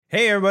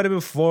Hey everybody,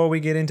 before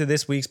we get into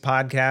this week's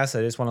podcast,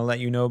 I just want to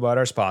let you know about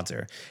our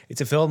sponsor. It's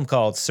a film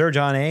called Sir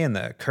John A. and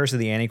the Curse of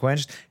the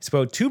Anti-Quenched. It's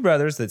about two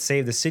brothers that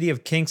save the city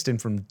of Kingston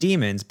from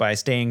demons by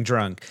staying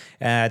drunk.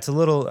 It's a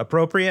little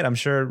appropriate, I'm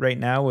sure, right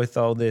now with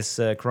all this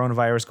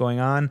coronavirus going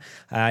on.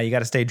 You got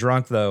to stay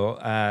drunk,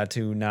 though,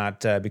 to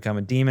not become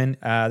a demon.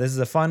 This is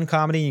a fun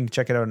comedy. You can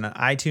check it out on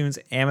iTunes,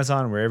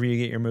 Amazon, wherever you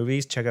get your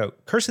movies. Check out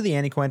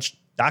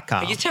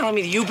curseoftheantiquenched.com. Are you telling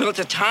me that you built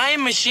a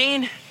time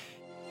machine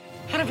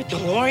out of a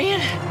DeLorean?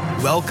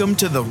 Welcome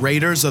to the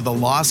Raiders of the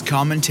Lost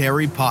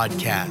Commentary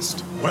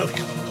podcast.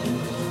 Welcome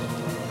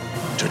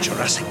to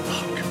Jurassic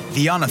Park.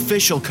 The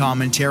unofficial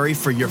commentary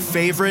for your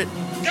favorite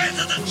Get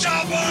to the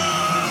chopper!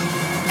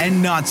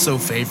 and not so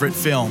favorite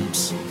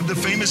films. The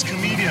famous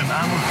comedian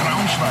Arnold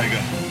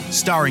Braunschweiger.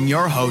 Starring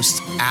your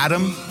hosts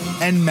Adam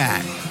and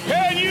Matt.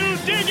 Can you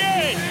dig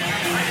it?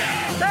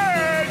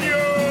 Can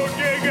you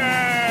dig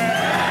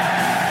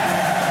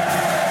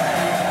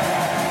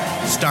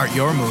it? Start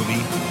your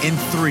movie in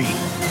 3,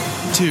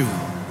 2, 1.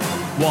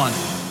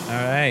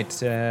 All right,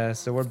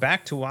 so we're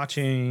back to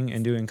watching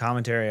and doing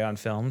commentary on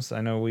films.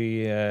 I know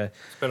It's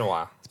been a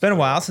while. it's been a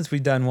while since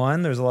we've done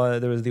one. There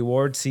was the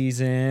award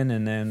season,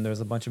 and then there's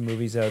a bunch of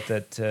movies out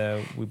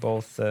that we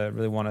both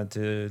really wanted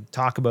to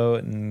talk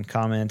about and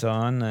comment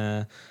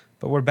on.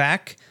 But we're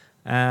back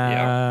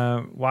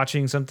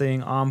watching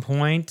something on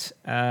point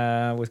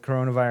with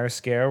coronavirus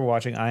scare. We're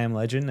watching I Am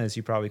Legend, as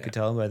you probably could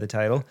tell by the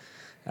title.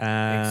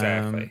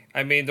 Exactly.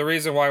 I mean, the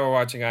reason why we're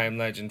watching I Am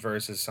Legend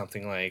versus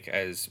something like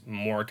as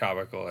more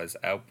topical as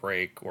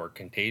Outbreak or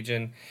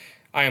Contagion,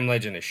 I Am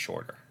Legend is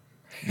shorter.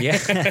 Yeah.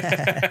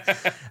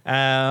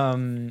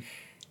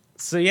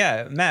 So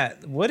yeah,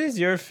 Matt, what is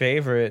your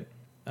favorite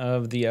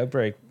of the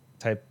Outbreak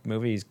type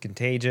movies?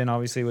 Contagion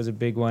obviously was a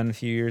big one a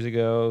few years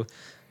ago.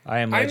 I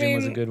Am Legend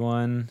was a good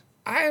one.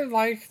 I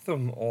like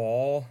them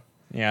all,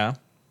 Yeah.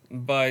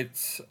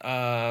 but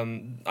I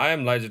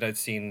Am Legend I've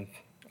seen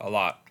a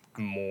lot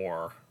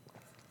more.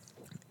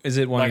 Is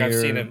it one Like of I've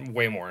your... seen it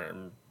way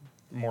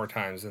more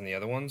times than the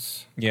other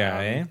ones. Yeah,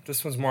 eh?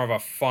 This one's more of a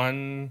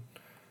fun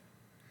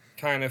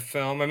kind of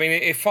film. I mean,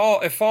 it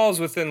falls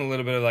within a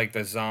little bit of like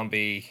the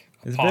zombie.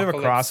 There's a bit of a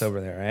apocalypse. crossover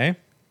there, eh?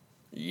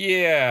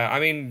 Yeah, I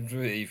mean,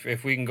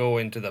 if we can go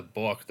into the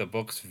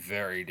book's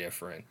very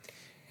different.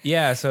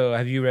 Yeah, so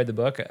have you read the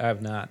book? I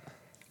have not.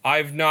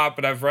 I've not,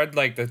 but I've read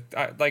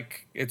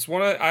it's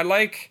one of I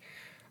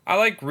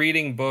like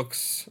reading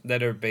books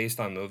that are based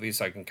on movies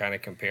so I can kind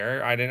of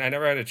compare. I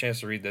never had a chance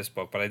to read this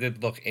book, but I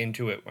did look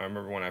into it. I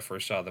remember when I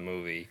first saw the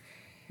movie.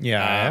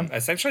 Yeah.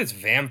 Essentially, it's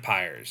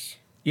vampires.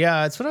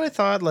 Yeah, it's what I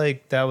thought.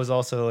 Like that was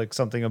also like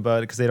something about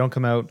it because they don't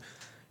come out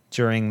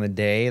during the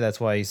day. That's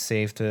why it's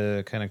safe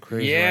to kind of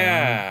cruise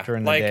around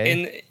during the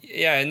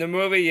day. In the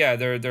movie,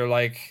 they're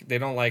like they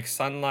don't like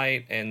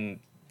sunlight and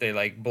they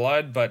like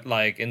blood, but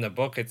like in the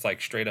book, it's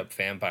like straight up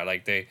vampire.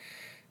 Like they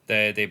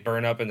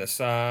burn up in the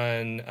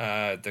sun.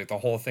 The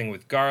whole thing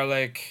with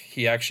garlic.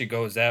 He actually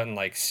goes out and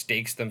like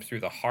stakes them through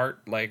the heart.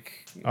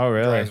 Like Oh,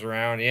 really? drives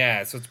around.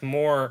 Yeah, so it's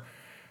more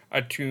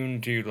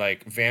attuned to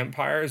like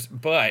vampires.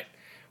 But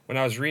when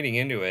I was reading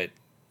into it,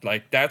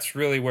 like that's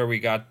really where we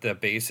got the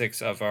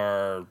basics of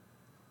our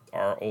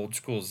old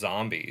school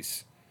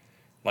zombies,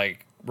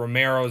 like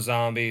Romero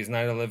zombies,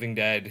 Night of the Living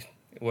Dead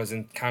was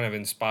kind of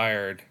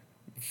inspired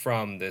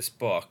from this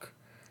book.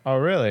 Oh,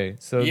 really?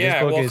 So Yeah,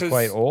 this book well, is 'cause-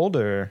 quite old,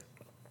 or...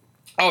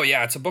 Oh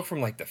yeah, it's a book from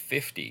like the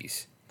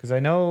 50s. Because I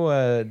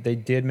know they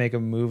did make a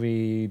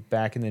movie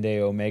back in the day,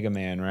 Omega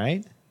Man,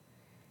 right?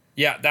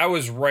 Yeah, that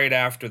was right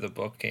after the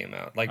book came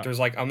out. Like there's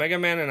like Omega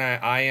Man and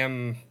I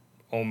Am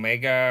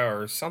Omega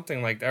or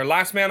something like that. Or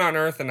Last Man on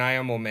Earth and I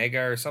Am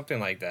Omega or something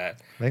like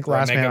that. I think Or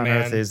Last Omega Man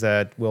on Earth is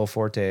that Will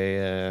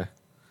Forte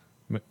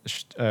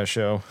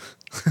show.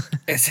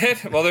 Is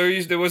it? Well,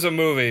 there was a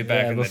movie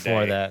back in the day.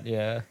 Before that,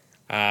 yeah.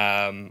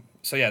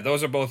 So yeah,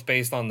 those are both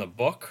based on the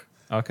book.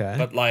 Okay.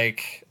 But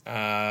like,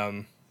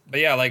 but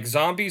yeah, like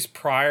zombies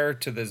prior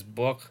to this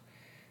book,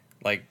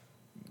 like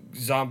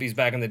zombies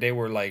back in the day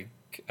were like,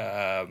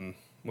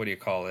 what do you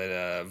call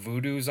it?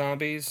 Voodoo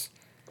zombies.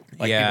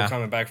 Like Yeah. people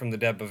coming back from the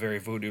dead, but very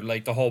voodoo.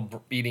 Like the whole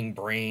eating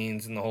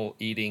brains and the whole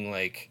eating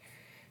like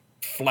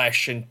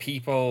flesh and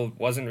people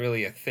wasn't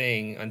really a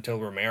thing until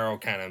Romero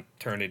kind of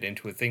turned it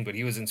into a thing. But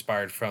he was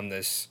inspired from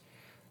this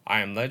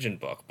I Am Legend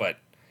book. But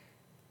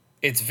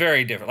it's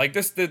very different. Like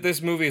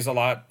this movie is a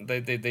lot.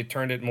 They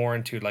turned it more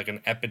into like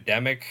an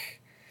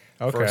epidemic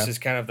versus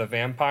kind of the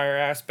vampire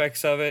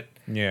aspects of it.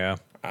 Yeah.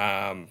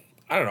 I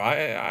don't know.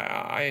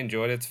 I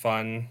enjoyed it. It's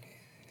fun.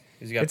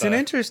 It's an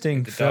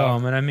interesting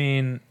film, and I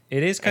mean,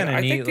 it is kind of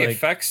I neat. think the like,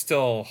 effects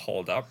still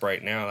hold up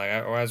right now. Like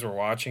as we're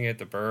watching it,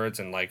 the birds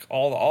and like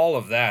all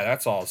of that.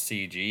 That's all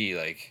CG.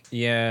 Like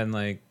yeah, and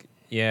like,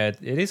 yeah,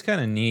 it is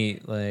kind of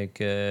neat. Like,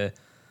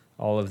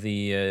 all of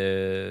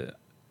the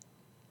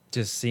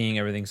just seeing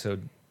everything so,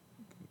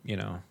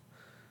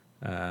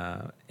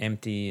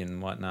 empty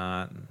and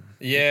whatnot.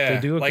 yeah, They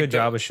do a like good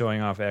job of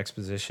showing off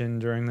exposition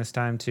during this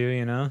time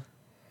too.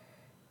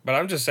 But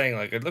I'm just saying,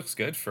 like, it looks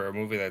good for a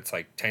movie that's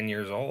like 10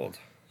 years old.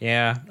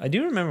 Yeah, I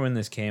do remember when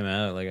this came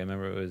out. Like, I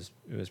remember it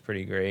was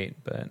pretty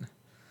great, but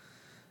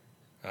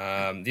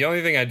The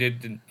only thing I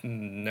did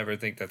never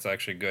think that's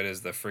actually good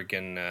is the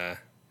freaking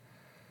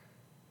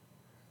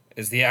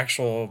is the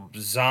actual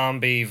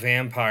zombie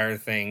vampire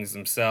things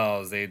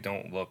themselves. They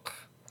don't look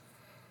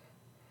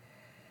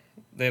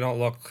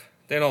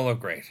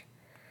great.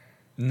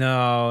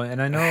 no.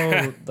 And I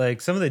know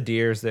like some of the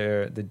deers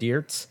there, the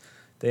deerts,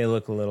 they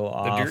look a little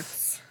off. The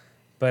dirts.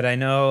 But I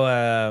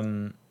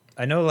know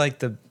like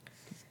the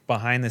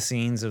behind the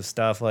scenes of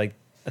stuff. Like,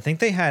 I think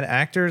they had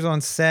actors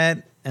on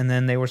set, and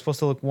then they were supposed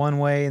to look one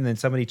way, and then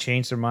somebody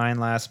changed their mind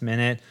last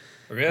minute.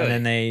 Really? And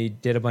then they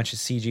did a bunch of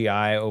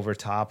CGI over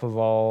top of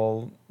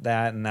all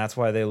that, and that's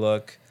why they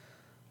look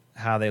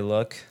how they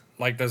look.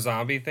 Like the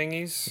zombie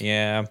thingies?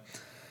 Yeah.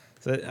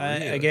 So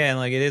again,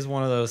 like, it is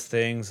one of those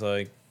things.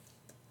 Like,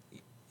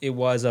 it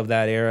was of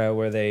that era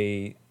where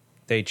they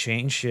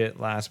changed shit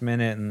last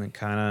minute, and it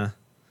kind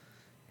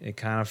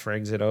of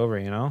frigs it over,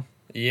 you know?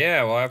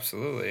 Yeah, well,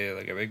 absolutely.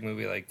 Like a big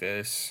movie like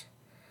this.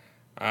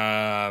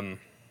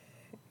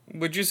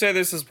 Would you say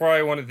this is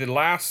probably one of the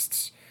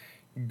last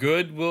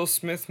good Will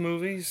Smith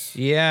movies?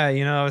 Yeah,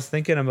 you know, I was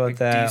thinking about Like,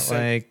 that. decent.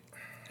 Like,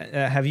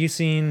 have you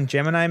seen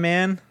Gemini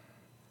Man?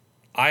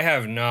 I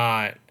have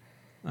not.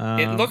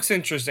 It looks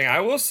interesting. I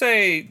will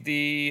say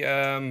the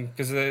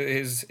because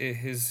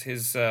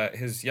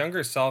his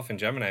younger self in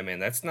Gemini Man,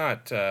 that's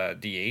not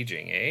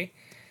de-aging, eh?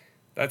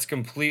 That's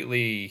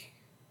completely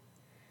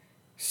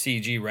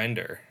CG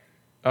render.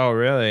 Oh,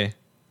 really?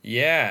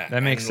 Yeah,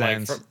 That makes and,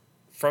 like, sense.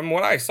 From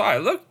what I saw, it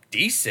looked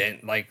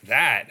decent. Like,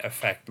 that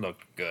effect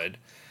looked good,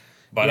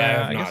 but I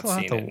have I not guess we'll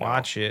have seen to it. no.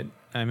 watch it.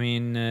 I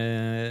mean,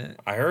 I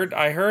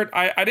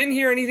didn't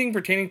hear anything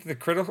pertaining to the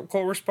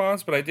critical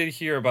response, but I did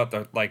hear about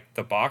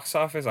the box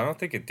office. I don't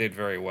think it did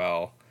very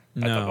well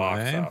at the No,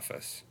 box eh?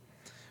 office.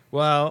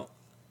 well,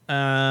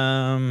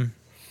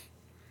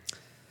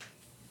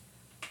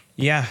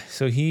 yeah.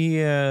 So he,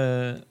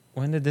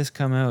 when did this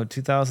come out?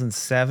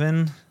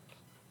 2007.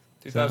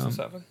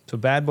 2007. So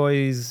Bad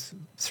Boys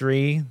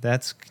 3,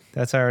 that's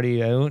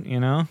already out, you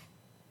know.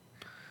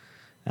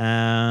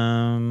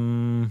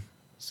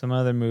 Some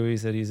other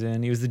movies that he's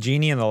in. He was the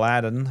genie in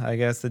Aladdin, I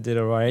guess, that did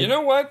it right. You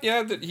know what?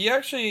 Yeah, he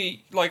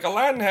actually, like,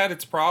 Aladdin had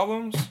its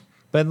problems.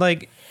 But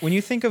like, when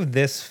you think of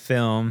this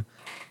film,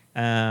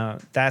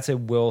 that's a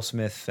Will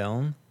Smith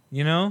film,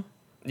 you know.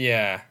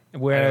 Yeah.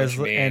 Whereas, I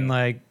know what you and mean.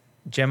 like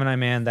Gemini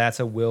Man, that's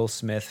a Will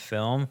Smith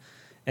film,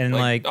 and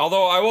like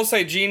although I will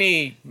say,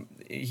 Genie,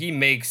 he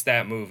makes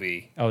that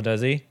movie. oh,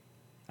 does he?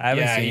 I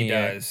haven't Yeah, seen he it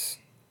yet. does.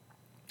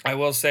 I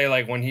will say,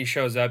 like, when he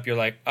shows up, you're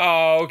like,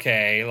 oh,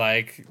 okay.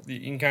 Like, you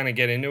can kind of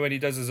get into it. He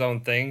does his own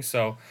thing.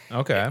 So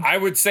Okay. I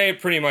would say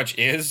it pretty much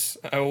is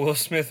a Will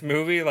Smith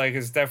movie. Like,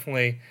 it's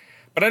definitely,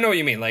 but I know what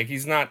you mean. Like,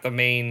 he's not the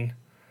main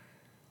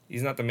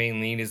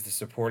lead. He's the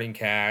supporting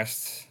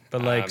cast.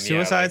 But like Yeah,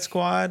 Suicide like-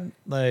 Squad,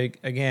 like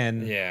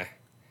again, Yeah.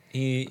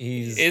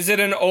 he's Is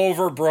it an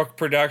Overbrook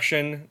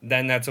production?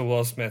 Then that's a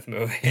Will Smith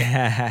movie.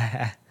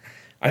 Men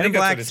in think that's what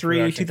Black his 3,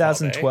 production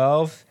called,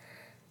 2012.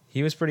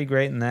 He was pretty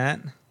great in that.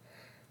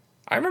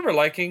 I remember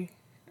liking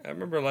Bear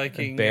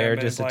Men in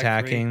just Black 3.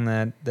 attacking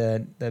that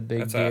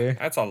big deer.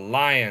 That's a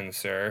lion,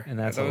 sir. And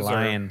that's a Those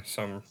lion. Are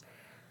some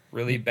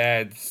really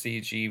bad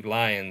CG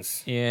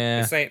lions.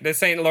 Yeah,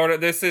 This ain't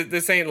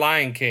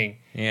Lion King.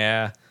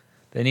 yeah.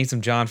 They need some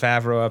Jon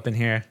Favreau up in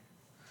here.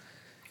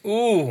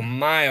 Ooh,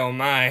 my oh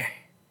my.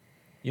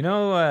 You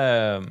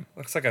know,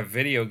 Looks like a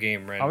video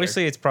game render.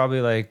 obviously it's probably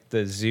like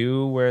the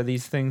zoo where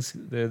these things,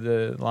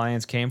 the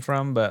lions came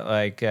from, but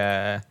like,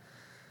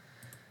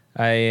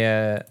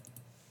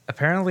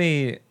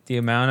 apparently the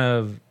amount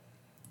of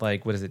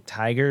like, what is it,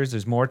 tigers?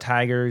 There's more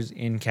tigers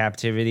in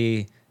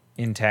captivity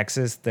in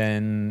Texas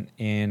than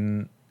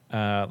in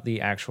the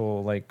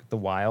actual, like, the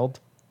wild.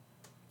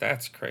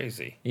 That's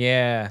crazy.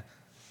 Yeah.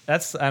 I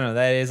don't know,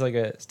 that is like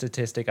a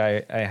statistic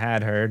I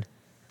had heard.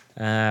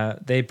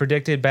 They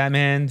predicted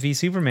Batman v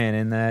Superman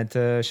in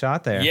that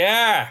shot there.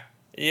 Yeah.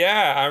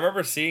 Yeah, I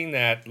remember seeing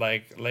that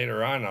like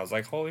later on. I was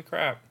like, holy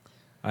crap.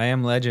 I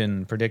Am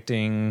Legend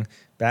predicting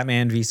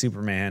Batman v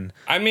Superman.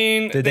 I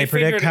mean, Did they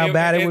predict figured how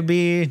bad it would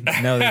be?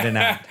 No, they did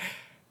not.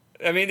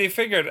 I mean, they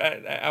figured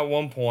at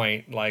one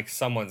point, like,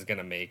 someone's going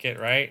to make it,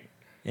 right?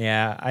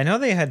 Yeah, I know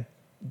they had,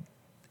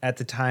 at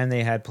the time,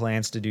 they had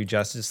plans to do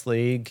Justice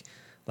League.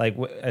 Like,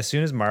 as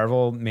soon as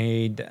Marvel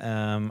made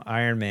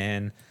Iron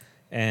Man,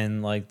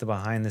 and, like, the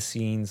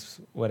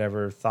behind-the-scenes,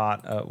 whatever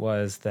thought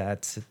was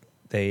that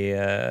they,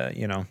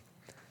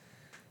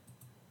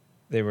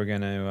 they were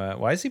going to...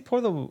 why does he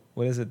pour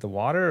the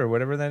water or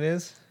whatever that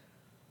is?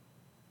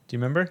 Do you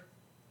remember?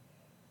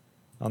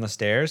 On the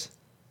stairs?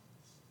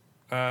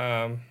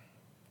 Because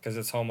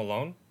it's Home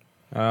Alone.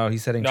 Oh,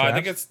 he's setting No, traps? I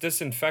think it's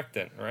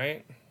disinfectant,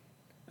 right?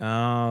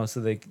 Oh, so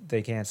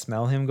they can't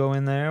smell him go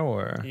in there,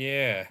 or...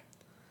 Yeah.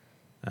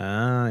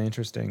 Ah,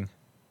 interesting.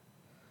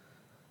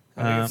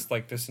 I think it's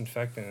like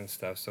disinfectant and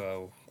stuff.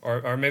 So,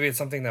 or maybe it's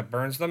something that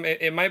burns them.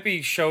 It might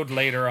be showed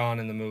later on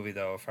in the movie,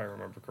 though, if I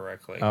remember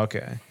correctly.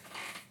 Okay.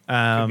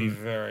 Could be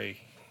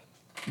very.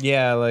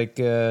 Yeah, like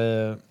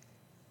I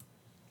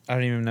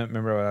don't even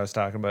remember what I was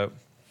talking about.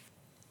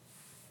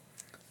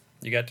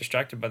 You got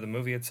distracted by the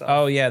movie itself.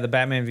 Oh yeah, the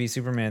Batman v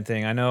Superman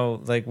thing. I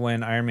know, like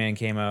when Iron Man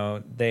came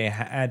out, they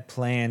had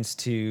plans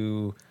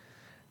to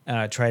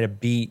try to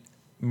beat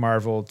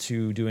Marvel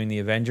to doing the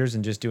Avengers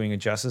and just doing a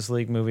Justice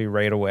League movie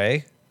right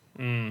away.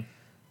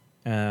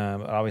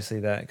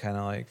 Obviously, that kind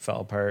of like fell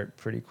apart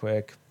pretty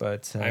quick.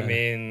 But I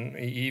mean,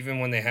 even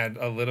when they had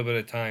a little bit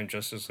of time,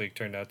 Justice League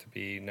turned out to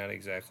be not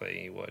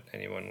exactly what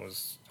anyone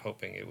was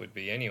hoping it would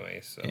be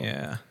anyway. So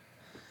yeah.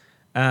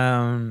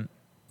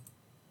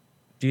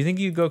 Do you think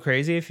you'd go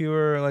crazy if you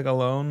were like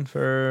alone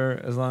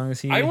for as long as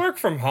he? I work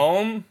from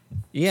home.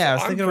 Yeah, I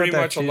was I'm thinking pretty about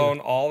that much too. alone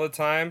all the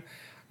time.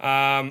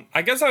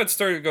 I guess I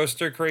would go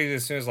stir crazy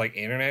as soon as like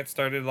internet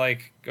started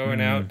like going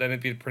out. Then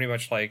it'd be pretty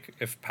much like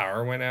if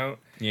power went out.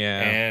 Yeah.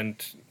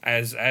 And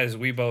as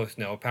we both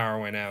know, power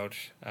went out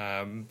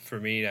for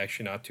me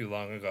actually not too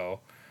long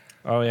ago.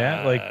 Oh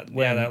yeah, like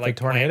when that the like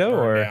tornado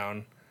plant burned or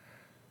down.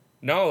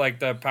 No, like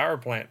the power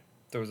plant.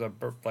 There was a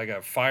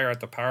fire at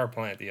the power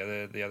plant the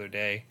other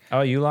day.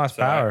 oh, you lost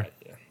So power.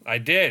 I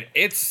did.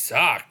 It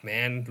sucked,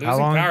 man. Losing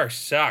long- power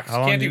sucks. How You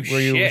long can't do were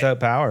you shit. without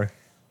power?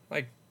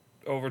 Like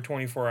over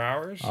 24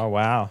 hours. Oh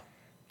wow,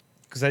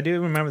 because I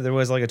do remember there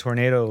was like a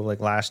tornado like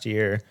last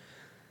year,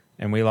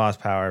 and we lost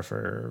power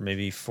for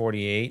maybe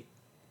 48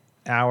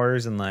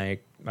 hours, and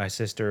like my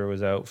sister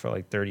was out for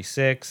like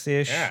 36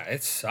 ish. Yeah,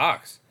 it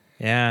sucks.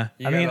 Yeah.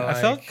 You I mean, gotta,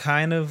 I felt like-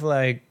 kind of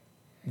like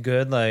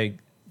good, like,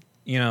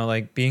 you know,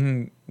 like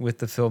being with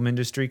the film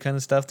industry kind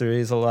of stuff. There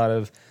is a lot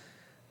of,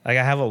 like,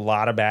 I have a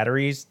lot of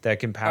batteries that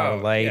can power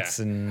lights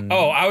yeah. and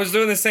Oh, I was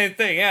doing the same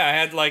thing. Yeah, I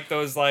had like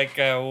those like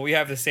we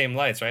have the same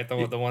lights, right? The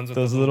ones with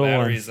those the little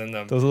batteries ones, in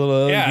them. those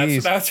little LEDs. Yeah,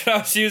 that's what I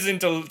was using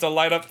to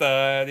light up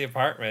the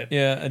apartment.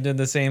 Yeah, I did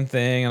the same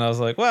thing, and I was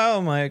like, well,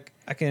 I'm like,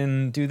 I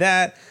can do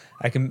that.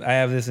 I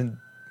have this.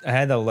 I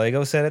had the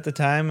Lego set at the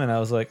time, and I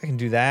was like, I can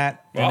do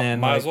that. Well, and then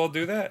might like, as well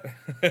do that.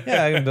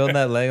 yeah, I can build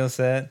that Lego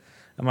set.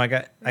 I'm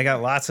like, I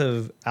got lots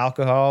of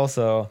alcohol,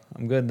 so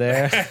I'm good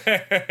there.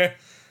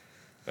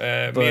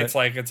 Me, it's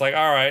like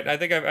all right. I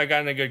think I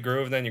got in a good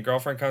groove. Then your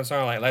girlfriend comes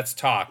on, like, let's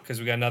talk because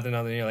we got nothing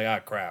other than you're like, ah,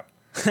 crap.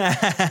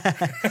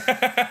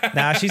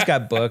 Nah, she's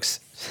got books.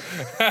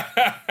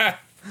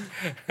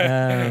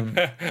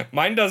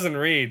 Mine doesn't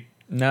read.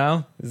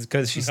 No, is it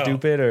because she's No.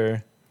 stupid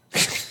or?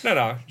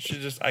 No.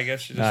 I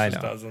guess she I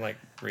just know. doesn't like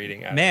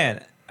reading. I don't know.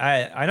 Man,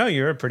 I know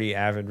you're a pretty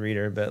avid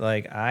reader, but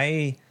like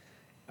I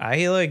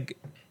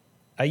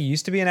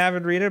used to be an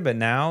avid reader, but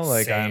now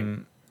like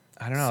Same.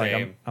 I don't know, like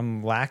Same.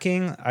 I'm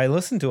lacking. I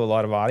listen to a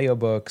lot of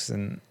audiobooks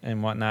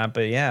and whatnot,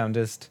 but yeah, I'm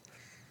just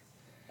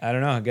I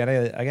don't know. I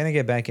gotta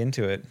get back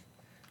into it.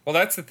 Well,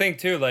 that's the thing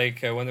too.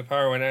 Like when the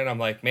power went out, I'm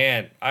like,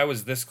 man, I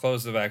was this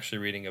close of actually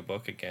reading a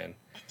book again.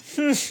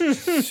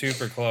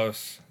 Super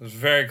close. It was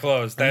very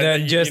close. And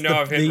then just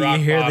I've hit you rock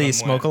hear the bottom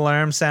smoke when-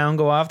 alarm sound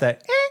go off,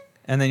 that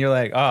and then you're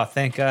like, oh,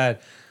 thank God.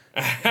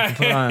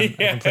 I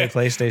can play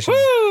PlayStation.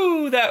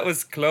 Woo! That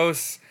was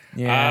close.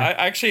 Yeah.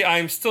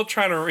 I'm still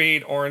trying to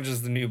read Orange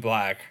is the New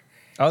Black.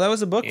 Oh, that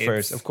was a book It's-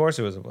 first. Of course,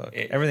 it was a book.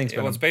 Everything's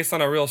been. It was based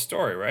on a real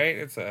story, right?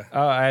 It's a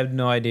Oh, I have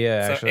no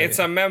idea. Actually, it's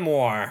a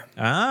memoir.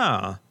 Oh,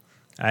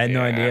 I had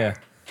no Yeah. idea.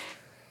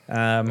 But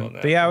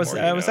yeah, the more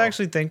you I was know.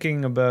 actually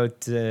thinking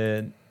about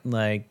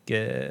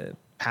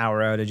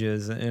power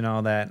outages and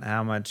all that.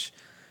 And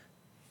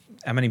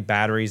how many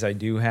batteries I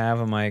do have.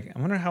 I'm like, I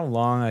wonder how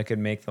long I could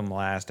make them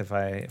last if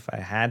I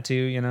had to,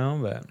 you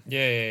know.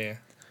 Yeah.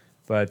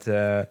 But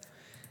yeah,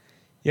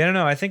 I don't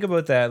know. I think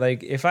about that.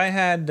 Like if I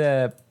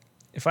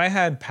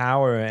had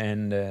power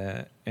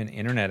and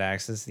internet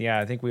access, yeah,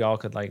 I think we all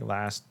could like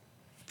last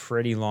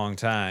pretty long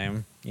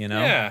time, you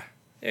know. Yeah,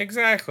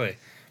 exactly.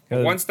 But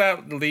 'Cause- once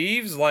that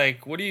leaves,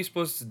 like, what are you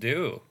supposed to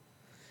do?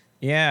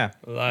 Yeah.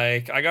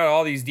 Like, I got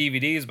all these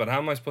DVDs, but how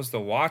am I supposed to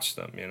watch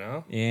them, you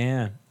know?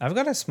 Yeah, I've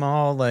got a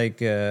small like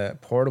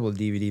portable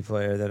DVD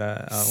player that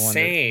I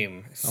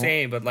wonder.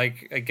 Same, but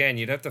like, again,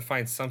 you'd have to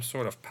find some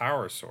sort of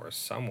power source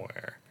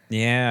somewhere.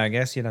 Yeah, I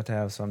guess you'd have to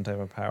have some type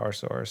of power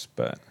source,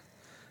 but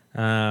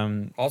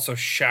Also,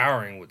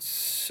 showering would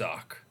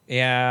suck.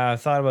 yeah, I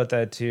thought about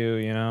that too.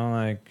 You know,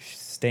 like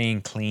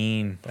staying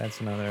clean.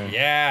 That's another.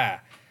 Yeah.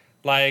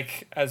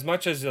 Like, as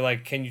much as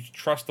like, can you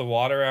trust the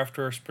water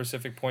after a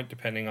specific point,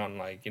 depending on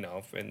like, you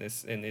know, in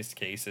this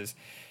cases,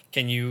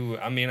 can you?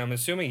 I mean, I'm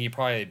assuming he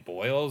probably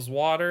boils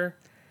water.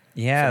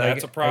 Yeah, So like,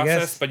 that's a I process.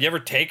 guess- But you ever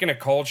taken a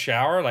cold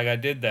shower? Like I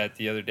did that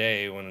the other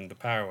day when the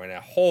power went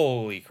out.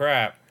 Holy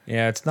crap!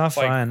 yeah, it's not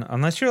like, fun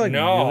unless you're like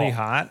no. really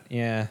hot.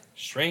 Yeah,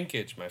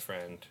 Shrinkage, my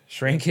friend.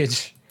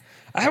 shrinkage.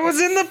 I was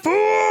in the pool.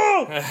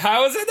 I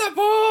was in the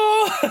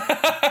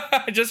pool.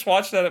 I just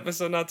watched that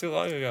episode not too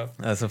long ago.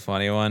 That's a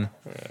funny one.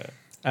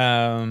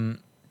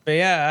 But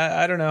yeah,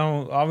 I don't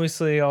know.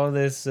 Obviously, all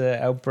this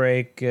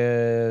outbreak,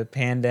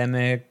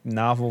 pandemic,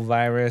 novel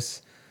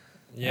virus.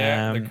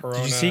 Yeah, the Corona.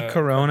 Did you see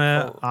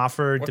Corona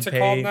offered What's to it pay?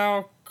 called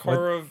now?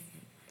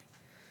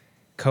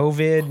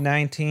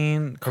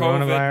 COVID-19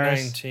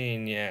 coronavirus.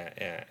 COVID-19,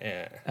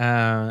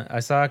 yeah. I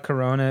saw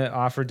Corona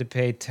offered to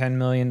pay $10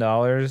 million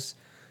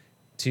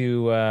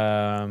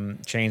to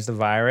change the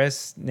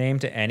virus name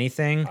to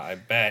anything. I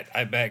bet,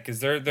 because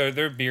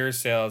their beer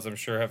sales, I'm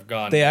sure, have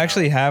gone. They down.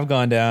 actually have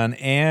gone down,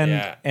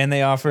 and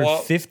they offered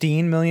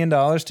 $15 million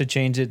to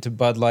change it to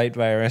Bud Light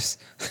virus.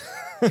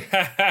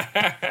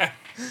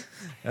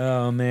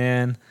 Oh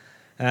man.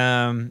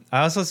 I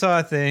also saw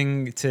a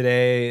thing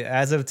today.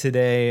 As of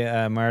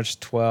today, March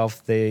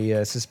 12th,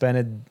 they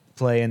suspended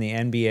play in the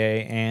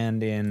NBA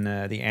and in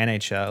the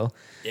NHL.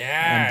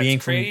 Yeah, and being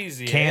it's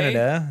crazy, from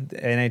Canada, the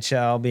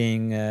NHL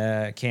being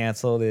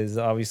canceled is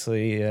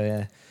obviously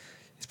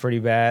it's pretty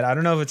bad. I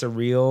don't know if it's a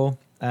real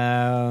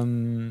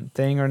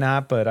thing or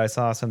not, but I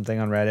saw something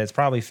on Reddit. It's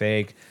probably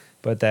fake,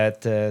 but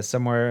that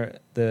somewhere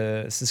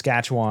the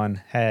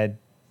Saskatchewan had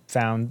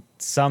found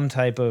some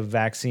type of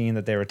vaccine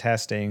that they were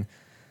testing.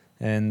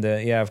 And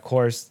yeah, of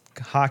course,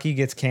 hockey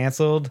gets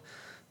canceled.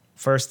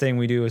 First thing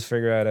we do is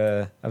figure out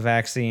a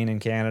vaccine in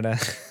Canada.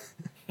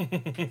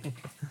 Probably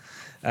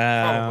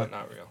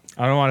not real.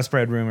 I don't want to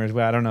spread rumors,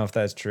 but I don't know if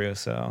that's true.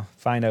 So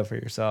find out for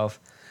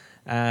yourself.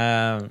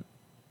 But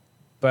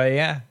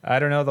yeah, I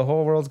don't know. The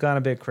whole world's gone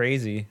a bit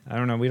crazy. I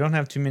don't know. We don't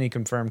have too many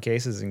confirmed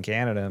cases in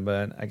Canada,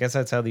 but I guess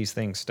that's how these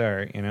things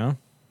start, you know?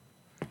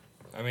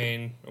 I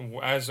mean,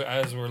 as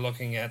we're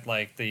looking at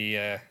like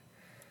the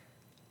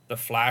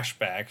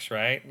flashbacks,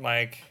 right?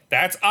 Like,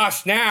 that's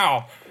us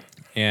now.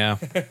 Yeah.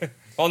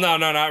 Well, no,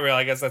 not really.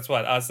 I guess that's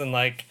what, us in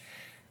like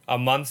a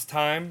month's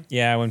time.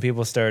 Yeah, when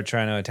people start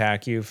trying to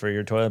attack you for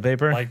your toilet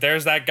paper. Like,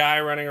 there's that guy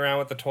running around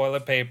with the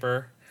toilet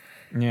paper.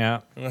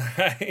 Yeah.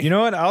 You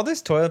know what? All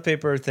this toilet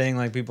paper thing,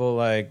 like people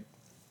like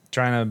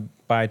trying to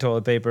buy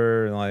toilet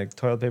paper, like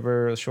toilet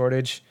paper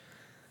shortage.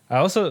 I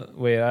also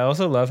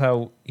love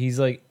how he's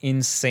like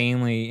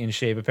insanely in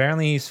shape.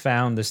 Apparently he's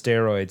found the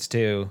steroids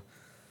too.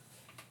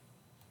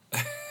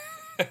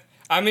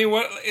 I mean,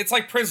 what? It's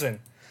like prison,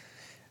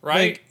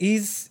 right? Like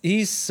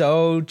he's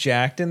so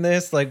jacked in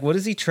this. Like, what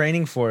is he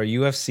training for? A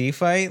UFC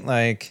fight?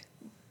 Like,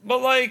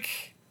 but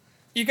like,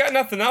 you got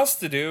nothing else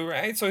to do,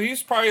 right? So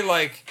he's probably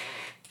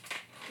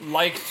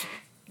liked,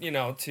 you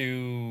know,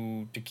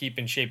 to keep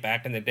in shape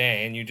back in the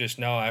day, and you just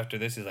know after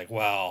this, he's like,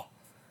 well,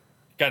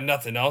 got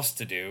nothing else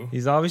to do.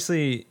 He's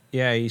obviously,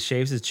 yeah, he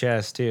shaves his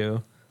chest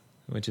too,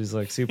 which is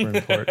like super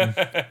important.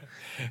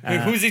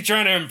 Who's he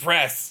trying to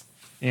impress?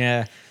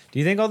 Yeah. Do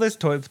you think all this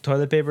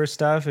toilet paper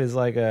stuff is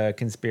like a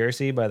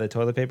conspiracy by the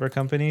toilet paper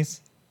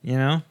companies? You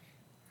know?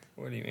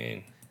 What do you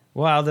mean?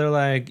 Well, they're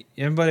like,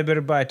 everybody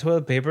better buy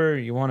toilet paper.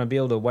 You want to be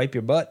able to wipe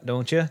your butt,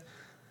 don't you?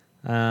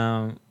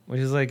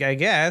 Which is like, I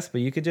guess, but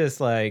you could just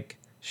like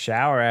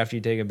shower after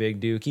you take a big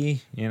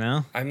dookie, you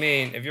know? I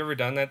mean, have you ever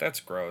done that?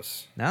 That's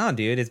gross. No,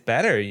 dude, it's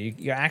better.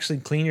 You actually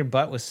clean your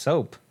butt with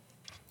soap.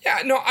 Yeah,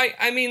 no,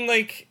 I mean,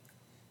 like,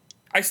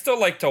 I still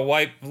like to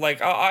wipe.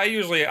 Like, I'm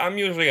usually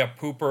a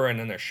pooper and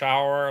in a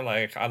shower.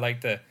 Like, I like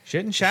to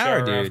shit and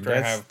shower, dude. after I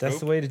have That's poop.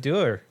 the way to do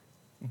it.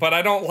 But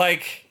I don't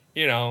like,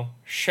 you know,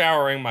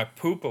 showering my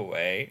poop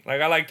away.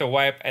 Like, I like to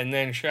wipe and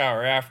then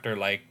shower after,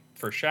 like,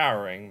 for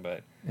showering.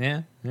 But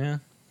yeah.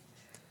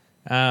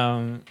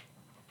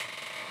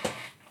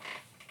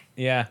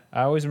 Yeah,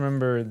 I always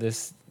remember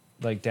this,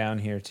 like, down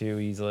here too.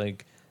 He's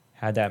like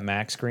had that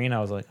Mac screen.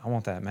 I was like, I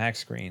want that Mac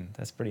screen.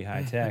 That's pretty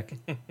high tech.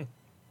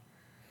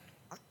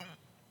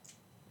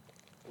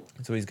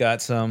 So he's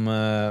got some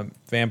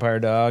vampire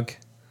dog,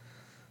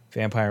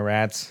 vampire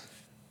rats.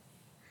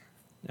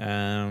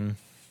 Vampire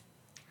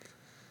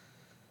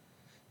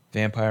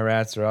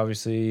rats are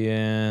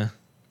obviously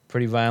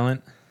pretty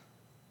violent.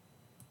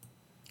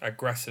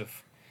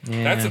 aggressive.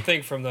 Yeah. That's the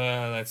thing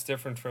that's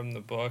different from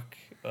the book.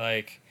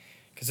 Like,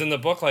 because in the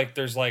book, like,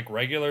 there's like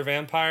regular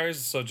vampires.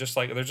 So just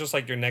like, they're just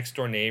like your next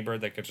door neighbor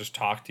that could just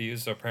talk to you.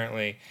 So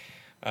apparently,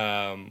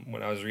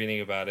 when I was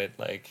reading about it,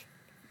 like,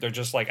 they're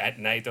just like at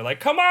night, they're like,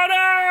 come on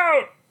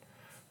out!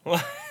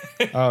 Oh,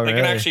 They really?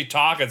 can actually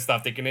talk and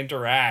stuff. They can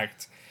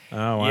interact.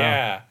 Oh, wow.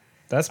 Yeah.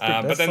 That's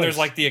But then there's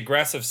like the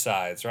aggressive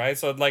sides, right?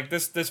 So like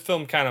this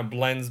film kind of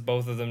blends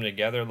both of them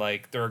together.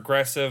 Like, they're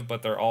aggressive,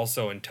 but they're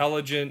also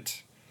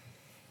intelligent.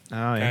 Oh,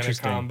 Kind of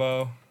interesting.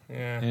 combo.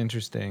 Yeah.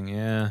 Interesting,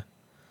 yeah.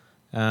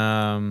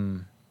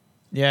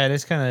 Yeah, it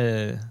is kind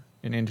of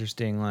an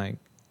interesting, like,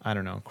 I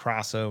don't know,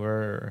 crossover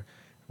or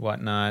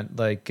whatnot.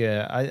 Like,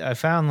 I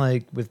found,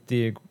 like, with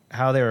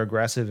how they were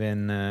aggressive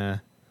in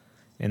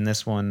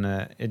this one,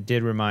 it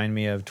did remind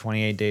me of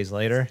 28 Days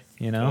Later,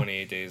 you know?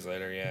 28 Days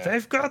Later, yeah.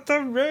 They've got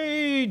the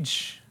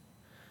rage!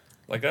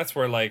 Like, that's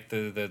where, like,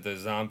 the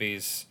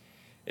zombies...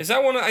 Is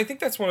that one... I think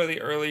that's one of the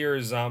earlier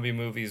zombie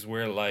movies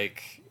where,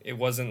 like, it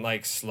wasn't,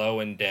 like, slow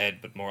and dead,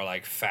 but more,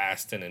 like,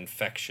 fast and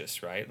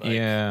infectious, right? Like,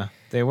 Yeah,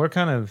 they were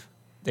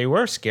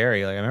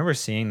scary. Like, I remember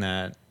seeing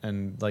that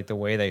and, like, the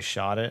way they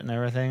shot it and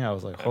everything. I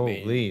was like, I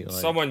holy. mean,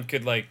 like, someone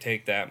could, like,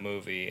 take that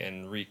movie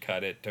and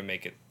recut it to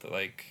make it,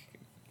 like...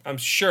 I'm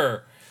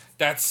sure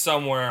that's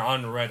somewhere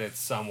on Reddit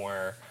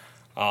somewhere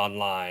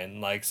online.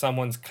 Like,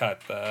 someone's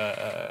cut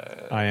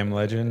the... I Am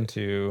Legend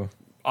to...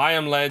 I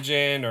Am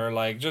Legend, or,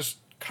 like, just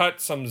cut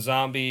some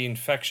zombie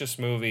infectious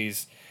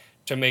movies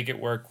to make it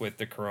work with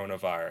the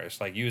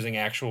coronavirus, like using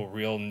actual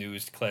real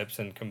news clips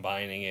and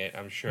combining it.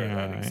 I'm sure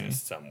that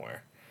exists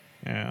somewhere.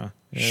 Yeah.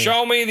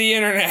 Show me the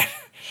internet.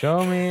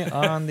 Show me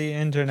on the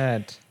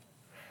internet.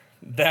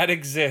 That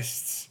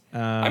exists.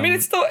 I mean,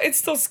 it's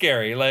still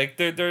scary. Like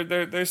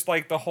there's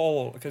like the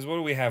whole, because what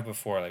do we have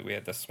before? Like we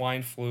had the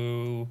swine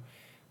flu,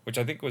 which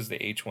I think was the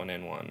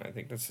H1N1. I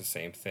think that's the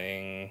same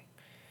thing.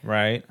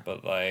 Right.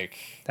 But like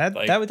that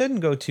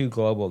didn't go too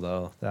global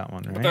though. That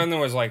one. Right? But then there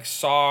was like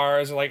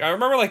SARS. Like I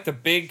remember like the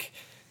big,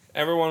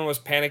 everyone was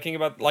panicking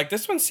about. Like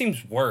this one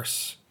sems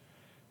worse.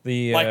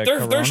 The like they're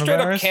straight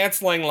up coronavirus?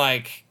 canceling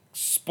like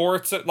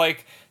sports.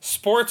 Like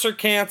sports are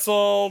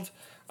canceled.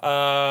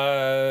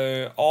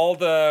 All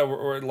the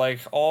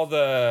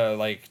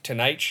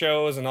Tonight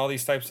shows and all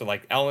these types of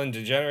like Ellen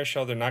DeGeneres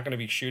show, they're not going to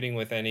be shooting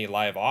with any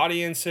live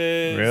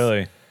audiences.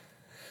 Really?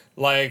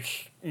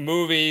 Like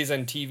movies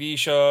and TV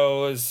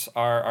shows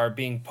are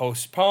being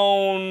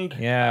postponed.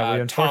 Yeah, we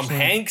Tom unfortunately-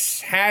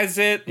 Hanks has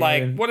it.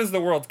 Like, what is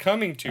the world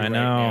coming to right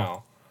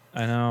now?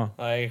 I know.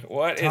 Like,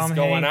 what is Tom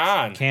going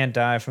on? Hanks can't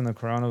die from the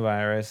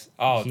coronavirus.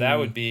 Oh, that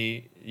would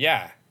be,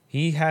 yeah.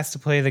 He has to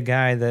play the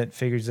guy that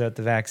figures out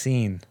the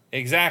vaccine.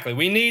 Exactly.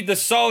 We need the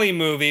Sully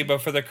movie,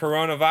 but for the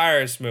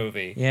coronavirus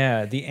movie.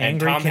 Yeah, the And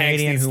angry Tom Hanks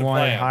Canadian needs who to play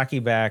wanted him. hockey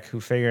back,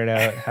 who figured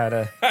out how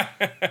to.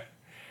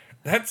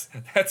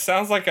 That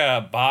sounds like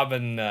a Bob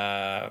and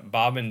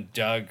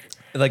Doug,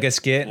 like a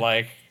skit.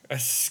 like a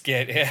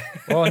skit. Yeah.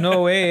 Oh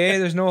no way!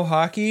 There's no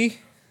hockey.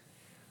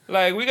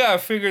 Like we gotta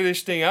figure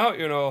this thing out,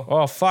 you know.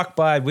 Oh fuck,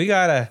 bud. We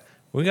gotta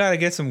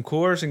get some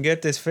course and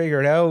get this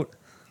figured out.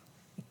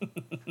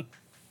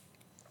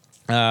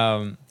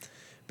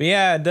 But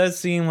yeah, it does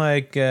seem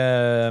like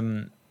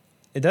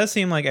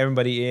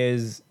everybody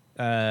is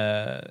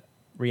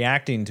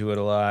reacting to it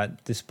a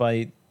lot,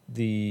 despite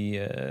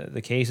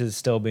the cases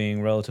still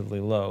being relatively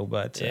low.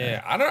 But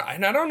Yeah, I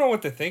don't know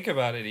what to think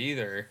about it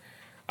either.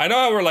 I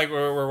know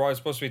we're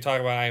supposed to be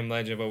talking about I Am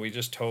Legend, but we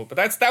just hope. But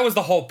that was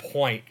the whole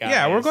point, guys.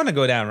 yeah, we're going to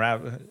go down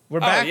We're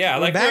back. yeah,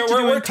 we're like, back to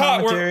we're- doing we're ta-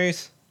 we're-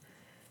 commentaries.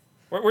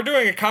 We're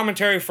doing a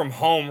commentary from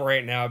home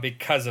right now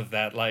because of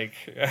that. Like,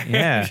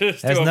 Yeah,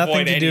 just has to nothing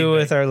avoid to do anything.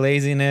 with our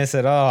laziness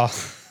at all.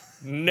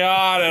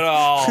 Not at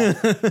all.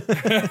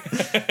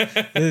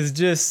 It's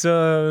just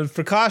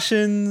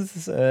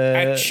precautions.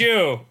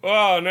 Achoo!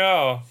 Oh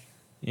no.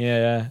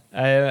 Yeah,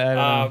 I don't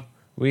know. Um,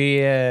 We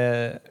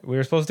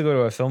were supposed to go to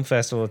a film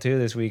festival too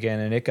this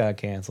weekend, and it got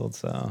canceled.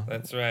 So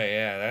That's right.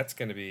 Yeah, that's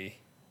gonna be.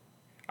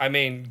 I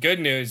mean, good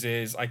news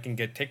is I can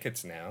get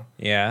tickets now.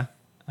 yeah,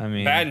 I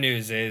mean, Bad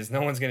news is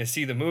no one's gonna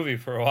see the movie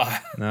for a while.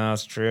 no,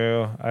 it's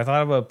true. I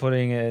thought about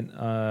putting it,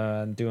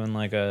 doing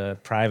like a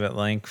private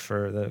link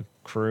for the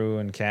crew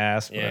and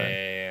cast. But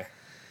Yeah.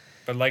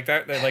 But like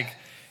that like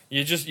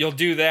you'll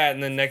do that,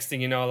 and then next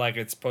thing you know, like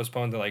it's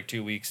postponed to like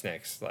 2 weeks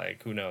next.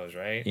 Like who knows,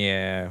 right?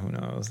 yeah, who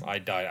knows? I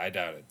doubt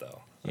it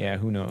though. Yeah,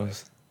 who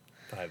knows?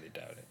 Highly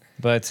doubt it.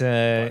 But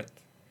But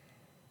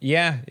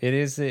yeah, it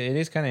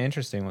is kind of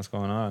interesting what's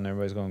going on.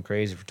 Everybody's going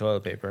crazy for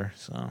toilet paper.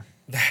 So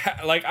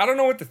like I don't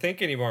know what to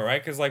think anymore,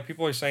 right? Because like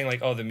people are saying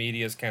like, oh, the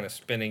media's kind of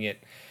spinning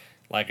it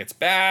like it's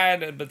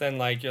bad, but then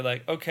like you're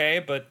like,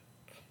 okay, but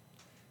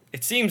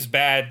it seems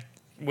bad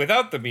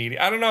without the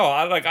media. I don't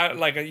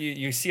know.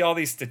 You see all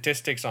these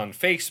statistics on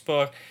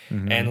Facebook,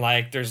 and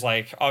like there's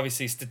like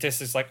obviously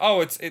statistics like,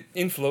 oh,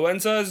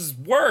 influenza is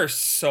worse,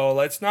 so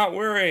let's not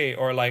worry,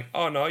 or like,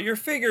 oh no, your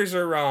figures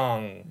are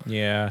wrong.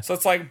 yeah, So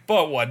it's like,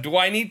 but what do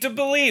I need to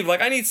believe?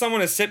 Like I need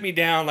someone to sit me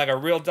down, like a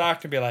real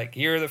doctor, be like,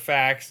 here are the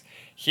facts,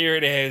 here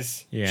it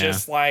is. Yeah.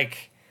 Just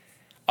like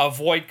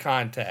avoid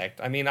contact.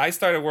 I mean, I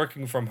started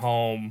working from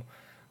home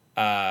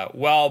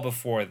well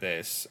before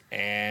this,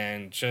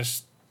 and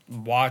just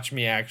watch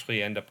me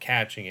actually end up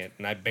catching it,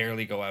 and I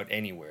barely go out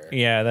anywhere.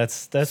 yeah.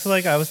 That's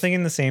like I was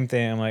thinking the same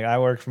thing. I'm like, I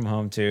work from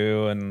home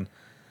too, and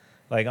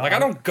like Like I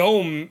don't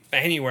go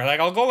anywhere. Like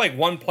I'll go like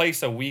one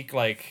place a week,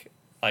 like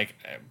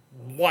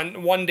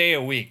one day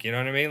a week. You know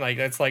what I mean? Like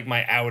that's like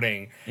my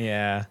outing.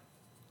 Yeah,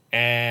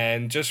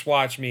 And just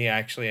watch me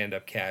actually end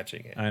up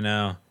catching it. I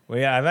know. Well,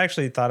 yeah, I've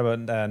actually thought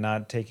about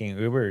not taking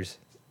Ubers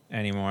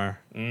anymore.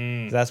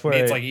 That's where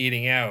It's like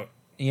eating out.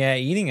 yeah,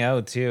 eating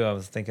out too. I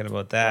was thinking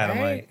about that. I'm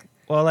Right? like,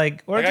 well,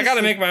 like, or Like I just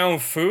gotta make my own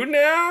food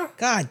now?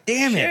 God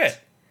damn it. Shit.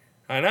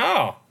 I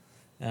know.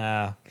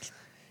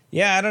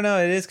 Yeah, I don't know.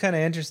 It is kind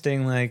of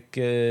interesting, like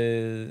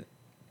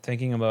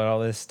thinking about all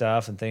this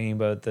stuff and thinking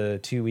about the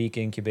 2-week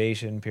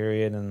incubation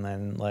period, and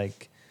then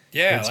like,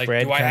 Yeah, It like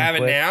spread do I kinda have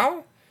quick. it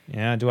now?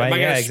 yeah, do Am I I?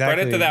 Yeah, gonna exactly.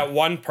 spread it to that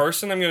one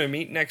person I'm gonna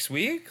meet next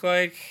week?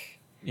 Like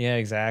Yeah,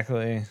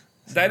 exactly.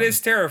 that is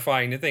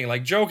terrifying to think.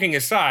 Like joking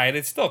aside,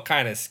 it's still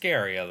kind of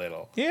scary a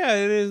little. Yeah,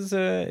 it is.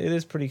 It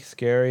is pretty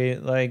scary.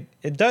 Like,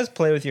 it does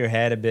play with your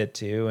head a bit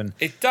too, and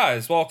It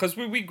does. Well, because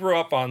we grew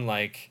up on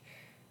like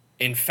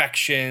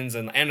infections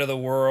and end of the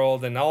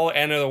world, and all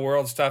end of the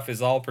world stuff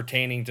is all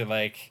pertaining to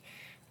like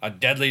a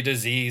deadly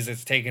disease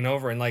that's taken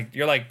over, and like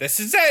you're like, this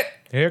is it.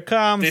 here it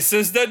comes. This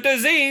is the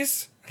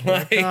disease. Here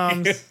Like, it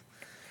comes.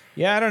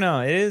 Yeah, I don't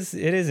know. It is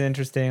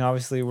interesting.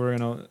 Obviously, we're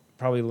gonna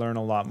probably learn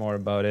a lot more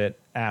about it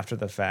after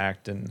the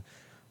fact and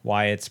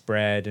why it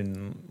spread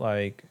and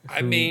like.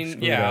 I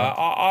mean, yeah,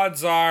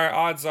 odds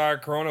are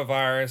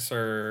coronavirus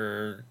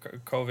or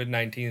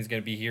COVID-19 is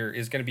going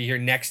to be here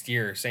next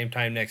year, same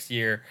time next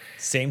year.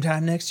 Same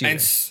time next year.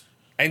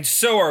 And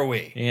so are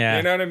we. Yeah.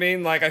 You know what I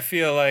mean? Like, I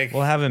feel like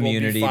we'll have be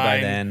immunity by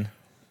fine. then.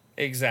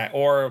 Exact.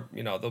 Or,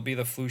 there'll be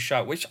the flu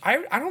shot, which I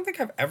don't think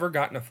I've ever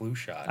gotten a flu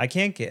shot. I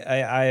can't get.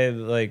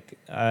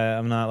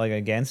 I'm not like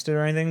against it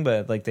or anything,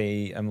 but like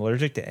I'm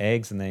allergic to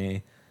eggs and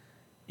they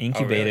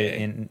incubate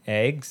it in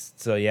eggs.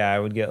 So yeah, I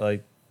would get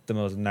like the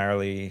most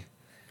gnarly.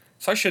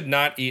 So I should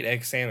not eat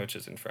egg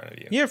sandwiches in front of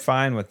you. You're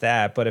fine with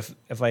that, but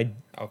if I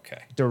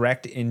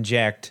direct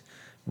inject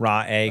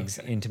raw eggs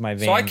into my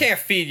veins, so I can't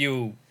feed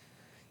you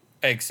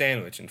egg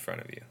sandwich in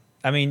front of you.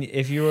 I mean,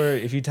 if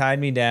you tied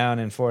me down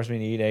and forced me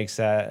to eat egg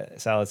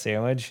salad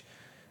sandwich,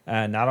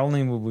 not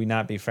only would we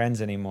not be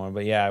friends anymore,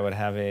 but yeah, I would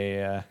have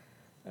an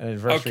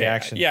adverse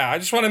reaction. Yeah, I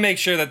just want to make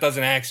sure that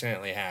doesn't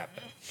accidentally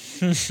happen.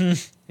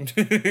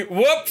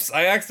 Whoops!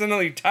 I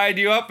accidentally tied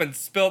you up and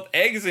spilled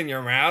eggs in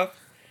your mouth.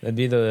 That'd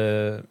be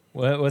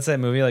what's that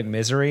movie like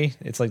Misery?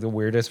 It's like the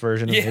weirdest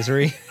version of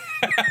Misery.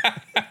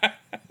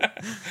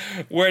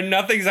 Where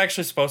nothing's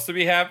actually supposed to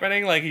be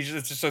happening, like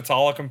it's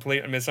all a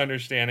complete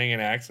misunderstanding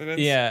and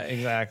accidents. Yeah,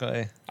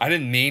 exactly. I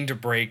didn't mean to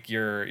break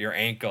your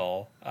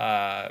ankle,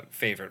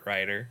 favorite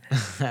writer.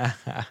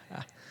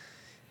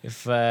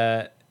 If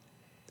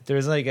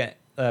there's like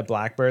a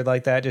blackbird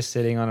like that just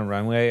sitting on a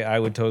runway, I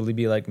would totally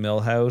be like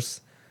Milhouse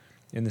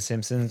in The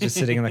Simpsons, just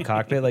sitting in the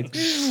cockpit like.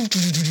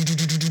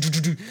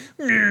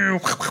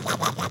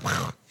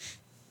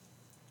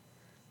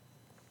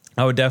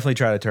 I would definitely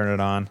try to turn it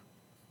on.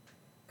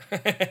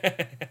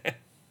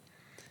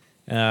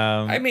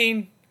 I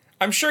mean,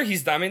 I'm sure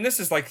he's done. I mean, this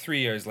is like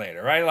 3 years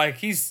later, right? Like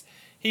he's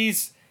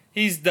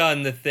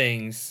done the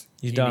things.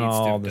 He's done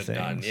all the things.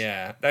 Done.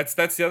 Yeah, that's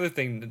the other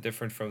thing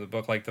different from the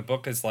book. Like the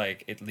book is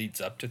like it leads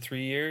up to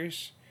 3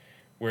 years,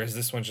 whereas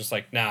this one's just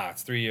like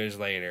it's 3 years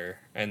later,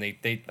 and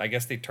they I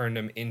guess they turned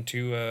him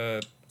into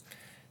a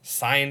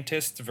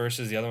scientist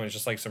versus the other one's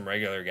just like some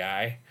regular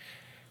guy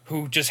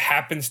who just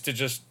happens to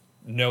just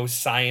know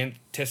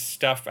scientist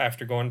stuff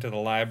after going to the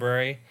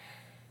library.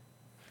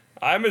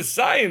 I'm a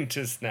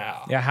scientist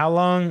now. Yeah, how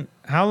long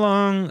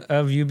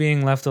of you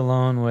being left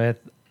alone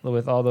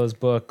with all those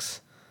books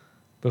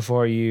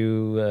before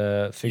you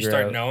figure out? You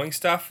start knowing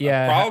stuff?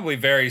 Yeah. Probably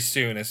very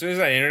soon. As soon as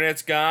that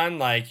internet's gone,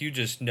 like, you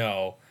just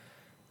know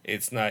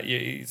it's not...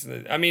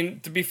 I mean,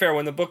 to be fair,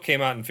 when the book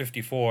came out in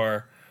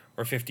 54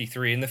 or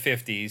 53 in the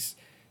 50s,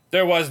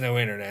 there was no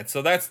internet.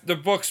 So the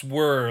books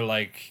were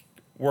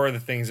the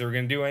things they were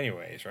going to do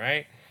anyways,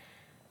 right?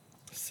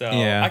 So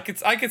yeah.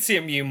 I could see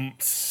it being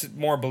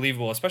more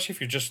believable, especially if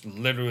you're just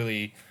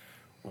literally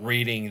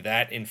reading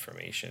that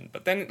information.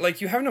 But then, like,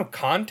 you have no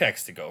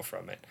context to go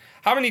from it.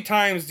 How many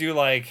times do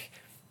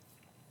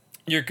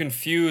you're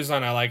confused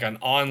on an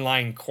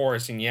online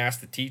course and you ask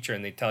the teacher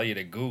and they tell you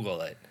to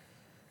Google it?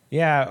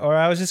 Yeah, or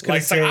I was just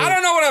gonna say, I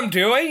don't know what I'm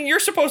doing.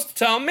 You're supposed to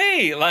tell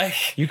me.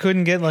 Like, you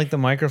couldn't get like the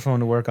microphone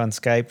to work on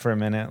Skype for a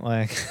minute,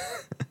 like.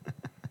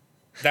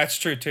 That's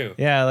true too.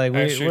 Yeah, like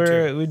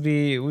we'd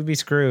be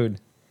screwed.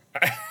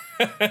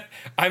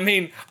 I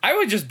mean, I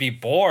would just be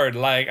bored.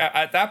 Like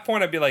at that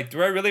point, I'd be like,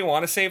 do I really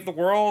want to save the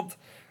world?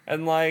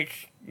 And try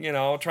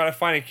to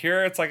find a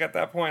cure. It's like at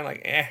that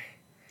point,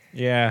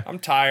 yeah, I'm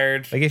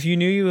tired. Like if you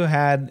knew you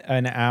had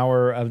an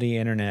hour of the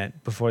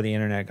internet before the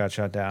internet got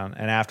shut down,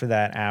 and after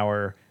that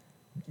hour,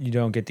 you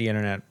don't get the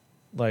internet.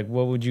 Like,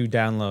 what would you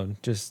download?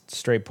 Just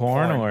straight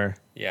porn. Or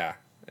yeah,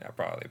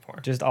 probably porn.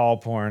 Just all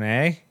porn,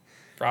 eh?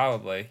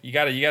 Probably. You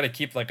gotta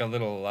keep like a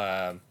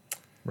little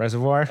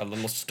reservoir, a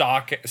little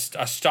stock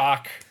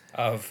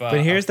of.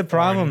 But here's the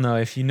problem, though.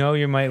 If you know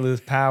you might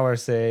lose power,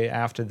 say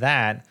after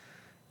that,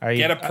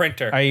 get a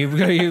printer. Are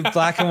you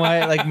black and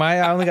white? Like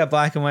I only got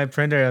black and white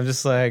printer. I'm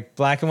just like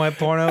black and white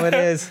porno. It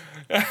is.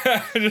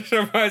 It just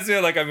reminds me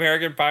of like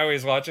American Pie when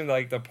he's watching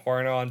like the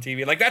porno on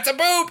TV. Like that's a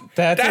boob.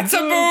 That's a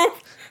boob.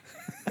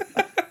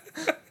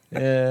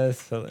 Yeah,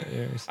 that's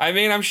hilarious. I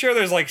mean, I'm sure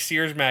there's like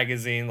Sears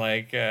magazine,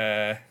 like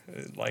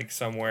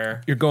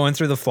somewhere. You're going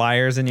through the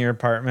flyers in your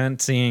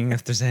apartment, seeing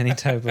if there's any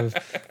type of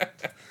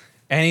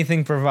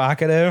anything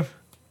provocative.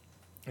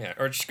 Yeah,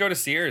 or just go to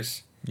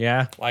Sears.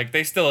 Yeah, like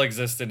they still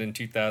existed in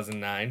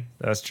 2009.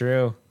 That's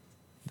true.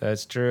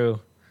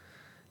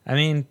 I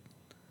mean,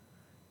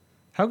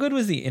 how good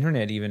was the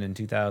internet even in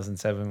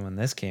 2007 when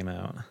this came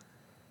out?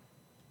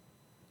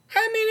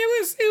 I mean,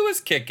 it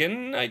was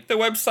kicking. Like the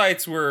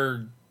websites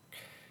were.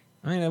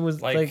 I mean, it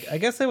was like I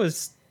guess it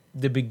was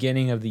the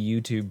beginning of the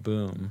YouTube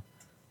boom.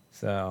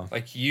 So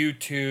like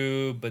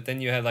YouTube, but then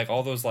you had like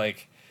all those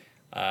remember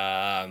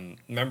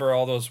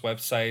all those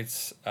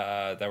websites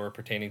that were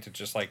pertaining to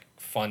just like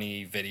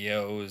funny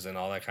videos and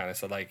all that kind of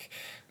stuff, like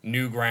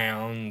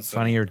Newgrounds,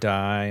 Funny or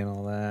Die, and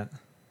all that.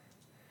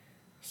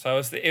 So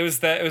it was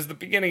the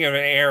beginning of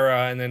an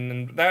era, and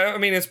then that, I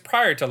mean, it's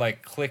prior to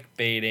like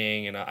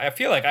clickbaiting, and I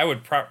feel like I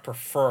would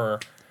prefer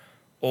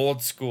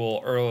old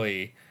school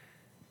early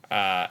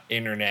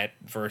internet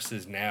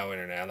versus now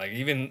internet. Like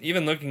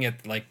even looking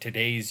at like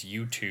today's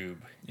YouTube,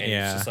 and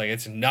it's just like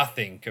it's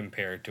nothing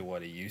compared to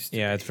what it used to be.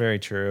 Yeah, it's very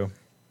true.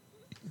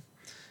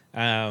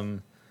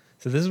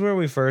 So this is where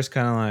we first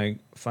kind of like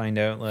find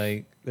out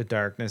like the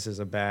darkness is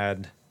a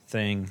bad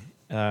thing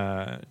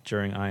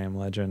during I Am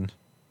Legend.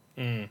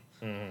 They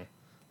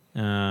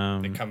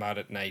come out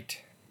at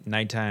night.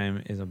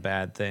 Nighttime is a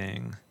bad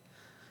thing.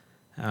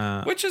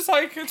 Which is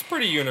like, it's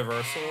pretty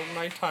universal.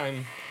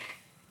 Nighttime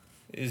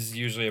is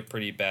usually a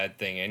pretty bad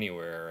thing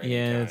anywhere.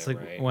 Yeah, it's like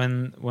right?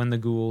 when the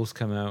ghouls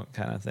come out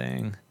kind of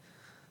thing.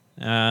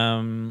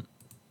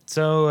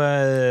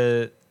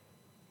 So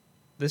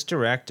this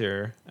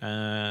director,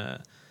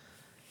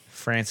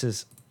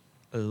 Francis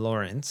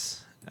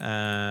Lawrence.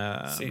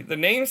 See, the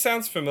name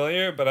sounds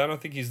familiar, but I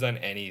don't think he's done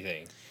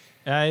anything.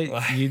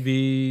 You'd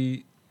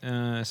be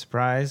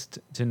surprised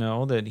to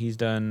know that he's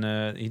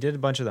done. He did a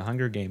bunch of the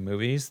Hunger Game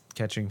movies,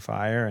 Catching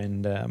Fire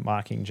and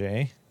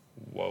Mockingjay.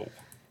 Whoa.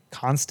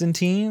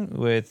 Constantine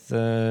with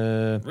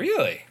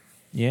Really?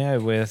 yeah,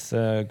 with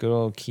good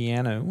old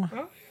Keanu. Oh,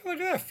 yeah, look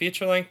at that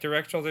feature-length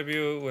directorial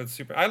debut with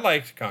Super. I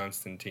liked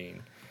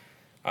Constantine.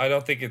 I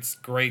don't think it's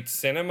great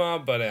cinema,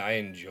 but I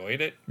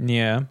enjoyed it.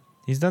 Yeah,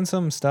 he's done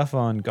some stuff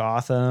on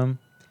Gotham.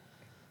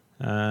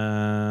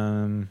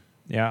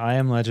 Yeah, I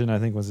Am Legend I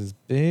think was his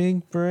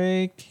big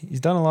break. He's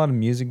done a lot of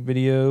music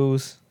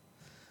videos.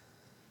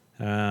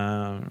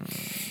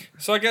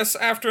 So I guess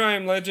after I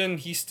Am Legend,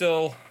 he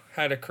still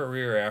had a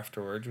career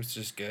afterwards, which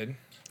is good.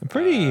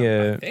 Pretty.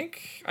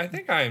 I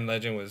think I Am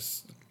Legend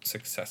was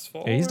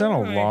successful. Yeah, he's done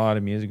a Like- lot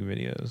of music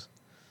videos.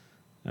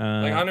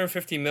 Like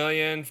 150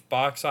 million,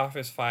 box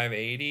office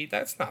 580.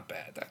 That's not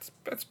bad.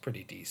 That's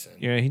pretty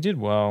decent. Yeah, he did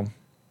well.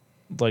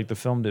 Like the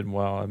film did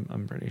well.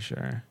 I'm pretty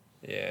sure.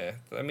 Yeah,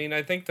 I mean,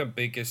 I think the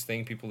biggest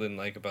thing people didn't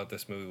like about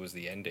this movie was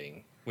the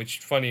ending. Which,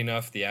 funny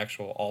enough, the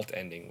actual alt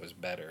ending was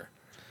better.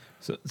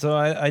 So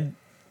I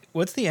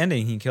what's the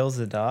ending? He kills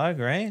the dog,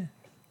 right?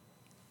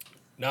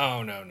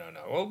 No.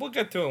 Well, we'll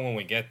get to it when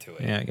we get to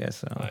it. Yeah, I guess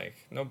so. Like,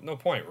 no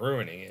point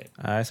ruining it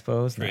I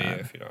suppose for you not.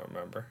 if you don't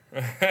remember.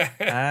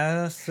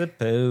 I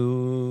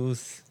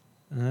suppose.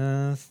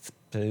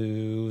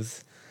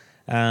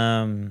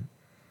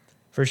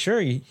 For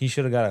sure, he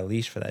should have got a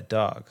leash for that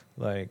dog.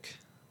 Like,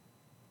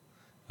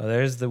 well,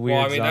 there's the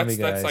weird zombie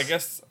guys. I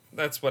guess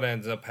that's what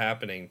ends up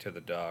happening to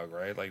the dog,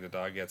 right? Like the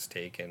dog gets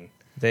taken.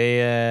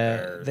 They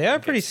are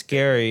pretty gets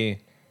scary,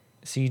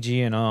 CG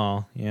and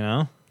all. You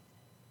know.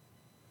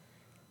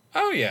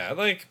 Oh yeah,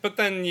 like, but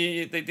then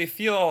they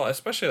feel,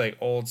 especially like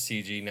old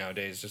CG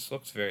nowadays, just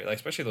looks very, like,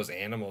 especially those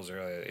animals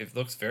earlier. It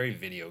looks very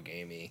video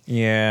gamey.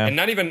 Yeah. And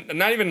not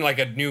even like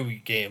a new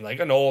game, like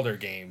an older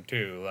game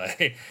too.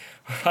 Like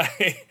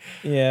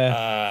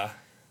Yeah.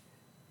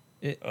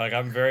 like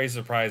I'm very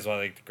surprised by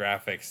like the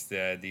graphics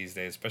these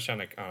days, especially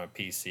on a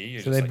PC. You're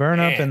So just they like, burn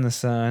up man. in the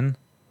sun,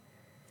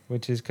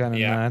 which is kind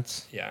of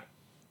nuts. Yeah,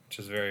 which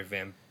is very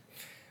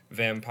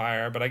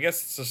vampire. But I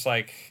guess it's just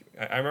like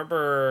I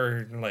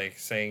remember like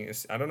saying,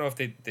 I don't know if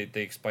they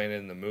explain it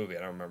in the movie. I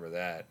don't remember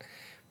that.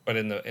 But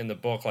in the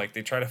book, like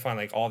they try to find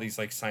like all these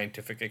like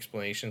scientific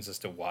explanations as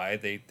to why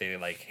they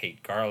like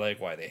hate garlic,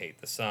 why they hate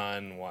the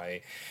sun,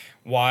 why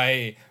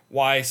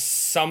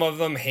some of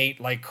them hate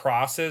like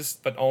crosses,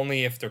 but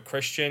only if they're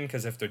Christian,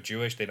 because if they're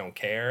Jewish they don't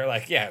care.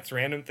 Like, yeah, it's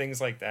random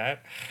things like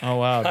that. Oh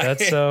wow,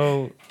 that's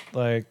so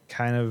like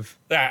kind of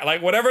Yeah,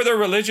 like whatever their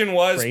religion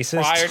was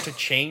racist. prior to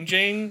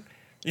changing.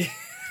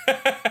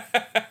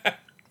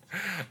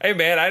 Hey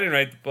man, I didn't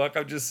write the book.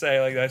 I'm just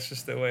saying, like, that's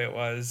just the way it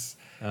was.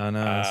 Oh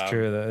no, that's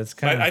true though. It's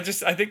kind But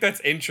of I think that's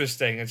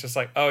interesting. It's just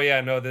like, oh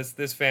yeah, no,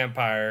 this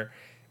vampire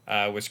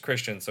was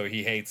Christian, so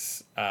he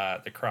hates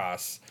the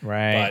cross.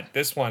 Right. But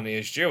this one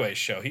is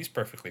Jewish, so he's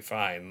perfectly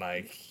fine.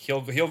 Like he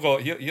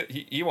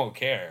won't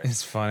care.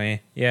 it's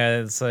funny. Yeah,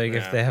 it's like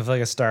if Yeah. they have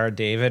like a Star of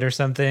David or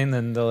something,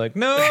 then they're like,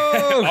 no.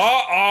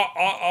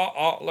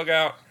 Oh, look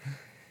out.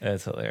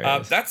 That's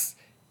hilarious.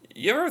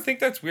 You ever think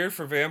that's weird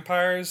for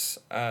vampires?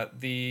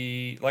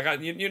 You've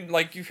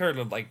heard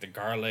of like the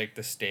garlic,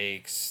 the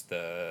steaks,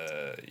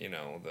 the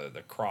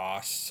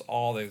cross,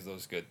 all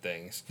those good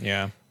things.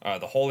 Yeah.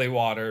 The holy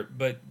water,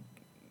 but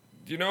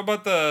do you know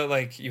about the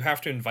like you have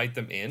to invite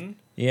them in?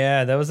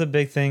 Yeah, that was a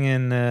big thing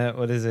in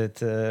what is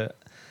it?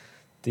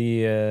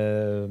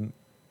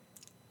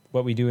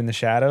 What We Do in the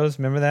Shadows.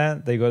 Remember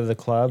that? They go to the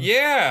club.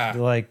 Yeah.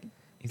 They're like,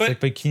 he's But- like,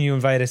 but can you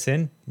invite us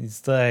in?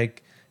 He's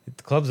like,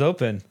 the club's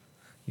open.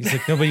 He's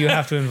like, no, but you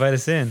have to invite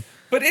us in.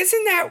 But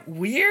isn't that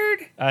weird?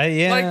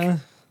 Yeah. Like,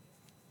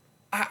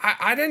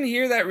 I didn't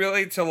hear that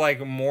really till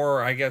like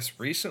more, I guess,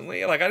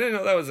 recently. Like I didn't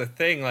know that was a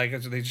thing. Like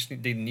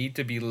they need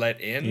to be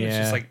let in. It's Yeah.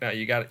 just like, no,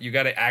 you got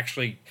to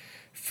actually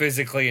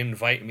physically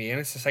invite me in.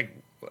 It's just like,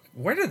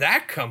 where did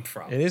that come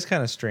from? It is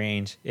kind of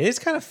strange. It is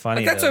kind of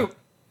funny. Like though.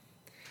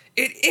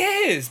 it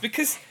is,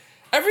 because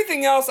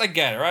everything else I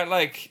get, right?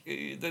 Like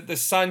the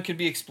sun could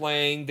be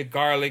explained, the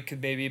garlic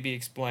could maybe be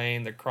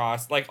explained, the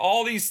cross, like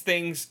all these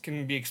things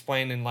can be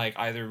explained in like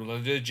either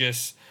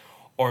religious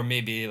or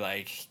maybe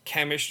like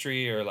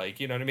chemistry, or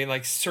like, you know what I mean,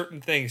 like certain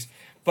things,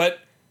 but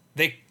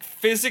they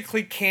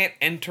physically can't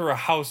enter a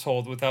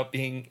household without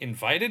being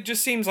invited.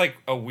 Just seems like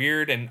a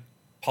weird and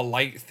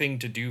polite thing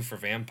to do for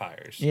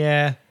vampires.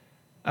 Yeah.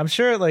 I'm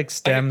sure it like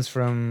stems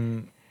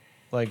from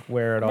like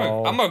where it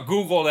all. I'm gonna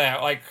Google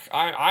that. Like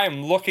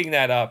I'm looking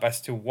that up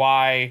as to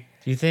why.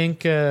 Do you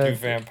think Do a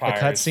vampires.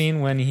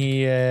 cutscene when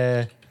he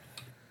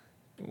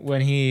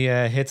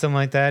hits him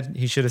like that,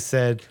 he should have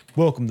said,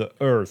 "Welcome to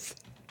Earth."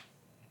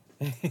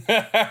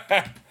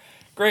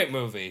 Great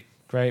movie.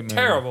 Great movie.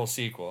 Terrible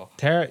sequel.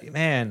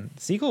 Man,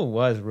 sequel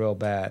was real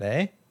bad,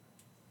 eh?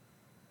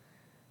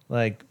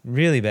 Like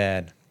really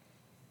bad.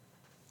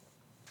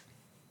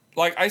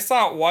 Like I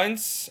saw it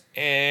once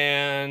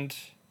and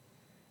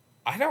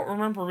I don't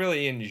remember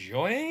really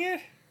enjoying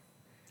it.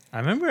 I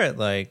remember it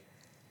like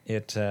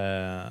it.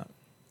 I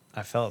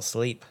fell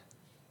asleep.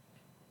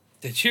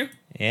 Did you?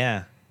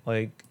 Yeah,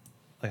 like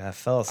I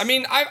fell asleep.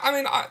 I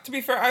mean, to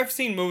be fair, I've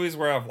seen movies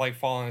where I've like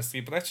fallen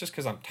asleep, but that's just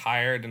because I'm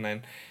tired, and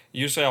then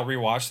usually I'll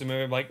rewatch the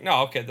movie. I'm like,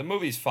 no, okay, the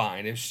movie's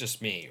fine. It's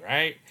just me,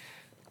 right?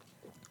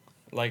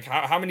 Like,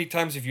 how many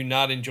times have you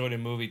not enjoyed a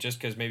movie just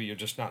because maybe you're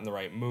just not in the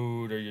right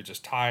mood, or you're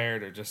just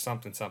tired, or just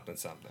something?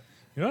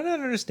 You don't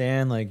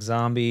understand like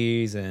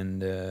zombies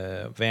and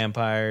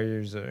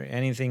vampires or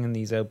anything in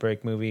these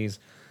outbreak movies.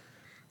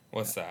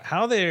 What's that?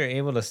 How they're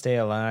able to stay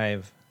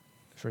alive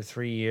for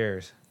 3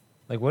 years?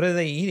 Like, what are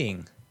they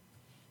eating?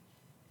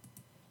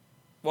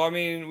 Well, I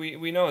mean,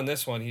 we know in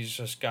this one he's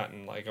just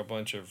gotten like a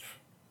bunch of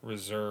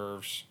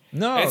reserves.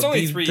 No, And it's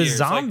only the 3 years.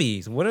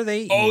 zombies. What are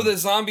they eating? Oh, the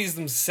zombies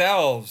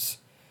themselves.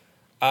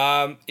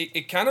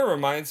 It kind of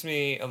reminds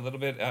me a little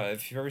bit.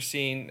 If you've ever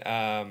seen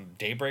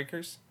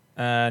Daybreakers,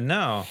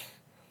 no.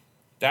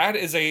 that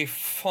is a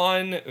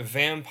fun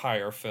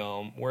vampire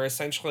film where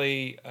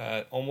essentially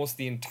almost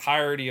the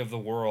entirety of the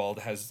world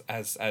has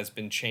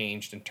been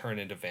changed and turned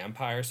into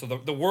vampires. So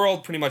the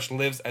world pretty much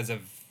lives as a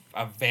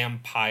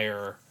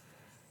vampire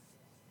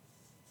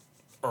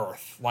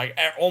Earth. Like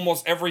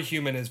almost every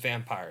human is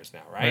vampires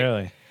now, right?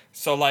 Really?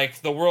 So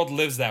like the world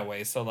lives that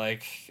way. So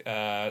like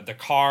the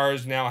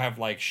cars now have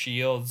like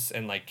shields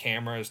and like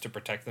cameras to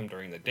protect them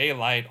during the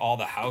daylight. All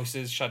the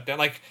houses shut down.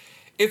 Like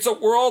it's a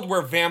world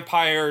where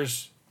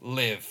vampires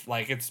live.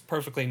 Like it's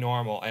perfectly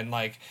normal, and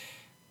like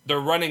they're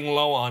running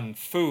low on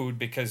food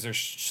because there's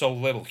so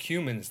little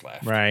humans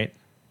left. Right.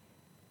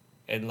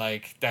 And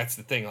like that's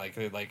the thing. Like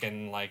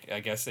I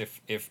guess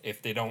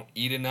if they don't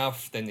eat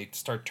enough, then they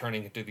start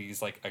turning into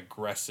these like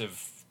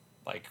aggressive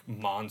like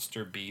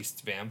monster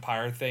beast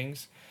vampire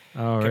things.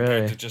 Oh, compared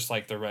really? to just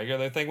like the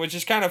regular thing, which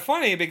is kind of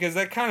funny because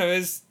that kind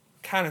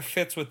of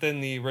fits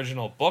within the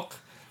original book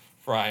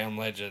for I Am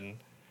Legend.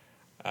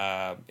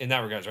 In that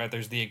regards, right?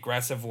 There's the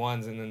aggressive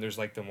ones, and then there's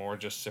like the more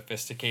just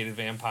sophisticated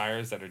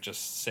vampires that are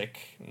just sick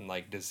and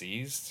like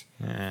diseased.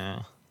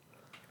 Yeah.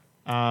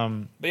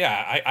 But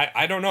yeah,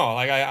 I don't know.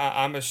 Like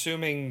I'm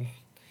assuming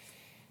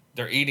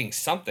they're eating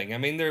something. I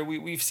mean,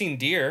 we've seen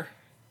deer.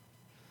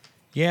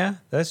 Yeah,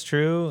 that's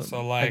true.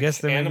 So like I guess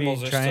they're animals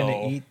maybe are trying still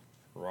to eat.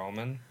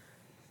 roaming.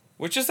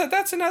 Which is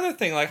that's another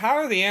thing. Like, how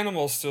are the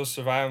animals still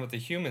surviving, but the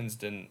humans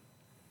didn't?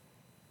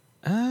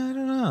 I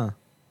don't know.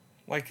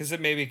 Like, is it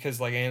maybe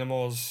because like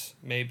animals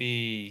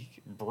maybe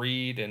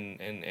breed and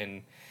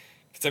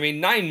because I mean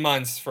 9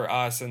 months for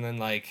us, and then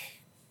like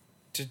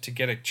to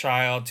get a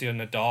child to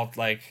an adult,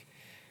 like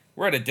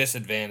we're at a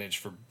disadvantage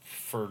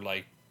for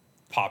like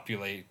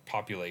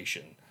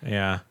population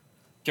Yeah.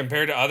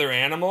 compared to other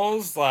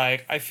animals.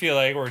 Like I feel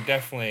like we're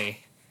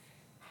definitely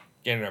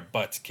getting our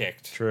butts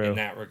kicked True. in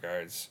that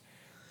regards.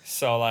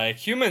 So like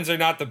humans are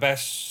not the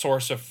best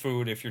source of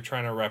food if you're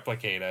trying to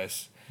replicate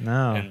us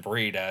No. and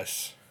breed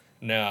us.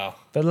 No.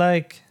 But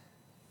like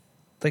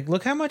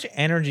look how much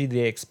energy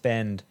they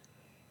expend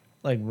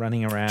like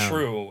running around.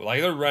 True.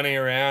 Like they're running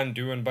around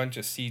doing a bunch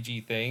of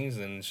CG things,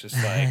 and it's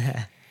just like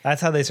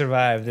That's how they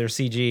survive. They're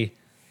CG.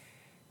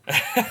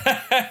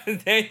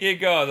 there you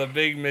go, the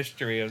big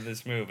mystery of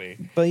this movie.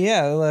 But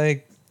yeah,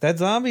 like that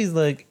zombie's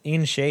like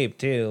in shape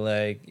too,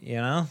 like, you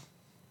know?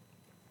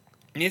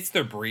 It's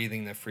their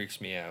breathing that freaks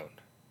me out.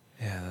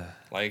 Yeah.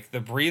 Like the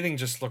breathing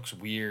just looks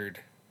weird.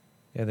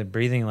 Yeah, they're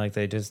breathing like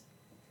they just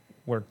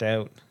worked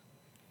out.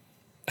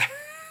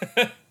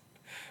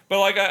 But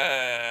like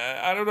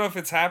I don't know if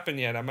it's happened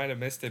yet. I might have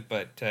missed it,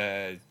 but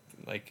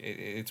like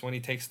it's when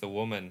he takes the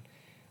woman,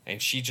 and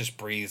she just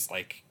breathes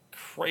like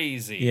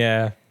crazy.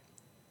 Yeah.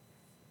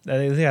 I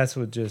think that's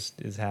what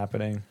just is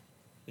happening.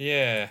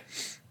 Yeah.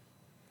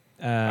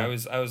 I Uh,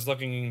 was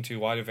looking into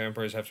why do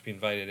vampires have to be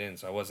invited in,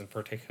 so I wasn't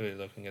particularly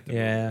looking at the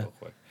movie Yeah. real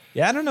quick.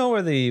 yeah, I don't know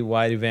where the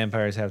why do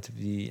vampires have to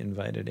be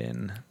invited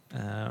in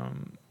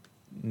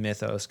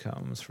mythos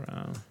comes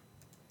from.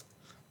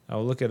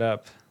 I'll look it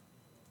up.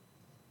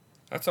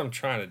 That's what I'm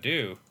trying to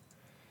do.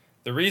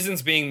 The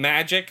reasons being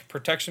magic,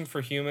 protection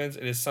for humans.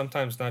 It is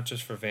sometimes not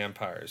just for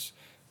vampires,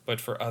 but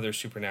for other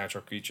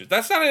supernatural creatures.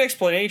 That's not an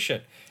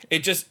explanation. It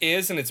just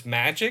is, and it's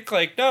magic.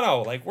 Like,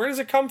 no. Like, where does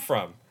it come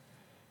from?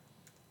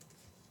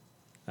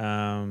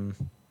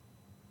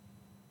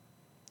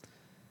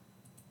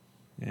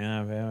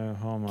 Yeah,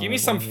 home. Give me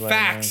some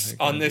facts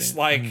on this,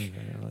 like,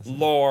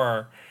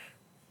 lore.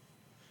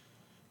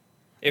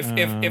 If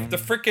the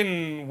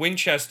frickin'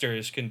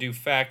 Winchesters can do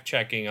fact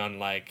checking on,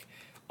 like,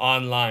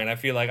 online, I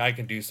feel like I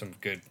can do some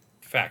good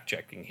fact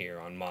checking here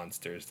on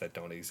monsters that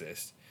don't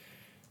exist.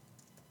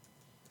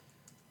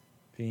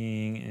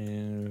 Being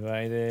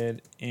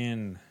invited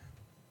in.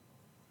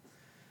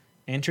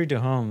 Entry to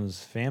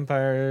homes.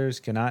 Vampires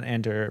cannot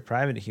enter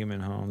private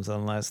human homes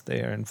unless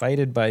they are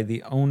invited by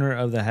the owner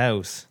of the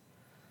house.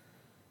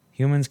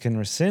 Humans can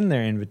rescind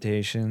their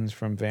invitations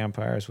from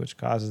vampires, which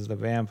causes the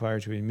vampire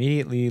to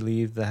immediately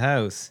leave the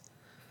house.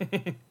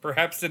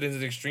 Perhaps it is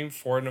an extreme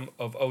form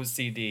of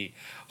OCD,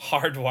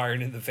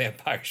 hardwired in the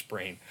vampire's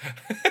brain.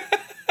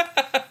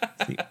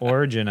 It's the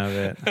origin of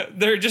it.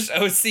 They're just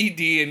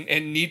OCD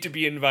and need to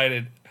be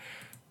invited.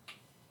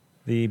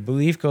 The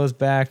belief goes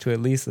back to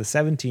at least the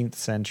 17th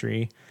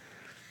century,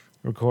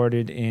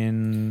 recorded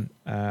in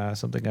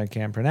something I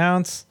can't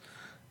pronounce,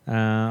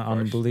 on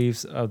the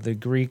beliefs of the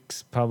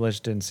Greeks,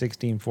 published in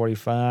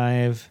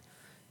 1645.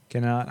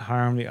 Cannot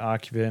harm the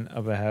occupant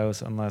of a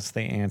house unless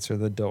they answer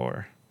the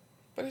door.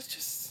 But it's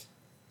just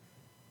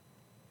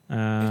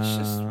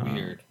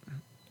weird.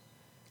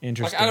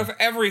 Interesting. Like, out of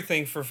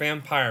everything for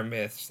vampire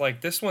myths, like,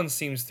 this one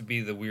seems to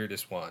be the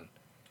weirdest one.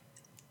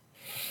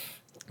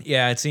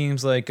 Yeah, it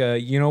seems like,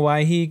 you know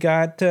why he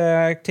got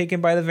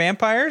taken by the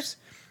vampires?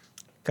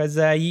 Because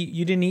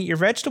you didn't eat your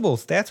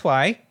vegetables. That's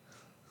why.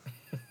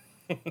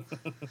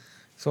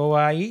 So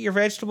eat your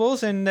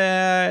vegetables and,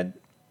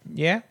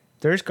 yeah,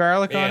 there's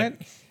garlic on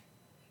it.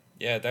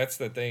 Yeah, that's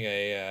the thing.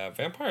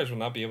 Vampires will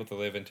not be able to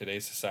live in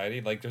today's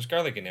society. Like, there's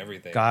garlic in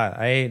everything. God,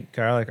 I ate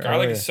garlic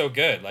Garlic earlier. is so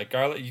good. Like,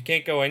 garlic, you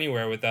can't go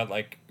anywhere without,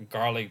 like,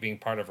 garlic being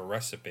part of a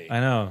recipe. I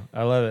know.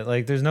 I love it.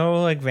 Like, there's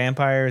no, like,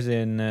 vampires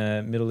in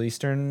Middle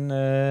Eastern.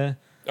 Oh,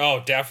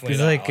 definitely. Because,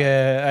 not. like,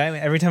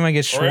 every time I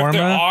get shawarma. Or if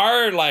there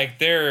are, like,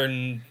 they're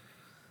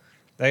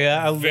like,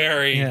 I love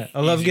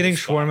easy getting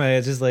to spot. shawarma.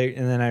 It's just like,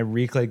 and then I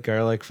reek like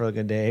garlic for like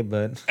a day,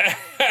 but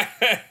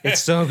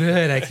it's so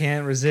good. I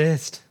can't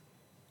resist.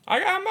 I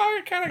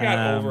kind of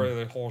got over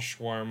the whole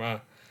shawarma.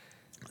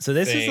 So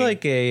this is thing.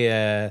 like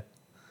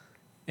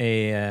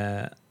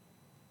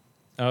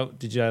oh,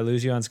 did I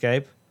lose you on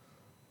Skype?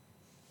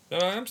 No,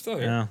 I'm still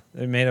here. No,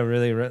 it made a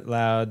really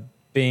loud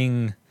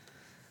bing.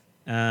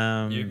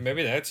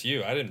 Maybe that's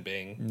you. I didn't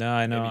bing. No,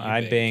 I know. Maybe you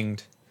I binged.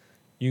 binged.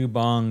 You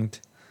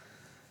bonged.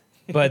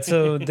 But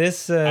so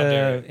this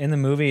dare you. in the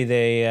movie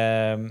they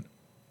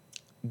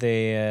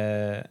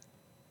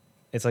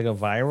it's like a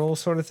viral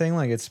sort of thing.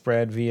 Like it's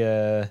spread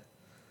via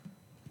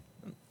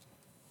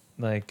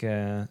like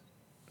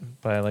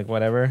by like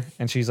whatever,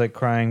 and she's like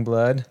crying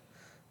blood,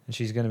 and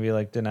she's gonna be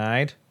like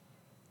denied.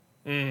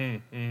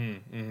 I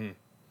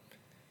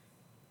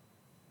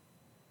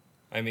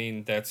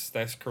mean, that's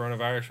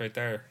coronavirus right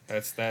there.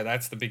 That's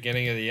the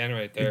beginning of the end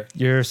right there.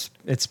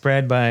 It's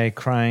spread by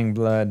crying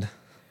blood.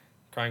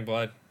 Crying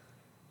blood.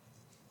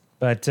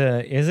 But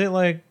is it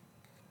like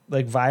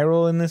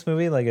viral in this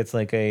movie? Like it's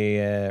like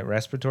a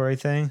respiratory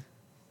thing?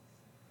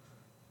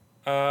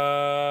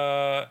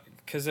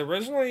 Because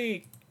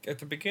originally at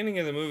the beginning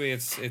of the movie,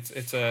 it's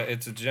a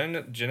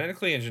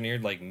genetically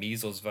engineered like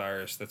measles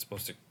virus that's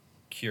supposed to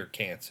cure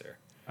cancer.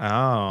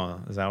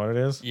 Oh, is that what it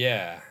is?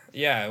 Yeah.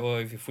 Well,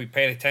 if we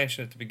paid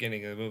attention at the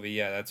beginning of the movie,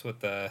 yeah, that's what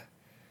it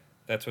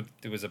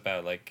was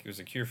about. Like, it was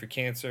a cure for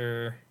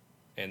cancer,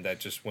 and that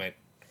just went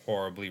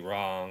horribly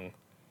wrong.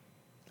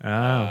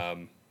 Oh.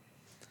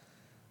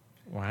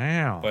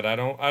 Wow. But I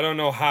don't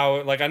know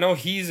how. Like, I know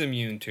he's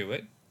immune to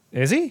it.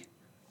 Is he?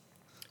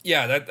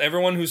 Yeah, that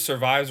everyone who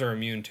survives are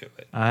immune to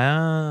it. Oh,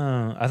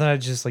 I thought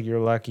it's just like you're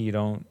lucky you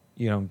don't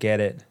get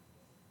it.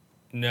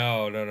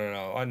 No.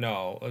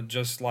 No.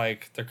 Just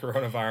like the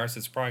coronavirus,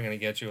 it's probably going to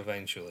get you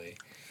eventually.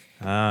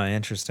 Oh,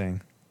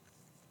 interesting.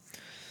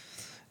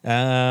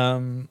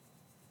 Yeah,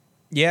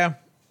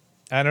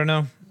 I don't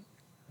know.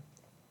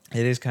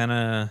 It's kind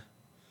of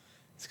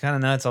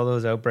nuts. All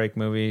those outbreak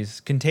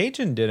movies.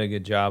 Contagion did a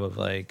good job of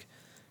like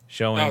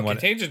showing what.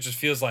 Contagion just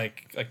feels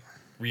like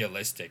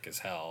realistic as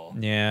hell.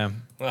 Yeah.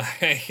 Like,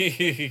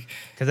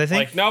 because I think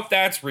like, nope,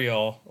 that's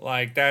real.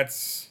 Like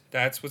that's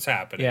what's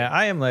happening. Yeah,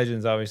 I Am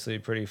Legend's obviously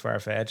pretty far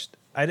fetched.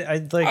 I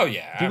like. Oh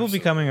yeah, people absolutely.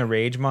 becoming a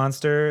rage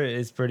monster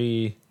is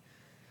pretty.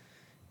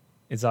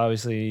 It's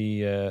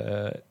obviously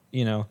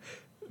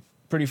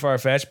pretty far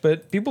fetched,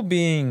 but people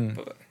being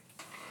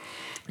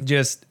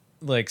just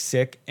like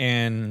sick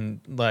and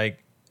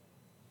like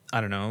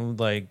I don't know,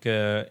 like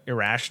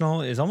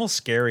irrational is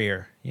almost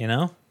scarier, you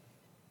know?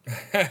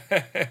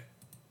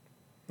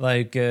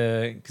 Like,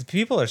 because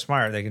people are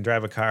smart. They can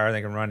drive a car,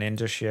 they can run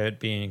into shit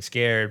being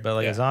scared, but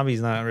like a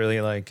zombie's not really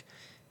like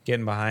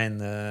getting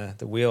behind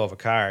the wheel of a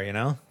car, you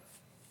know?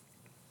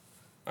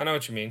 I know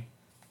what you mean.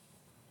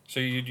 So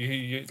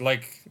you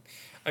like,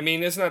 I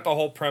mean, isn't that the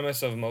whole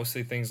premise of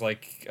mostly things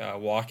like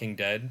Walking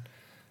Dead?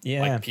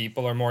 Yeah. Like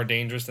people are more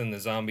dangerous than the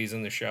zombies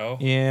in the show.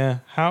 Yeah.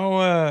 How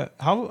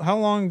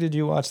long did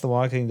you watch The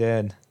Walking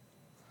Dead?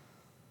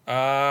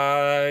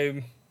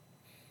 I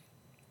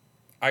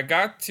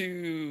got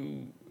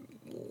to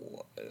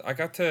I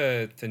got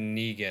to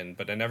Negan,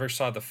 but I never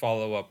saw the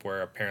follow up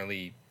where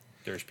apparently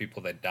there's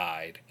people that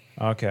died.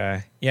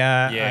 Okay.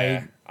 Yeah.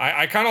 Yeah,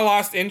 I kind of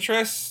lost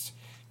interest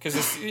because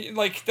it's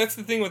like that's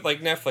the thing with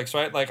like Netflix,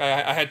 right? Like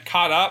I had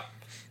caught up,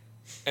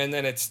 and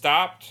then it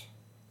stopped,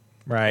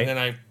 Right. and then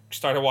I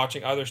started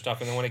watching other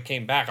stuff, and then when it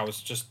came back, I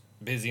was just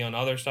busy on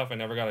other stuff. I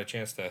never got a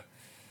chance to,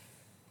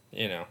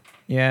 Yeah.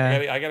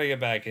 I gotta get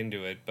back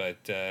into it.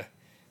 But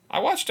I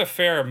watched a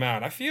fair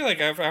amount. I feel like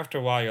after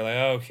a while, you're like,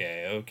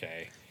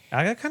 okay.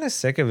 I got kind of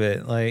sick of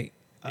it. Like,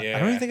 I don't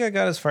Yeah. even think I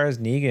got as far as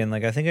Negan.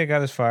 Like, I think I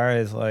got as far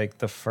as like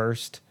the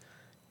first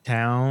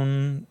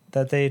town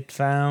that they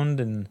found,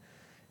 and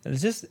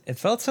it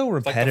felt so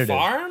Like the repetitive.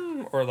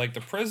 farm or like the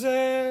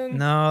prison?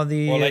 No,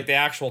 Or like the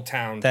actual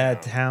town.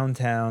 that town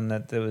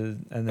that there was,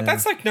 and then But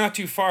that's like not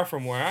too far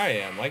from where I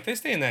am. Like they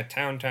stay in that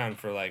town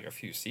for like a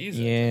few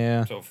seasons.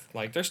 Yeah. So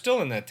like they're still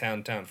in that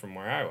town from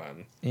where I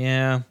am.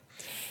 yeah.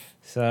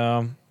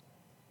 So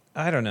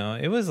I don't know.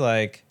 It was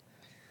one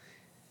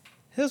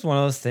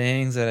of those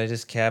things that I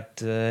just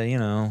kept,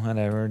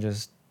 whatever,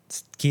 just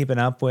keeping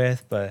up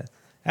with. But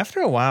after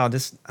a while,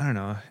 just I don't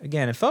know.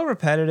 Again, it felt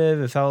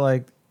repetitive. It felt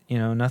like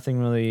nothing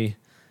really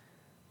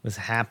was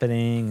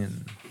happening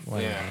and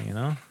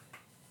whatever.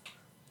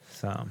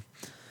 So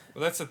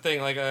Well, that's the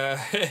thing. Like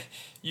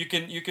you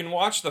can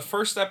watch the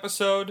first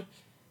episode,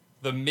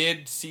 the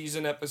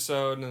mid-season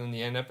episode, and then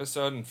the end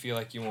episode, and feel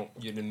like you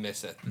didn't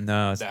miss it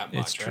no, that it's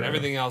much. true. Right?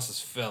 Everything else is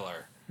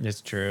filler. It's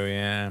true,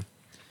 yeah.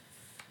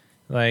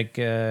 Like,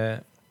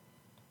 I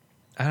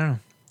don't know.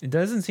 It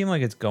doesn't seem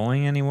like it's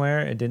going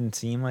anywhere. It didn't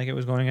seem like it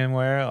was going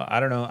anywhere.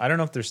 I don't know. I don't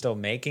know if they're still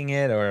making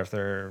it or if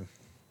they're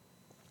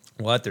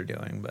what they're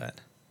doing,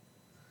 but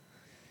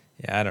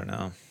yeah, I don't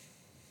know.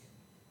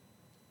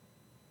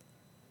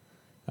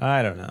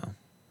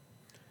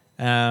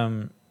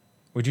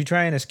 Would you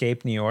try and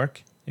escape New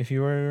York if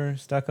you were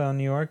stuck on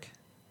New York?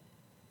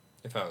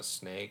 If I was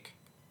Snake.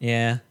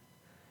 Yeah.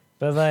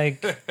 But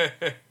like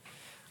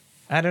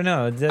I don't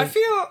know. I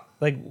feel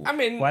like I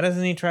mean- why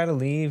doesn't he try to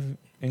leave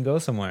and go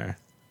somewhere?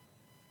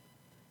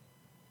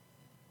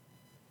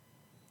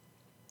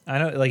 I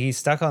know, like he's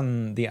stuck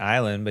on the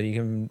island, but if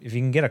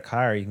you can get a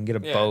car, you can get a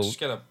boat. just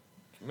get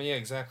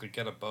exactly,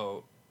 get a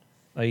boat.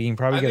 Like you can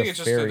probably I get think a it's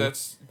ferry.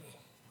 just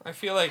I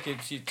feel like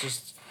it's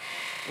just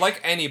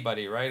like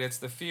anybody, right? It's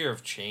the fear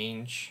of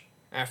change.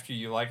 After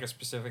you like a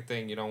specific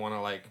thing, you don't want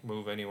to like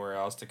move anywhere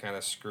else to kind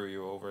of screw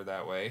you over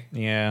that way,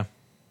 Yeah,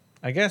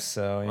 I guess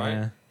so. right?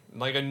 Yeah,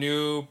 Like a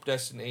new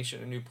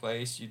destination, a new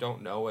place, you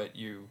don't know it.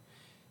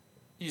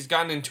 He's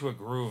gotten into a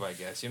groove, I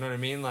guess. You know what I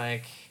mean?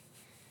 Like,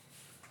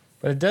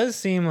 but it does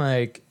seem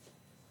like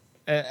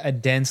a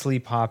densely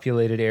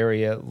populated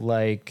area.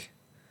 Like,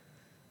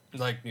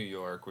 New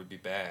York would be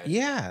bad.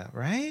 yeah,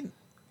 right.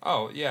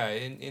 Oh yeah,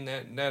 in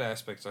that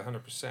aspect,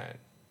 100%.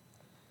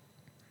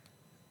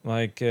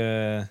 Like,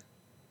 is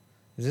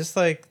this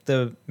like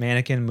the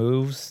mannequin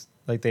moves?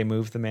 Like they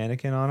move the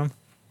mannequin on them?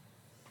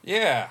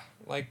 Yeah,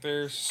 like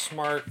they're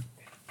smart.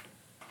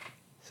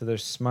 So they're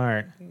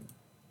smart.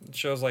 It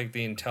shows like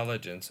the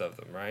intelligence of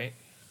them, right?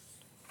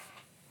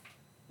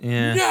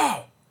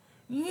 Yeah.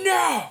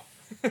 No.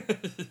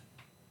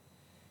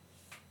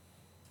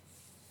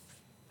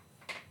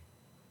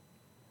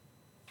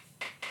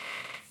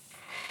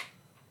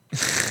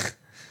 I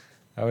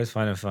always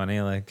find it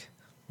funny. Like,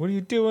 what are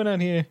you doing on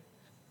here,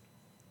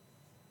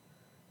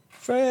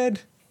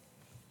 Fred?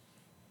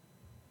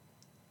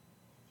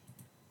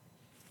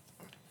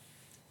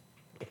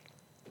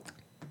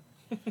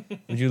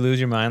 Would you lose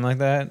your mind like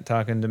that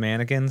talking to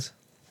mannequins?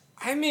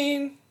 I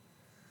mean,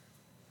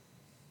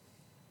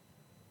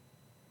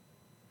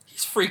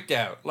 he's freaked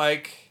out.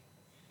 Like,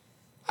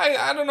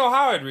 I don't know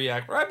how I'd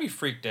react, but I'd be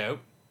freaked out.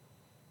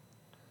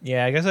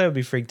 Yeah, I guess I would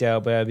be freaked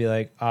out, but I'd be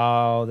like,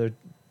 oh,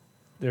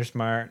 they're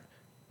smart.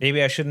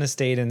 Maybe I shouldn't have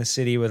stayed in the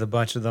city with a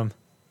bunch of them.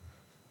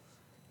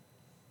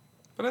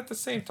 But at the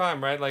same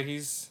time, right? Like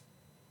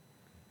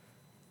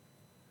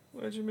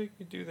why'd you make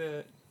me do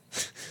that?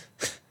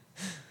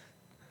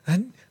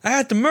 I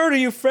had to murder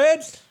you,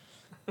 Fred.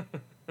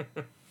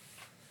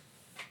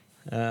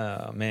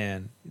 Oh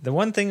man, the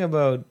one thing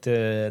about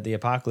the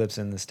apocalypse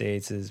in the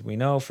States is we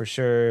know for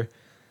sure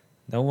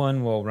no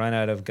one will run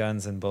out of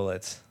guns and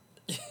bullets.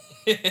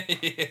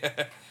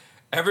 Yeah.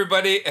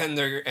 Everybody and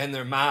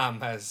their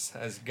mom has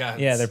guns.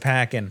 Yeah, they're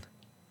packing.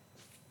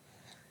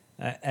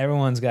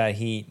 Everyone's got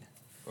heat.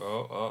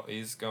 Oh,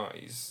 he's going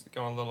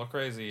a little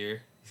crazy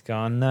here. He's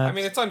gone nuts. I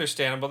mean, it's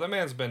understandable. The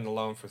man's been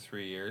alone for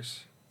 3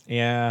 years.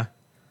 Yeah,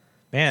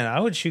 man, I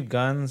would shoot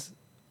guns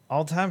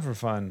all the time for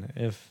fun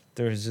if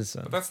there's just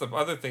some. But that's the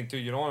other thing too.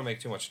 You don't want to make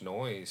too much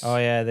noise. Oh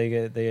yeah,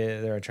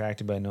 they're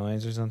attracted by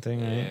noise or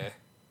something, Yeah. right?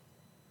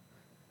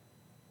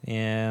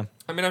 Yeah.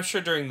 I mean, I'm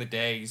sure during the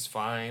day he's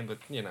fine, but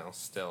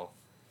still.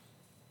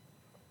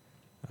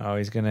 Oh,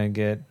 he's gonna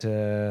get.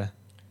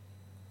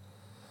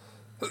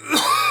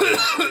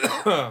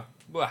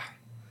 Blah.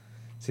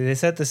 See, they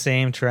set the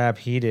same trap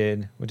he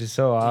did, which is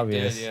so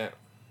obvious. He did, yeah.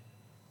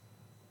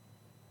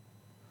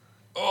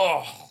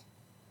 Oh.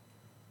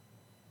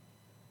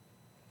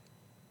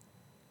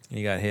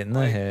 He got hit in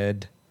the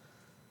head.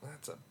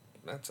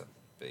 That's a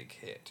big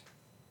hit.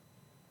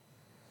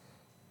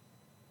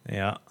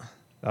 Yeah,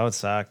 that would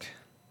suck.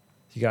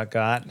 He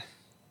got.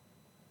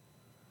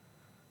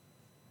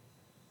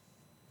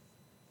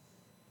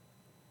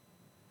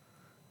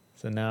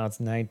 So now it's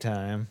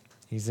nighttime.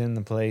 He's in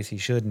the place he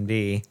shouldn't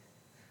be.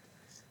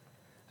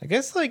 I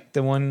guess, like,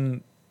 the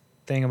one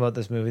thing about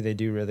this movie they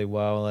do really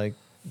well, like,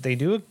 they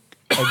do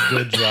a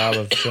good job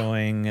of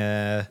showing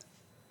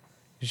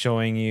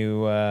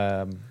you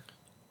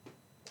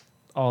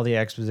all the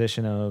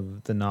exposition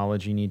of the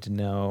knowledge you need to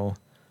know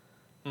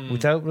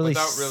without really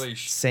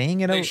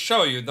saying it out. They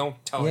show you,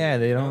 don't tell you. Yeah,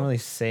 they don't know? really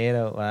say it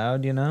out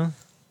loud, you know?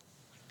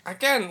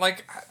 Again,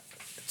 like,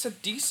 it's a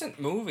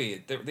decent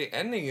movie. The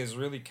ending is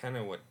really kind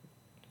of what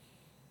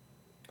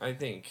I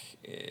think,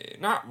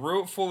 not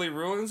fully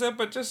ruins it,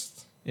 but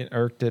just... It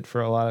irked it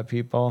for a lot of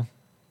people.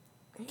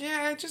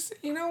 Yeah, just,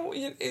 you know,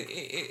 you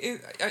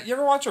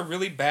ever watch a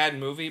really bad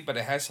movie, but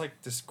it has,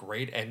 like, this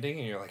great ending,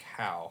 and you're like,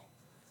 how?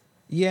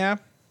 Yeah.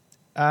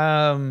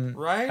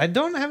 Right? I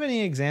don't have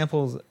any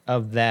examples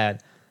of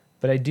that,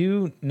 but I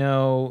do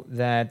know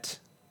that,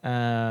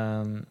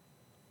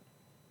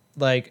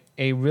 like,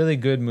 a really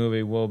good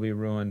movie will be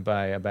ruined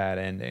by a bad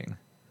ending.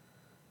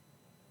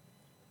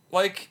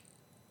 Like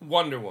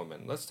Wonder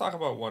Woman. Let's talk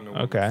about Wonder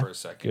Woman for a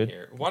second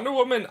here. Wonder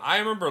Woman, I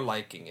remember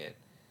liking it.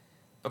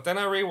 But then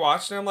I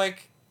rewatched it and I'm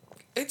like,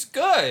 it's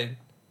good.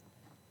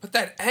 But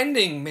that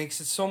ending makes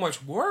it so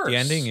much worse. The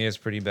ending is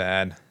pretty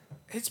bad.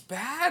 It's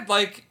bad.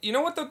 Like, you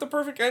know what the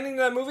perfect ending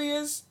to that movie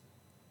is?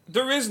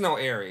 There is no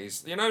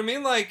Ares. You know what I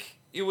mean? Like,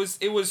 it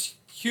was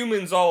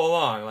humans all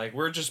along. Like,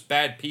 we're just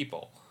bad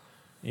people.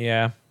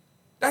 Yeah.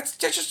 That's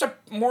just a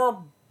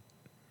more...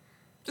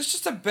 That's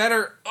just a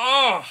better...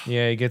 Ugh!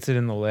 Yeah, he gets it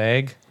in the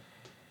leg.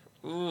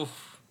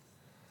 Oof.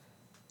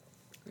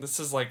 This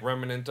is like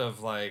remnant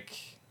of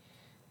like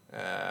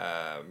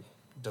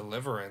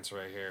Deliverance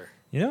right here.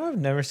 You know, I've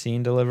never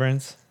seen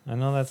Deliverance. I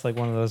know that's like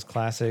one of those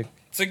classic.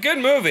 It's a good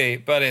movie,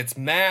 but it's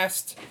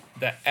masked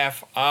the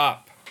F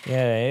up.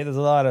 Yeah, there's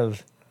a lot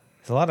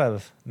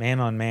of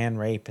man-on-man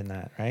rape in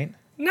that, right?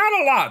 Not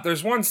a lot.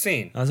 There's one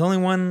scene. There's only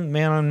one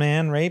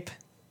man-on-man rape?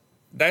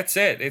 That's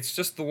it. It's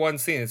just the one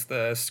scene. It's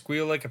the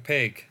squeal like a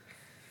pig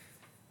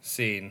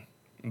scene.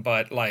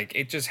 But, like,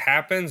 it just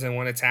happens, and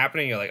when it's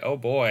happening, you're like, oh,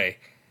 boy.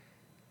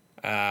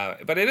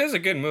 But it is a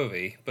good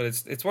movie. But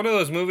it's one of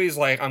those movies,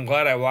 like, I'm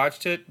glad I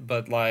watched it,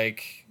 but,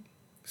 like,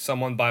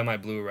 someone buy my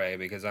Blu-ray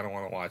because I don't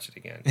want to watch it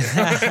again.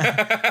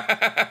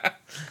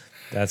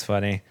 That's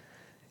funny.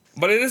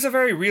 But it is a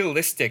very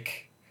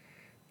realistic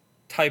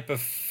type of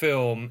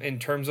film in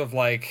terms of,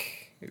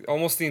 like,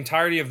 almost the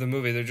entirety of the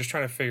movie. They're just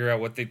trying to figure out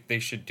what they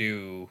should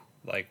do,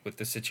 like, with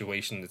the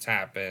situation that's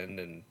happened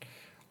and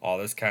all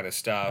this kind of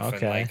stuff.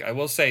 Okay. And, like, I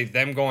will say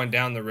them going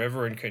down the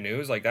river in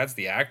canoes, like, that's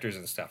the actors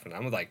and stuff. And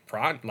I'm like,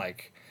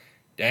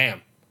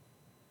 damn.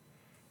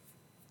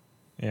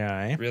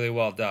 Yeah, eh? Really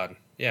well done.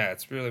 Yeah,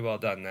 it's really well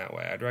done that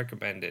way. I'd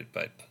recommend it,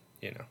 but,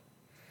 you know.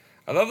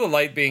 I love the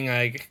light being,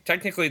 like,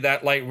 technically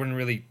that light wouldn't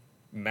really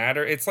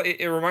matter. It's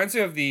like, it reminds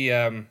me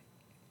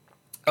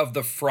of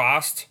the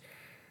Frost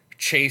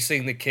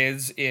chasing the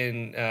kids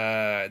in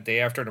Day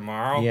After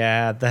Tomorrow.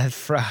 Yeah, that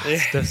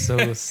Frost is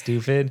so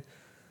stupid.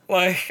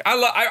 Like,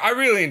 I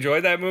really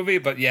enjoyed that movie,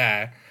 but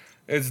yeah,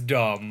 it's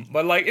dumb.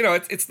 But, like, you know,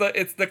 it's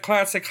the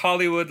classic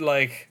Hollywood,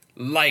 like,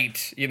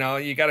 light, you know?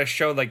 You gotta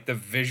show, like, the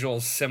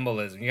visual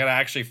symbolism. You gotta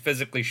actually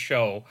physically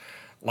show,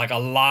 like, a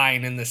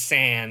line in the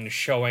sand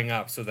showing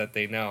up so that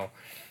they know.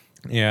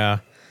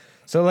 Yeah.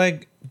 So,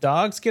 like,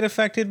 dogs get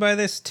affected by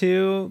this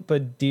too,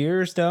 but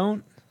deers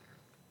don't?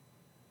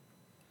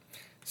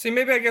 See,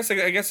 maybe I guess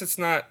it's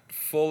not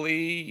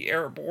fully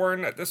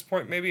airborne at this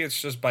point. Maybe it's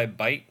just by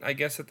bite. I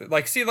guess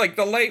like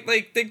the light,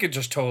 like they could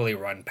just totally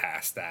run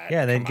past that.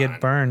 Yeah, they'd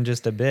get burned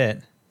just a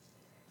bit,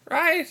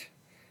 right?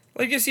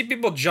 Like you see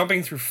people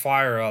jumping through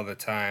fire all the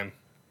time.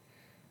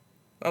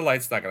 The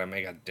light's not gonna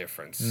make a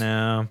difference.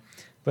 No,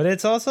 but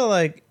it's also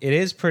like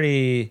it's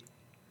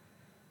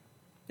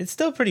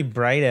still pretty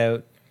bright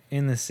out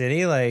in the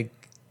city.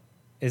 Like,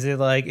 is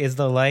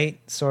the light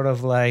sort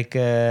of like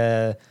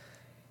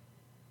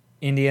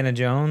Indiana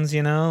Jones,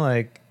 you know,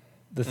 like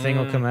the thing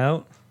will come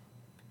out,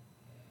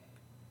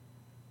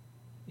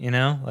 you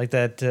know, like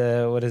that,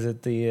 what is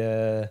it?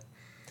 That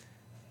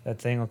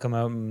thing will come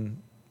out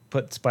and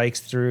put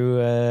spikes through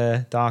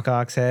Doc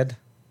Ock's head.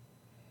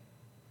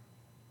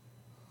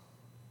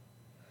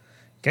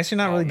 Guess you're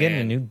not really getting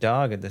a new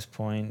dog at this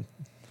point.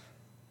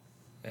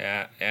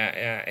 Yeah.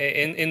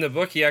 In the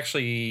book, he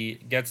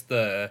actually gets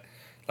the,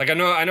 like, I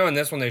know in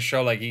this one they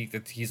show like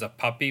he's a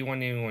puppy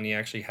when he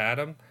actually had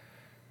him.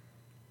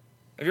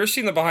 Have you ever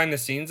seen the behind the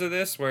scenes of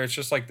this where it's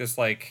just like this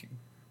like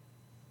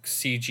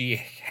CG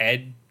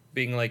head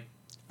being like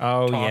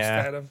tossed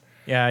at him?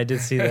 Yeah, I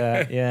did see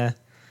that. Yeah.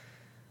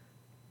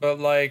 But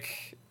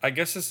like I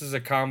guess this is a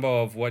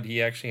combo of what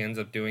he actually ends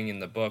up doing in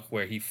the book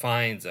where he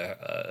finds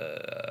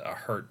a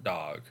hurt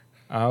dog.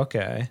 Oh,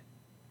 okay.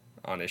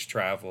 on his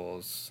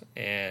travels,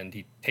 and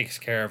he takes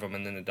care of him,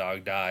 and then the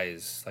dog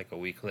dies like a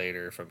week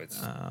later from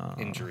its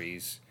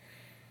injuries.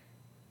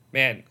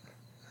 Man,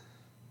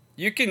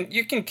 you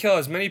can kill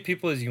as many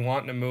people as you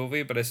want in a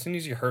movie, but as soon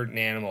as you hurt an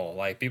animal,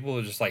 like, people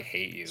will just like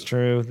hate you. It's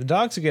true. The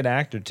dog's a good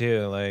actor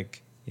too.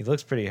 Like, he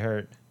looks pretty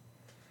hurt.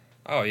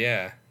 Oh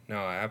yeah, no,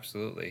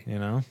 absolutely. You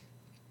know.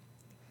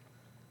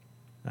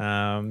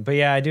 But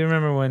yeah, I do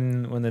remember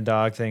when the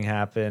dog thing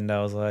happened.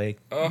 I was like,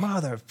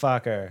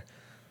 motherfucker.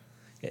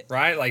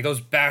 Right? Like,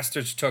 those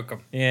bastards took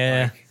him.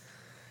 Yeah.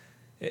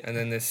 Like, and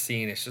then this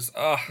scene, it's just,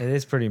 It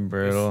is pretty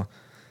brutal.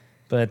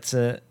 But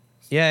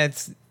yeah,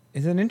 it's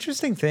an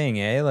interesting thing,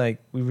 eh? Like,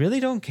 we really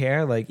don't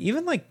care. Like,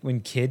 even like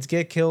when kids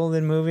get killed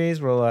in movies,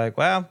 we're like,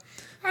 well,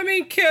 I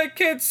mean,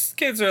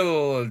 kids are a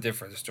little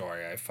different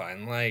story, I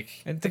find.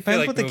 Like, it depends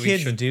like what the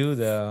kids do,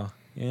 though.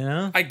 You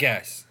know? I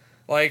guess.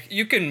 Like,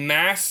 you can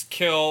mass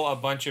kill a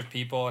bunch of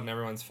people and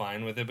everyone's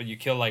fine with it, but you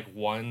kill like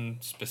one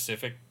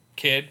specific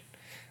kid,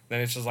 then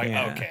it's just like,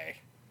 okay.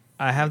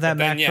 I have that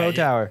Mac Pro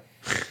Tower.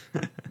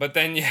 But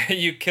then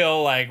you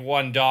kill like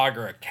one dog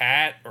or a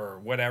cat or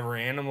whatever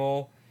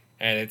animal,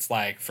 and it's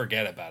like,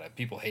 forget about it.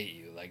 People hate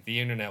you. Like,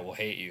 the internet will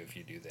hate you if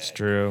you do that. It's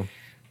true.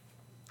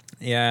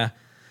 Yeah.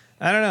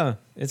 I don't know.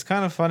 It's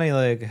kind of funny,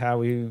 like, how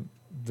we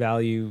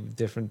value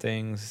different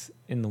things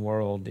in the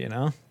world, you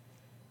know?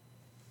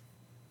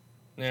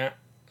 Yeah.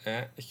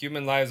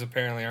 Human lives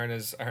apparently aren't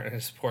as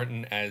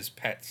important as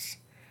pets.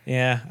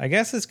 Yeah, I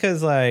guess it's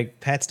because, like,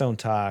 pets don't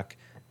talk.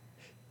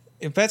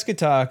 If pets could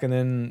talk and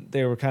then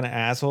they were kind of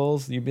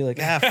assholes, you'd be like,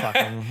 fuck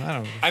them. I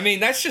don't. I mean,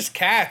 that's just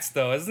cats,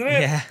 though, isn't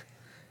it? Yeah.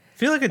 I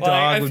feel like a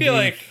dog would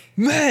be,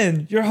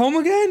 man, you're home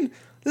again?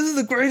 This is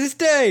the greatest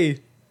day.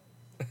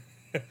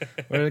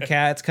 Where the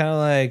cat's kind of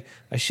like,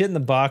 I shit in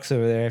the box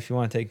over there if you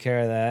want to take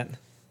care of that.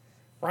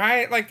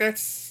 Right? Like,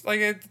 that's,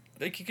 like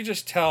you could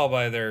just tell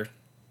by their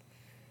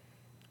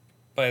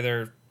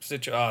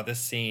this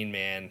scene,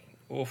 man.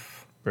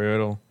 Oof.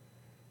 Brutal.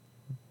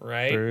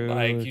 Right? Brutal.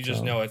 Like, you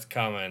just know it's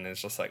coming.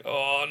 It's just like,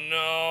 oh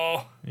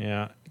no.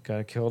 Yeah,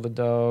 gotta kill the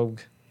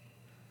dog.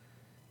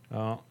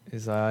 Oh,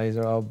 his eyes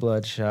are all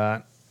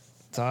bloodshot.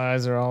 His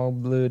eyes are all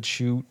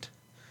bloodshot.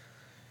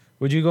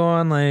 Would you go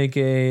on like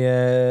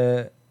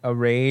a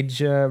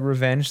rage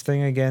revenge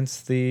thing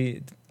against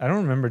the? I don't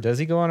remember. Does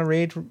he go on a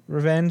rage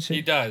revenge?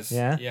 He does.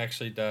 Yeah, he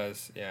actually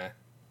does. Yeah.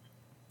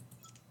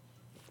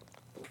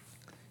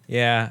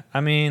 Yeah,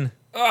 I mean,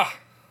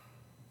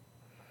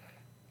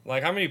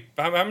 like how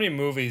many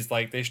movies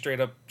like they straight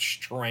up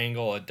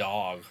strangle a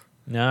dog?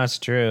 no, it's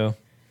true.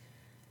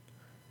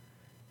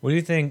 What do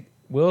you think?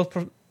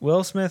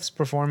 Will Smith's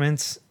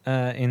performance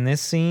in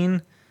this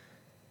scene,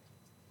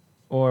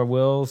 or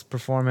Will's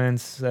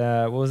performance?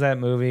 What was that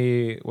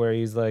movie where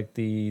he's like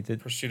the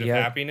Pursuit of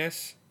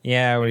Happiness?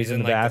 Yeah, where he's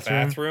in the like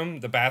bathroom.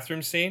 The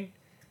bathroom scene.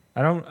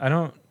 I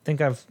don't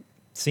think I've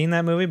seen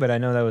that movie, but I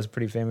know that was a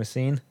pretty famous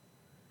scene.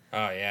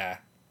 Oh yeah,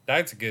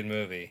 that's a good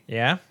movie.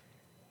 Yeah,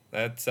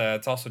 that's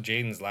it's also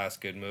Jaden's last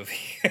good movie.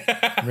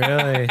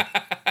 Really?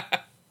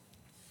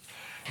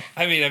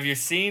 I mean, have you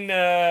seen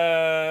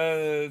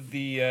the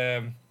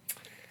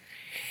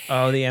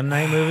M.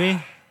 Night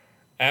movie?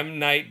 M.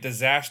 Night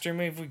disaster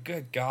movie?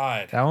 Good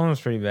God, That one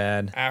was pretty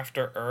bad.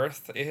 After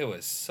Earth, it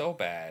was so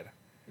bad.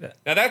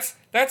 Now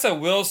that's a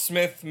Will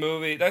Smith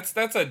movie. That's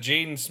a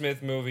Jaden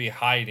Smith movie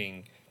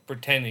hiding,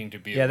 pretending to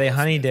be. Yeah, they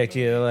honey dicked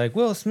you. They're like,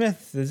 Will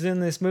Smith is in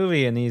this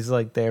movie, and he's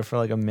like there for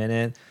like a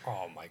minute.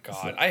 Oh my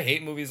God, I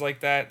hate movies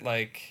like that.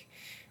 Like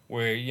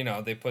where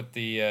they put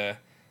the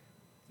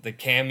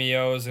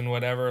cameos and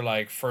whatever,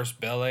 like first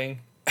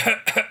billing.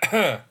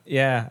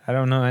 Yeah, I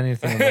don't know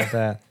anything about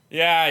that.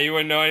 Yeah, you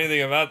wouldn't know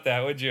anything about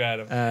that, would you,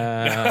 Adam?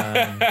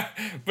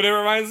 But it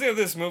reminds me of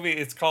this movie.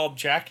 It's called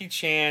Jackie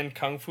Chan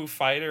Kung Fu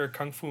Fighter or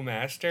Kung Fu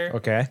Master.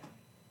 Okay.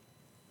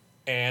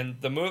 And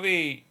the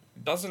movie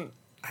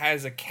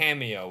has a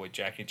cameo with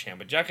Jackie Chan,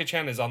 but Jackie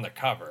Chan is on the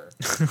cover,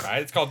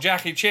 right? It's called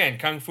Jackie Chan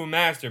Kung Fu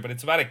Master, but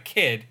it's about a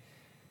kid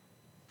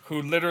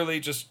who literally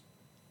just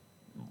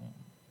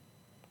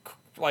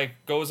like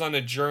goes on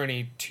a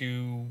journey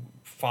to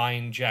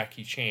find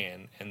Jackie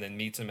Chan and then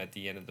meets him at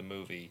the end of the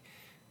movie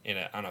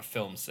on a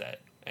film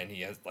set, and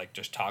he has like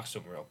just talks to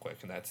him real quick,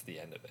 and that's the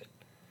end of it.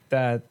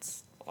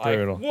 That's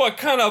brutal. Like, what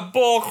kind of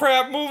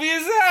bullcrap movie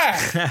is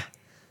that?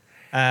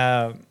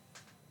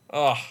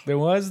 There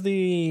was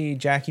the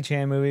Jackie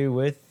Chan movie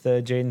with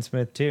Jaden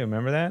Smith too.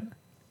 Remember that?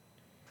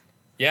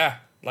 Yeah,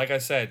 like I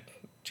said,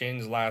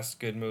 Jaden's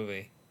last good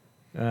movie.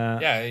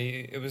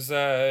 It was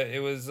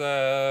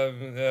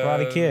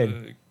Karate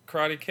Kid.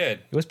 Karate Kid.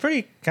 It was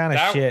pretty kind of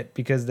shit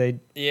because they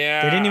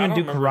didn't even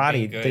do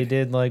karate. They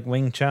did like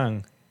Wing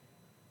Chun.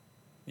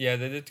 Yeah,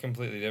 they did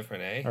completely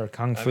different, eh? Or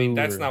Kung Fu. I mean,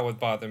 that's not what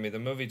bothered me. The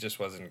movie just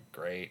wasn't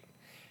great.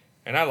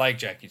 And I like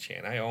Jackie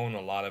Chan. I own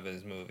a lot of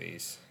his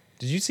movies.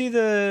 Did you see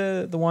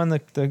the one, the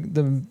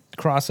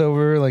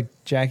crossover, like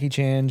Jackie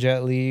Chan,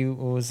 Jet Li,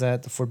 what was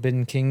that? The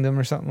Forbidden Kingdom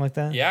or something like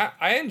that? Yeah,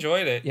 I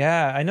enjoyed it.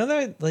 Yeah, I know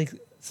that like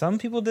some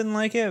people didn't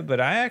like it, but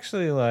I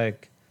actually I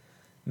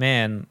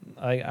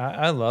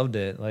loved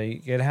it.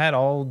 Like it had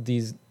all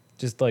these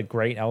just like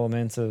great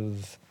elements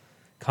of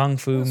kung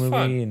fu That's movie,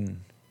 fun. and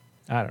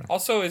I don't know.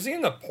 Also, is he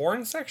in the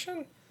porn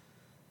section?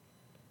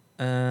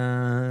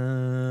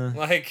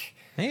 Like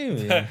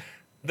Maybe.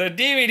 the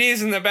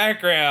DVDs in the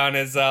background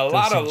is a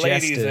lot of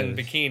ladies in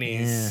suggestive.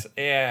 bikinis.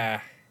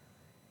 Yeah.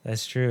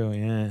 That's true.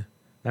 Yeah.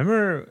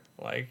 Remember,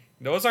 Like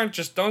those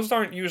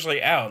aren't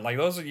usually out. Like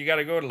those you got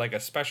to go to like a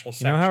special you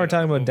section. know how we're of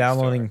talking the about movie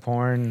downloading store.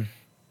 porn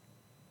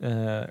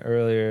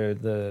earlier?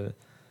 The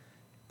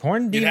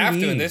porn DVDs. You'd have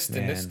to in this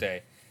man.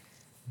 day.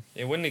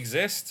 It wouldn't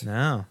exist.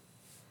 No.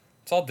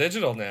 It's all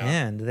digital now.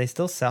 Man, do they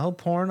still sell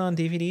porn on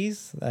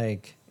DVDs?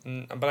 Like,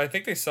 But I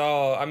think they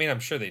sell. I mean, I'm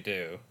sure they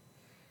do.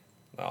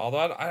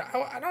 Although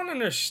I don't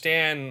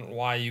understand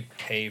why you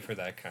pay for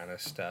that kind of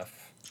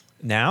stuff.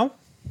 now?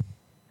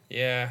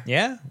 Yeah.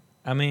 Yeah.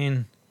 I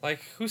mean,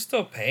 Like who's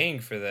still paying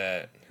for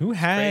that? who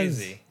has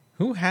Crazy.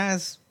 who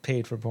has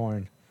paid for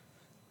porn?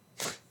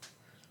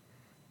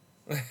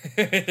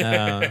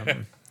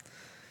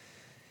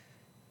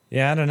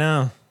 Yeah, I don't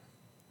know.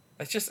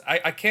 It's just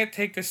I can't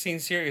take this scene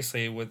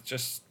seriously with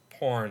just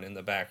porn in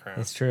the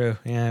background. It's true.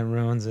 Yeah, it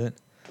ruins it.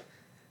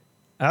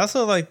 I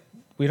also like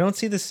we don't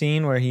see the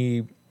scene where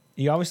he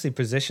obviously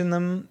positioned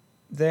them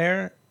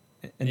there,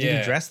 and did he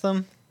Yeah. dress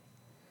them?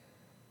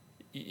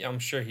 I'm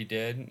sure he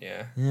did.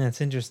 Yeah. Yeah, it's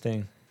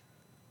interesting.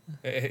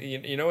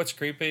 You know what's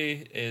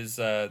creepy is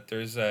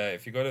there's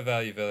if you go to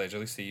Value Village, at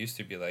least it used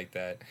to be like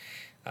that.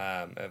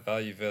 At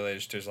Value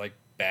Village, there's like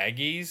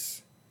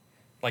baggies,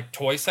 like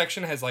toy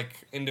section has like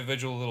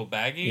individual little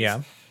baggies.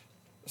 Yeah.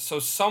 So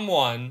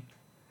someone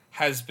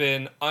has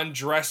been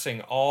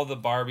undressing all the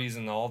Barbies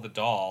and all the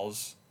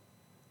dolls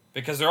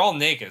because they're all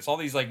naked. It's all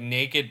these like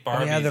naked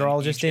Barbies. yeah, they're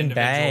all just each in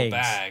individual bags.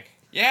 bag.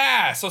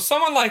 Yeah. So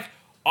someone like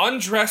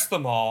undressed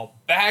them all,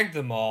 bagged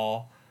them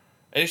all.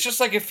 And it's just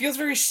like it feels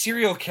very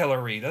serial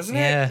killer-y, doesn't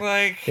Yeah. it?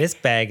 Like This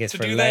bag is to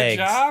for do legs.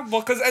 that job. Well,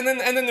 because and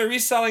then they're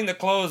reselling the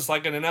clothes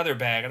like in another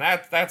bag, and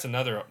that's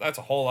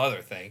a whole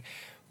other thing.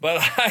 But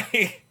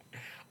like,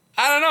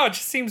 I don't know. It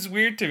just seems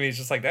weird to me. It's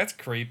just like that's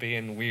creepy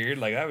and weird.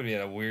 Like that would be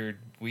a weird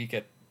week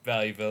at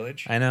Value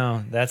Village. I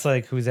know. That's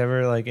like who's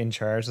ever like in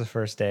charge the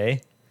first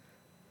day.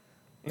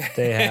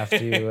 They have to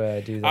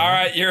do that. All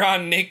right, you're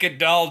on naked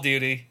doll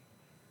duty.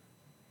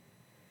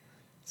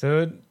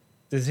 So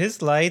does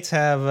his lights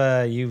have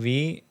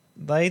UV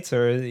lights,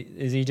 or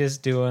is he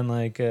just doing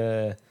like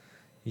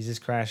he's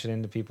just crashing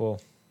into people?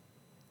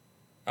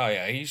 Oh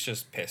yeah, he's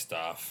just pissed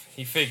off.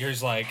 He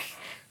figures like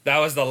that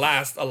was the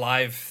last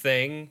alive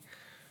thing,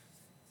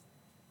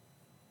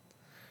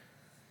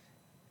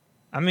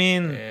 I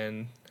mean,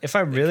 and if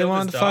I really killed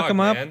wanted his to fuck dog, him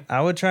up, man.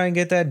 I would try and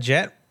get that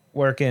jet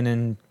working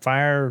and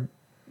fire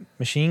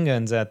machine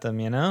guns at them,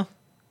 you know?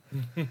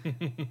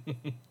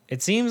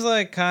 It seems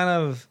like kind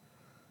of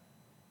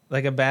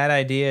like a bad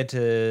idea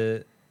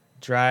to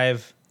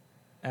drive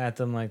at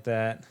them like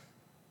that.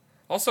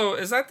 also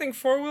is that thing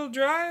 4-wheel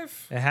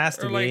drive? It has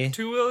to or be. like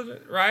 2-wheel,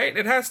 right?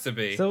 It has to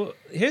be. So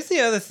here's the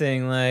other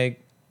thing,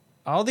 like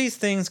all these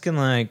things can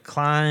like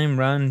climb,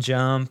 run,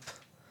 jump.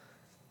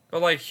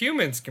 But like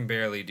humans can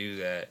barely do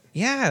that.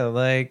 Yeah,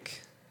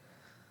 like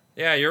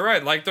Yeah, you're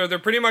right. Like they're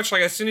pretty much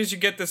like as soon as you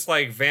get this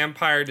like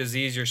vampire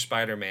disease, you're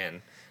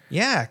Spider-Man.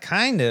 yeah,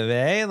 kind of,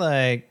 eh?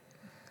 Like,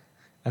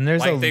 and there's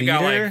Like a they leader.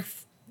 got like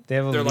They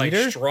have a they're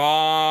leader. like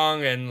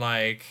strong and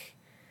like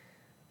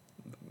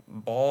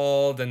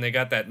bald, and they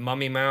got that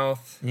mummy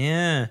mouth.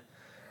 Yeah.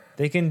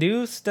 They can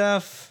do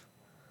stuff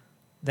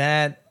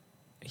that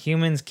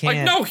humans can't.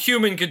 Like no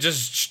human could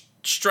just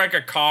strike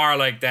a car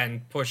like that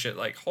and push it.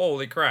 Like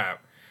holy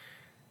crap.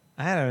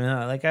 I don't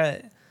know. Like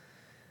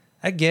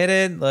I get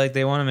it. Like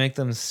they want to make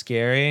them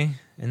scary,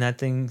 and that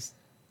thing's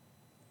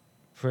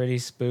pretty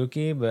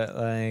spooky. But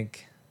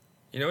like,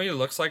 You know what he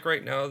looks like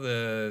right now?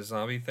 The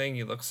zombie thing.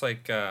 He looks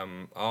like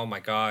oh my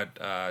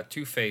god,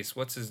 Two-Face.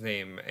 What's his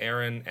name?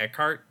 Aaron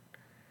Eckhart.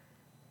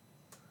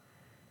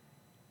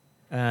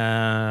 Do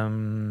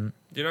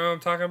you know what I'm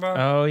talking about?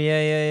 oh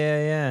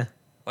yeah.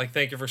 Like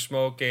Thank You for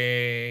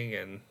Smoking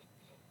and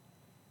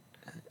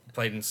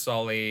played in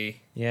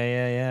Sully.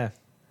 Yeah.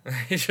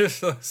 He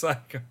just looks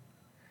like him.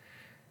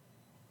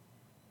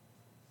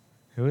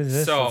 Who is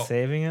this So- that's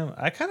saving him?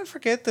 I kind of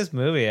forget this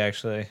movie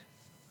actually.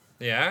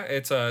 Yeah,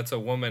 it's a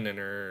woman and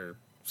her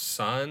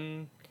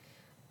son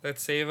that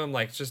save him.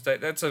 Like just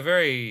that's a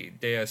very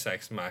Deus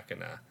Ex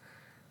Machina,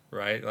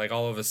 right? Like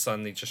all of a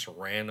sudden they just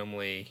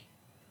randomly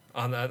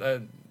on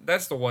that.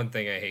 That's the one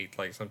thing I hate.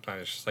 Like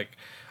sometimes it's just like,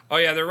 oh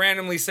yeah, they're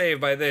randomly saved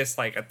by this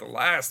like at the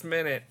last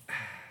minute.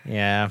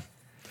 Yeah.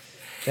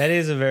 That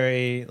is a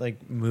very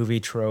like movie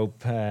trope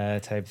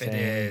type thing. It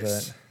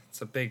is. But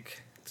It's a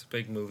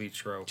big movie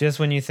trope. just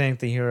when you think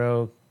the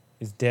hero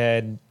is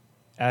dead,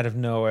 out of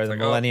nowhere, the like,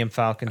 oh, Millennium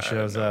Falcon Out of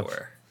shows up.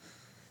 nowhere.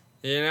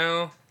 You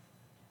know,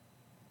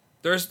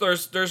 there's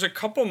a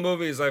couple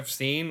movies I've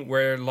seen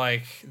where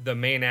like the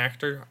main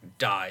actor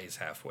dies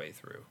halfway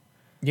through,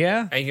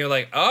 Yeah. and you're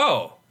like,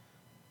 oh,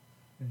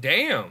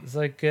 damn. It's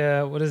like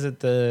what is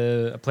it?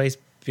 A Place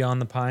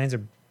Beyond the Pines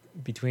or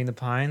Between the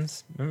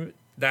Pines? Remember?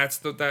 that's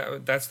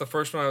the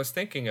first one I was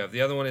thinking of.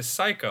 The other one is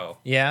Psycho.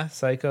 Yeah,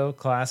 Psycho,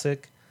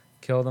 classic.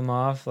 Kill them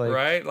off. Like,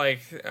 Right?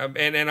 Like,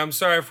 and I'm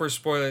sorry if we're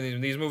spoiling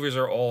these. These movies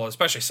are old,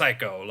 especially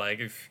Psycho. Like,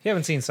 if you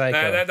haven't seen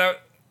Psycho.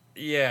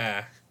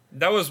 yeah,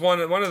 that was one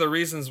of the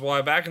reasons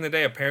why back in the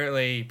day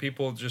apparently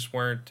people just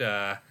weren't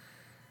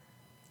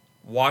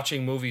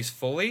watching movies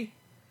fully.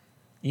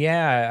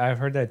 Yeah, I've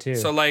heard that too.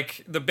 So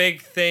like the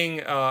big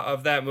thing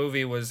of that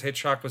movie was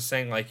Hitchcock was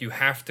saying like you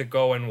have to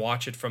go and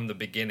watch it from the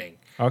beginning.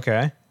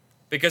 Okay.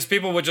 Because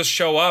people would just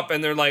show up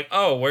and they're like,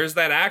 oh, where's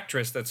that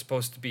actress that's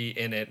supposed to be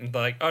in it? And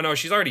they're like, oh no,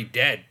 she's already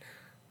dead.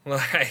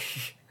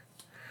 Like,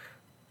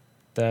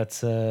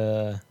 that's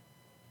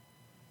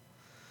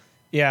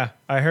yeah,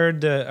 I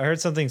heard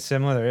something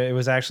similar. It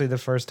was actually the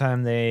first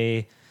time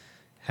they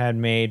had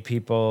made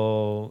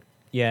people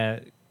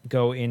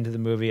go into the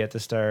movie at the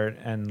start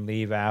and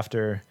leave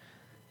after.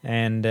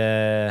 And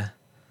I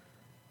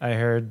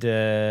heard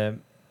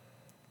that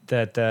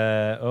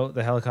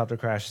the helicopter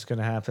crash is going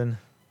to happen.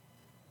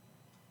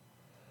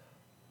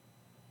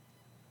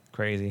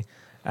 Crazy.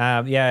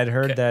 I'd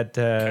heard that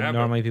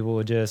normally people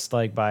would just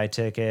like buy a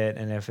ticket,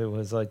 and if it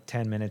was like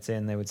 10 minutes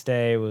in, they would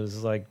stay. It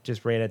was like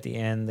just right at the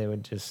end, they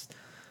would just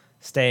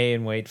stay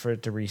and wait for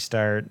it to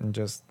restart and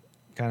just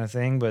kind of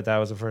thing. But that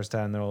was the first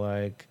time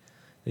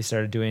they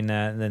started doing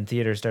that, and then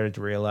theaters started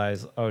to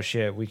realize, oh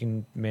shit, we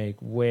can make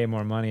way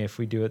more money if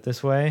we do it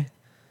this way.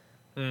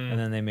 And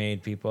then they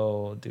made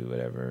people do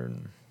whatever.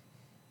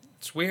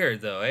 It's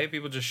weird though, eh?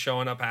 People just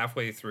showing up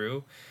halfway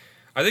through.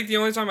 I think the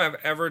only time I've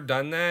ever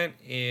done that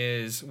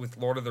is with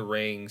Lord of the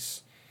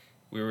Rings.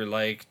 We were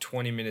like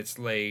 20 minutes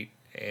late,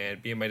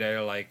 and me and my dad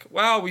are like,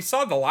 well, we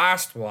saw the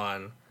last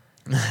one.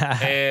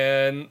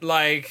 And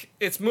like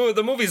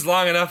the movie's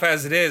long enough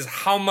as it is.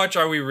 How much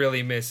are we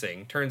really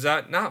missing? Turns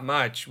out not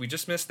much. We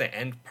just missed the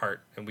end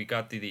part, and we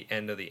got to the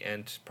end of the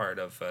end part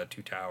of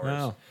Two Towers.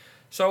 Wow.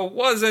 So it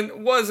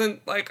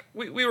wasn't like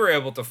we were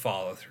able to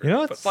follow through. You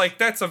know, but like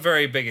that's a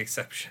very big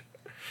exception.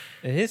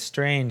 It is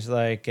strange.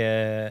 Like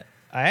I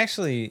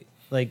actually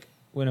like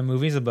when a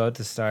movie's about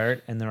to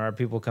start and there are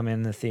people coming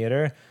in the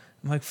theater.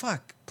 I'm like,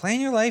 fuck,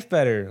 plan your life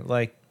better.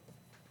 Like.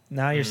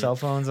 Now your cell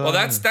phone's on. Well,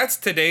 that's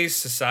today's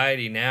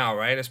society now,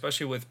 right?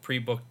 Especially with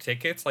pre-booked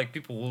tickets. Like,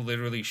 people will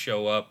literally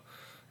show up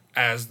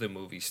as the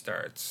movie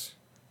starts.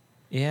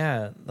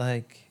 Yeah,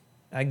 like,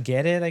 I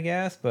get it, I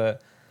guess,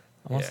 but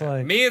I'm also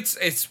like... Me,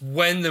 it's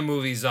when the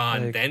movie's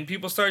on, like, then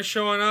people start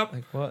showing up.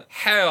 Like, what?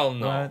 Hell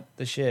no. What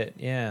the shit,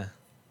 yeah.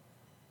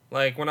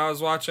 Like, when I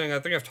was watching, I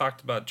think I've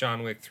talked about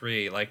John Wick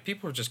 3, like,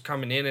 people were just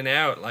coming in and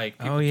out. Like,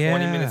 people 20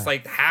 minutes,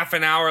 like, half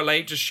an hour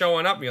late, just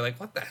showing up. And you're like,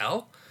 what the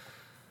hell?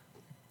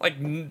 Like,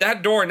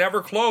 that door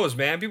never closed,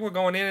 man. People were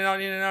going in and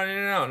out, in and out, in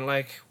and out. And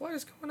like, what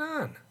is going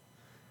on?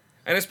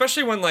 And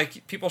especially when,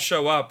 like, people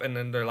show up and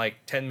then they're, like,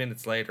 10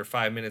 minutes late or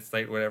 5 minutes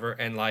late, whatever.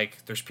 And,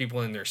 like, there's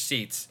people in their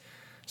seats.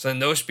 So then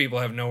those people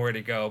have nowhere to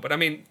go. But, I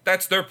mean,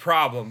 that's their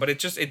problem. But it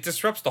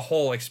disrupts the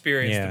whole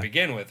experience to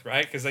begin with,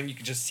 right? Because then you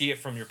can just see it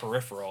from your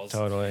peripherals.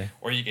 Totally.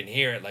 Or you can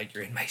hear it like,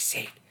 you're in my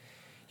seat.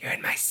 You're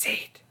in my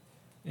seat.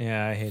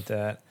 Yeah, I hate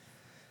that.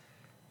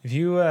 If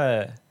you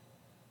had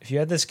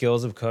the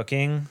skills of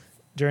cooking...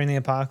 during the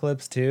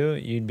apocalypse too,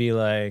 you'd be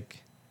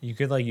like, you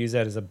could like use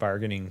that as a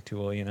bargaining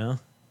tool, you know?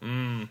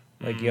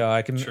 Like, yo,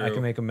 I can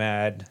make a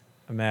mad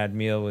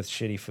meal with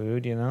shitty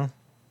food, you know?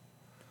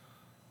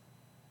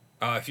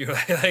 If you're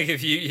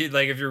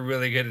if you're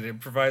really good at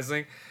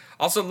improvising.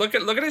 Also, look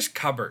at his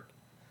cupboard.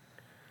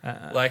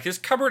 Like, his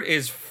cupboard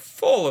is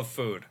full of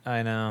food.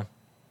 I know.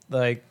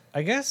 Like,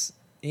 I guess,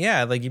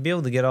 yeah, like you'd be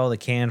able to get all the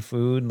canned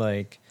food,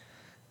 like.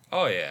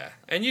 Oh, yeah.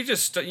 And you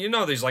just,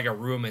 there's like a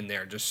room in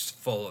there just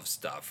full of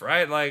stuff,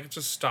 right? Like,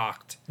 just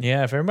stocked.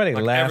 Yeah, if everybody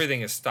like left,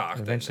 everything is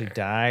stocked. Eventually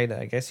died,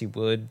 I guess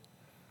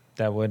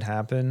that would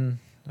happen,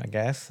 I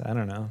guess. I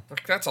don't know.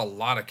 Like, that's a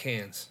lot of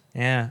cans.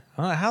 Yeah.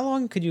 How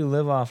long could you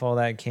live off all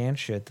that canned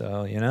shit,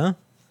 though, you know?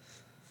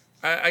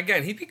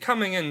 Again, he'd be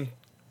coming in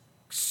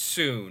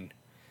soon.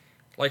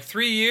 Like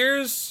 3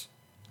 years,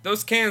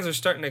 those cans are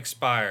starting to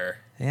expire.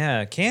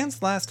 Yeah,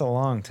 cans last a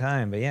long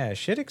time, but yeah,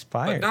 shit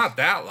expires. But not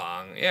that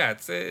long. Yeah,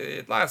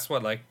 it lasts,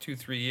 what, like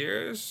 2-3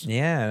 years?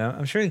 Yeah,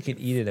 I'm sure you could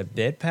eat it a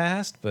bit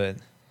past, but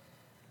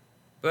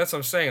that's what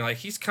I'm saying. Like,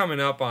 he's coming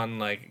up on,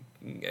 like,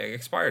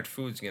 expired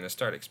food's going to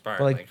start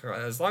expiring. Like,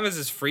 as long as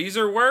his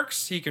freezer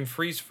works, he can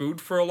freeze food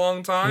for a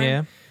long time.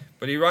 Yeah.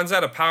 But he runs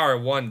out of power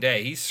one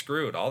day. He's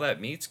screwed. All that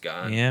meat's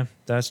gone. Yeah,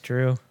 that's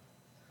true.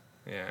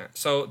 Yeah.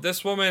 So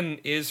this woman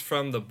is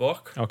from the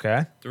book.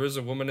 Okay. There is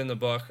a woman in the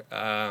book,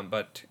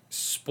 but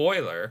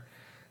spoiler,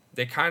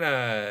 they kind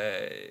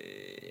of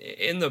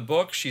in the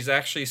book she's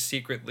actually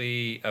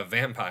secretly a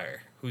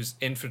vampire who's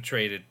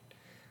infiltrated,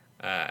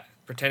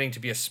 pretending to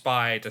be a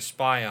spy to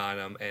spy on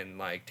him and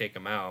like take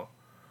him out.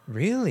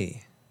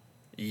 Really?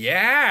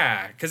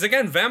 Yeah, because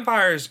again,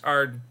 vampires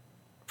are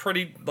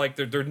pretty like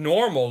they're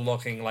normal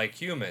looking like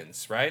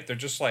humans, right? They're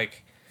just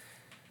like.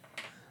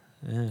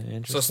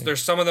 Interesting. So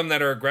there's some of them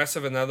that are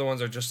aggressive, and the other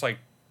ones are just like,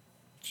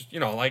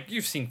 like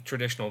you've seen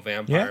traditional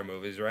vampire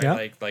movies, right?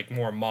 Yeah. Like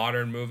more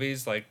modern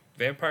movies. Like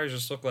vampires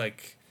just look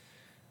like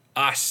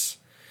Us.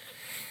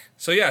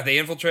 So yeah, they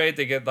infiltrate.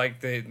 They get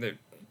like they're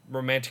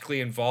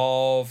romantically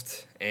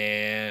involved,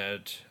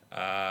 and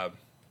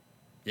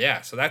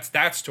yeah. So that's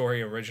that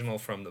story original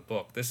from the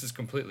book. This is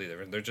completely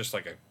different. They're just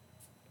like a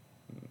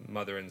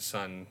mother and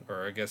son,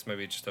 or I guess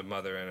maybe just a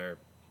mother and her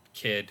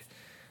kid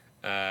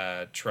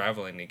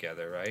traveling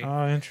together, right?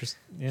 Oh, interesting.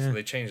 Yeah. So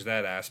they changed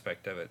that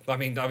aspect of it. I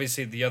mean,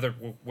 obviously the other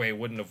way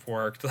wouldn't have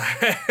worked.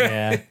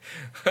 Yeah.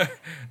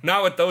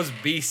 Not with those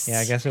beasts. Yeah,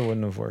 I guess it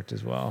wouldn't have worked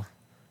as well.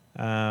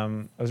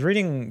 I was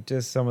reading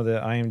just some of the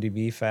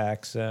IMDb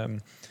facts.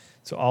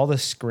 So all the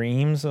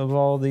screams of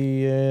all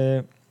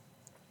the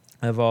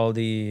I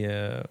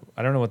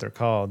don't know what they're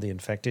called, the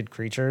infected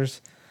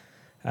creatures,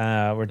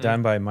 were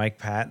done by Mike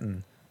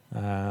Patton.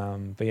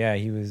 But yeah,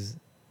 he was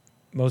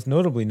most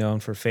notably known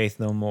for Faith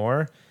No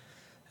More,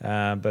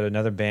 but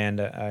another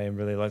band I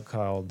really like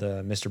called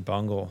Mr.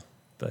 Bungle.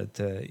 But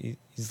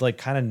he's like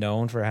kind of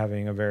known for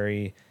having a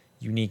very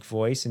unique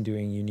voice and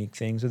doing unique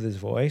things with his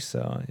voice.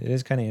 So it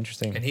is kind of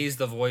interesting. And he's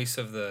the voice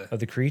of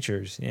the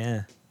creatures.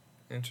 Yeah.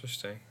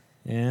 Interesting.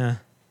 Yeah.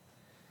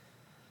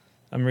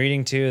 I'm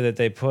reading too that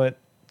they put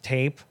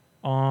tape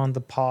on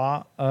the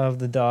paw of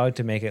the dog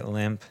to make it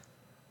limp.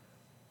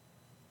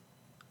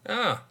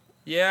 Oh,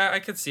 yeah, I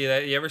could see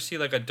that. You ever see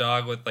like a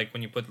dog with like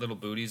when you put little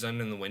booties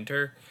on in the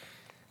winter?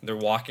 They're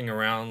walking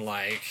around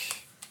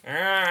like.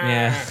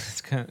 Yeah,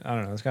 it's kind of, I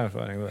don't know. It's kind of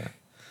funny,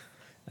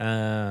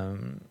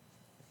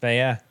 but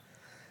yeah,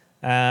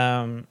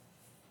 I'm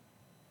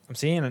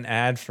seeing an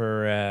ad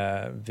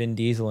for Vin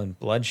Diesel and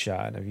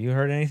Bloodshot. Have you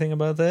heard anything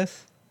about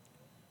this?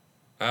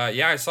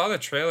 Yeah, I saw the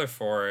trailer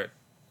for it.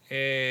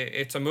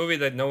 It's a movie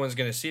that no one's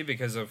gonna see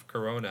because of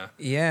Corona.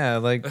 Yeah,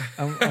 like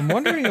I'm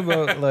wondering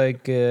about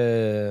like.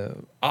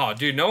 Oh,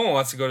 dude, no one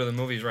wants to go to the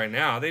movies right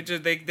now.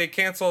 They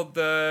canceled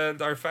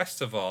our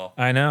festival.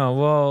 I know.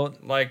 Well,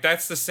 like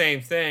that's the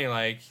same thing.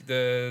 Like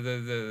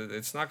the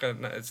it's not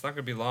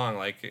gonna be long.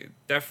 Like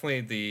definitely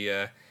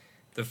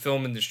the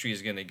film industry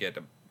is gonna get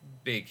a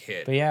big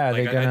hit. But yeah,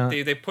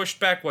 like, they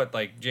pushed back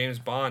like James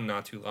Bond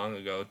not too long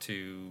ago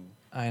to.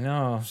 I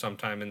know.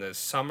 Sometime in the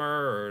summer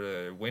or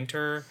the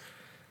winter.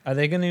 Are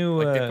they going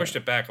to... they pushed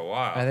it back a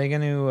while. Are they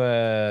going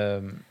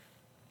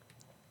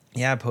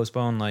to...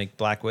 postpone, like,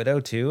 Black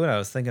Widow, too? And I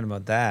was thinking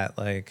about that.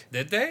 Like...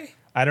 Did they?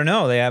 I don't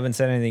know. They haven't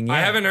said anything yet.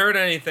 I haven't heard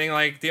anything.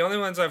 Like, the only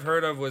ones I've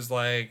heard of was,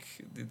 like...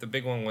 The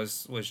big one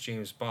was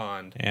James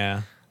Bond.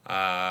 Yeah.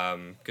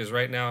 Because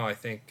right now, I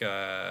think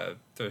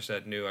there's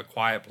that new A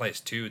Quiet Place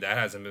 2. That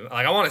hasn't been...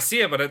 Like, I want to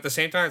see it, but at the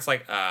same time, it's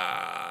like,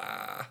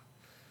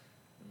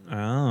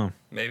 Oh.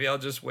 Maybe I'll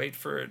just wait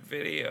for a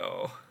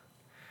video.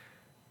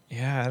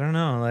 Yeah, I don't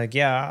know. Like,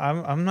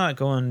 yeah, I'm not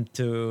going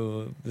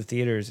to the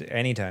theaters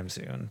anytime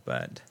soon,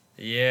 but...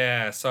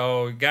 Yeah,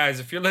 so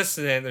guys, if you're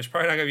listening, there's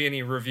probably not gonna be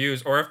any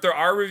reviews, or if there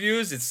are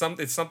reviews, it's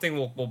something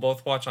we'll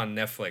both watch on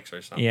Netflix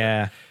or something.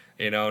 Yeah.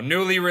 You know,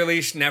 newly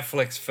released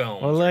Netflix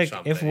films. Well, like,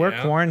 if we're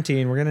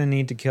quarantined, we're gonna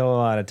need to kill a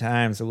lot of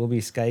time, so we'll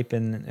be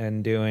Skyping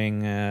and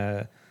doing...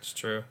 It's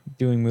true.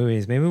 Doing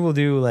movies. Maybe we'll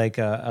do like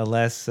a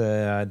less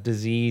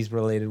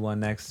disease-related one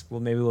next. Well,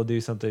 maybe we'll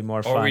do something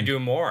more fun. Or we do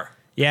more.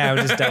 Yeah,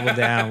 we'll just double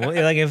down.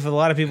 Well, like if a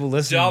lot of people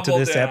listen to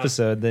this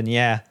episode, then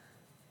yeah.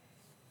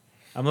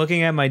 I'm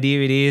looking at my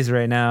DVDs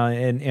right now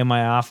in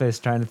my office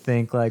trying to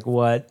think like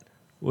what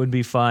would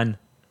be fun.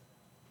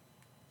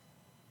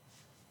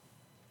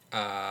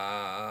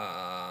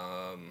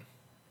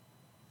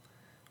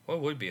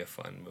 What would be a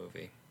fun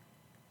movie?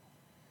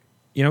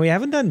 You know, we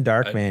haven't done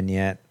Darkman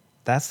yet.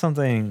 That's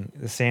something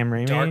the Sam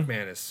Raimi.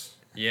 Darkman is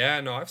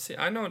I know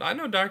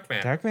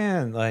Darkman.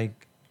 Darkman,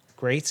 like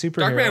great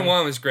superhero. Darkman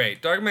 1 was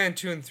great. Darkman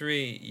 2 and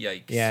 3,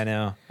 yikes. Yeah, I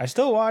know. I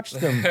still watch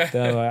them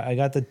though. I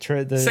got the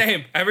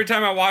same. Every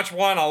time I watch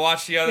one, I'll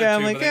watch the other two.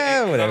 I'm like,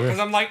 whatever. Because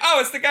I'm like, oh,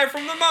 it's the guy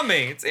from The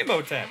Mummy. It's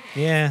Imhotep.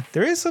 Yeah,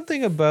 there is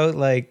something about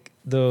like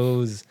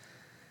those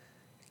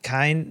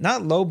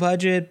not low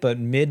budget but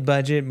mid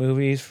budget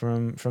movies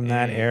from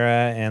that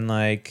era, and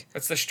like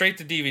it's the straight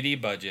to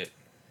DVD budget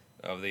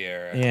of the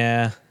era.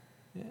 Yeah.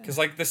 Because,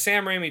 like, the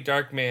Sam Raimi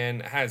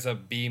Darkman has a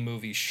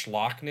B-movie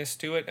schlockness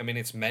to it. I mean,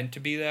 it's meant to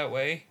be that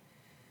way.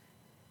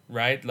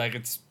 Right? Like,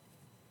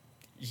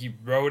 he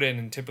wrote it,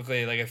 and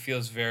typically, like, it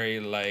feels very,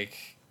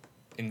 like,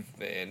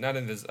 not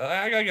invisible.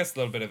 I guess a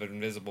little bit of an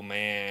Invisible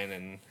Man,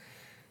 and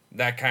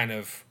that kind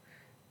of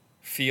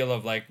feel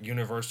of, like,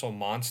 Universal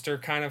Monster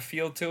kind of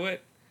feel to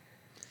it.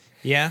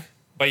 Yeah.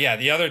 But, yeah,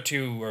 the other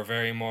two were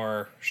very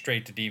more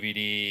straight to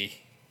DVD,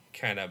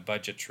 kind of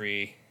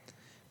budgetary.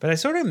 But I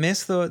sort of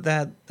miss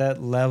that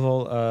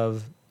level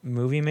of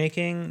movie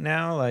making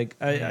now. Like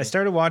I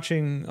started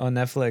watching on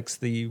Netflix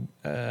the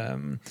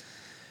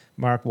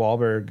Mark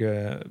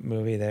Wahlberg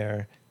movie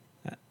there.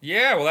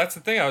 Yeah, well, that's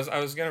the thing. I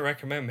was gonna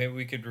recommend maybe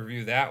we could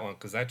review that one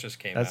because that just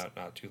came out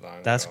not too long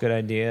ago. That's a good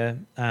idea.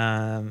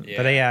 But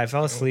yeah, I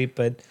fell asleep.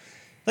 But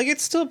like,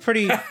 it's still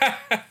pretty.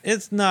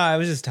 I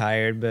was just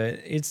tired, but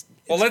it's.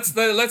 Well, let's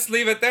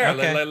leave it there.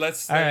 Okay.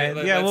 Let's. All right.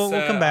 We'll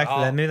come back to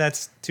that. Maybe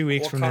that's 2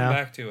 weeks from now. We'll come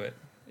back to it.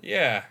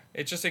 Yeah,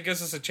 it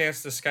gives us a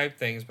chance to Skype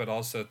things, but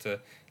also to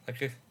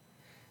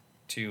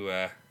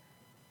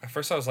At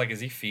first I was like, is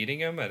he feeding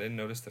him? I didn't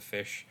notice the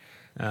fish.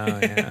 Oh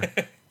yeah.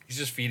 He's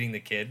just feeding the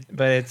kid.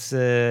 But it's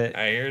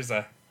Here's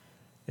a...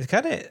 it's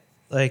kind of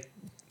like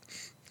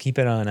keep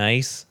it on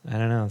ice. I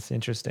don't know. It's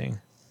interesting.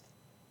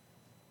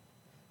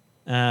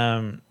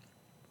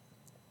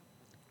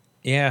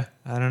 Yeah,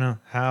 I don't know.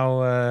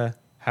 How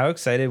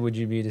excited would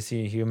you be to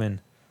see a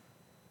human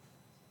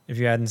if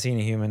you hadn't seen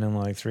a human in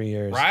like 3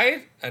 years?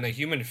 Right? And a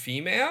human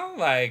female?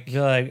 Like...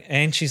 You're like,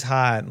 and she's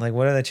hot. Like,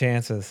 what are the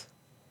chances?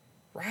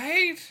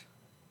 Right?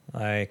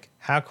 Like,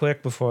 how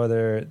quick before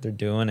they're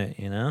doing it,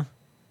 you know?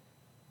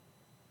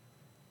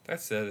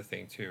 That's the other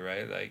thing too,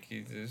 right? Like,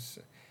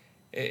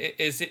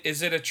 is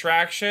it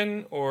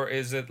attraction, or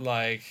is it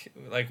like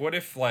what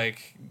if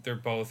like they're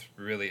both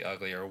really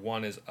ugly, or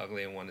one is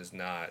ugly and one is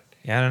not?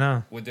 Yeah, I don't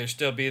know. Would there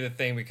still be the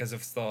thing because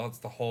it's the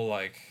whole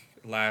like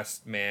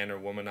last man or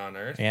woman on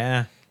earth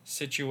Yeah,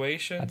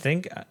 situation? I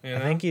think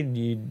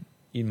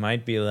you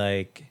might be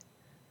like,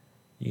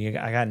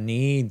 I got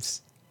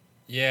needs.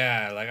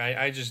 Yeah, like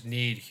I just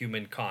need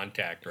human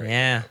contact right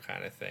Yeah. now,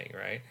 kind of thing,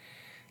 right?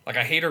 Like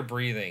I hate her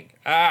breathing.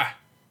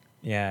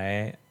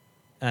 Yeah,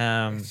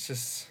 It's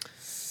just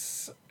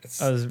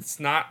it's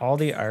not all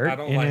the I art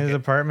don't in like his it.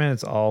 apartment.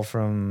 It's all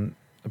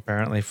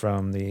apparently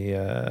from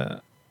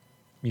the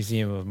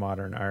Museum of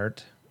Modern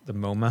Art, the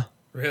MoMA.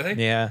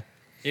 Really. Yeah,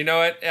 You know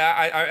what?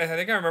 I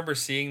think I remember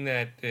seeing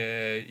that.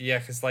 Yeah,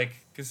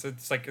 because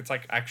it's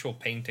like actual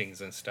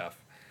paintings and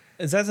stuff.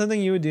 is that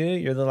something you would do?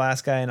 You're the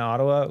last guy in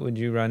Ottawa. Would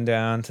you run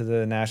down to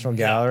the National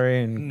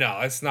Gallery and? No,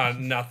 it's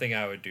nothing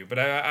I would do. But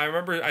I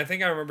remember. I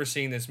think I remember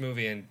seeing this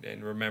movie and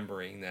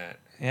remembering that.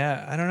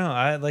 Yeah, I don't know.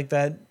 I like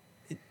that.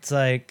 It's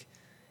like,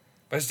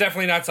 But it's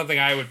definitely not something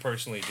I would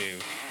personally do.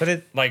 but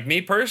it. Like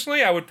me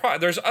personally, I would probably.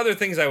 There's other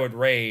things I would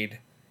raid,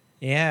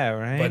 Yeah,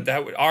 right.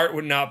 but art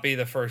would not be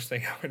the first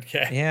thing I would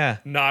get. Yeah,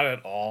 Not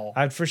at all.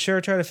 I'd for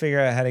sure try to figure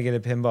out how to get a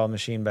pinball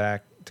machine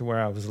back to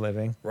where I was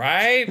living.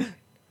 Right?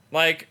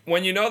 Like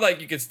when you know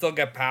like you could still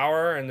get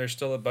power and there's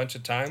still a bunch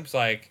of times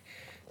like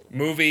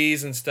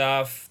movies and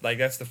stuff, like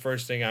that's the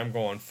first thing I'm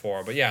going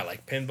for. But yeah,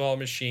 like pinball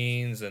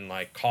machines and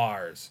like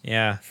cars.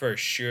 Yeah, For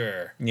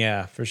sure.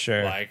 yeah, for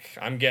sure. Like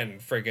I'm getting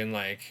friggin'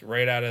 like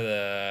right out of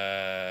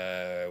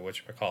the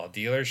whatchamacallit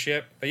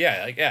dealership. But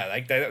yeah,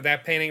 like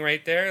that painting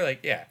right there, like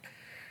yeah.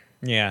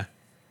 Yeah,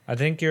 I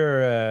think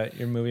your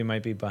movie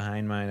might be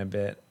behind mine a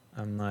bit.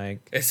 I'm like,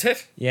 Is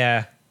it?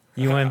 yeah,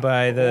 you went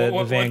by the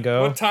Van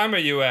Gogh. What time are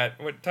you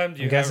at? What time do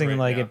you I'm have guessing right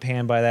like now? it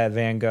panned by that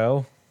Van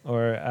Gogh,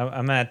 or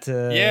I'm at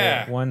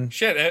Yeah. one.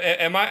 Shit.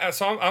 Am I?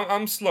 So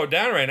I'm slowed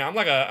down right now. I'm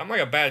like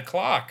a bad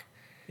clock.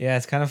 Yeah,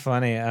 it's kind of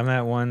funny. I'm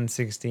at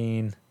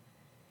 116,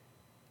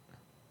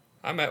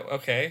 I'm at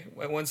okay.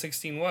 At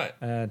 116 what?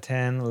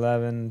 10,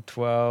 11,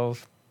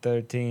 12,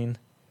 13.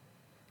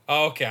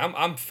 Oh, okay.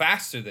 I'm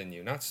faster than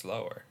you, not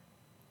slower.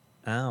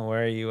 Oh,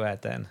 where are you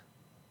at then?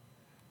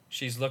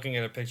 She's looking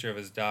at a picture of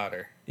his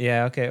daughter.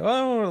 Yeah, okay.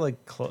 Well, we're like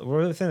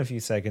we're within a few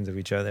seconds of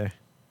each other.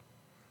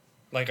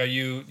 Like, are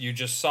you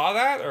just saw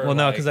that or? Well,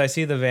 no, like- because I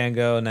see the Van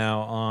Gogh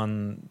now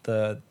on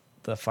the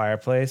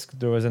fireplace.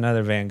 There was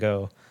another Van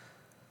Gogh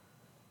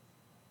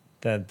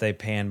that they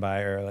panned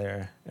by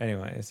earlier.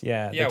 Anyways,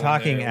 yeah, Yeah, they're when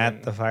talking they're- at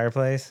when- the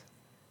fireplace.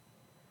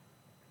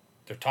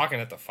 they're talking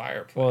at the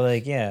fireplace. Well,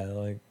 like yeah,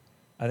 like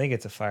I think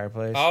it's a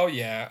fireplace. Oh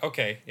yeah,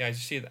 okay, yeah. I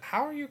just see that.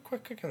 How are you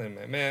quicker than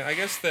me, man? I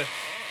guess the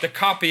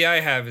copy I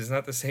have is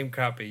not the same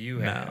copy you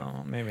have.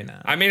 No, maybe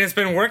not. I mean, it's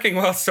been working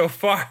well so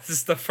far. This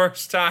is the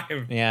first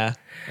time. Yeah.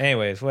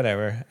 Anyways,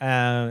 whatever.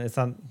 It's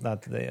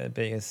not the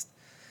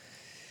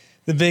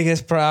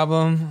biggest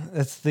problem.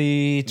 It's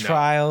the No.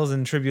 trials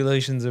and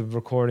tribulations of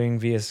recording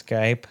via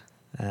Skype.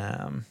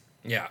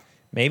 Yeah.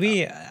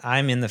 Maybe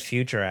I'm in the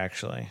future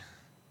actually.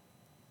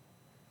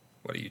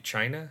 What are you,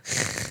 China?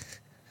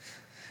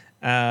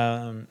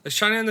 Um, Is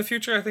China in the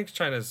future? I think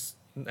China's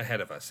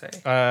ahead of us,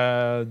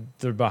 eh?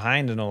 they're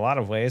behind in a lot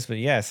of ways, but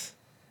yes.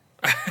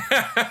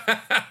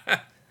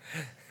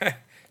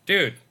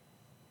 Dude,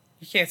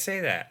 you can't say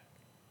that.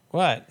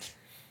 What?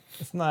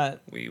 It's not.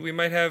 We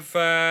might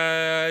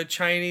have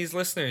Chinese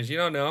listeners. You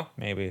don't know.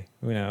 Maybe.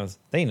 Who knows?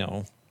 They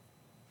know.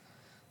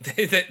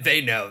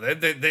 They know.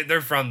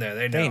 They're from there.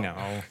 They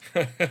know. They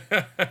know.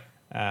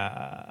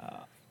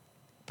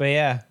 But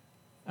yeah,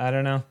 I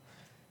don't know.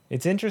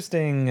 It's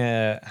interesting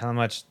how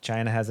much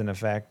China has an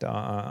effect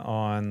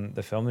on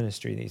the film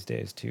industry these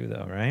days too,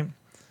 though, right?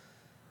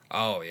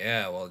 Oh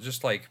yeah. Well,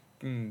 just like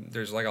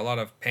there's like a lot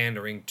of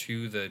pandering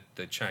to the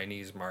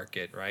Chinese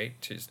market, right?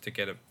 Just to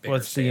get a bigger Well,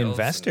 it's the sales and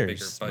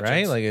investors, bigger right?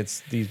 budgets. Like it's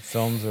these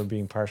films are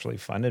being partially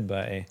funded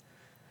by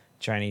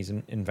Chinese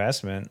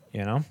investment,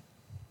 you know?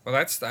 Well,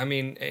 that's I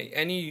mean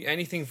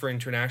anything for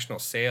international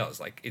sales,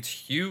 like it's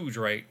huge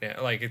right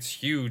now. Like it's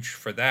huge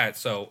for that.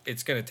 So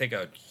it's gonna take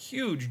a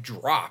huge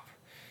drop.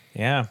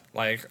 Yeah.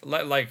 Like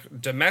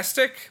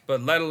domestic,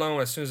 but let alone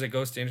as soon as it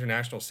goes to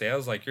international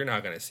sales, like you're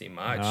not gonna see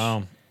much.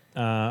 No.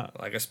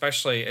 Like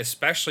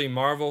especially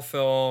Marvel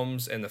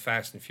films and the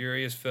Fast and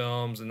Furious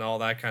films and all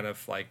that kind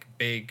of like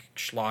big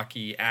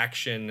schlocky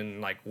action and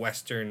like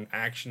Western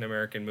action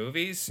American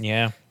movies.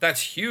 Yeah.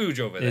 That's huge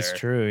over there. It's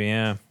true,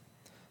 yeah.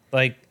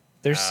 Like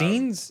there's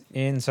scenes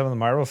in some of the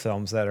Marvel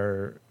films that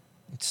are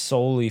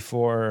solely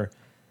for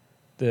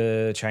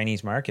the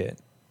Chinese market,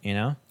 you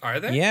know? Are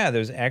they? Yeah,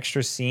 there's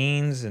extra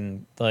scenes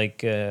and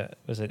like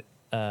was it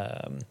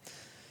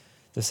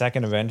the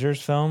second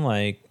Avengers film,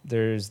 like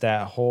there's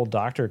that whole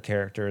doctor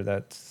character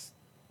that's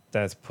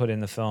put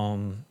in the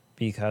film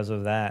because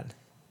of that.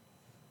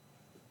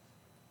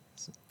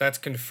 That's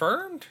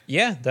confirmed?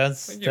 Yeah,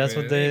 that's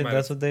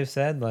what they've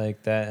said,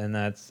 like that, and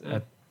that's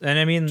and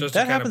I mean Just to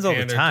that kind of happens all the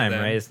pander to time,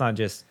 them. right? It's not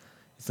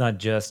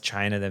just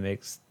China that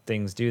makes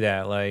things do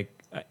that. Like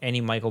any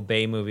Michael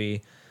Bay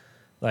movie,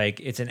 like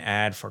it's an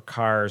ad for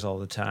cars all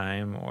the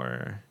time,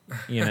 or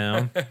you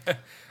know.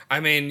 I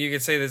mean, you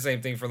could say the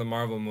same thing for the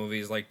Marvel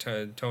movies, like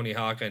Tony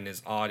Hawk and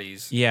his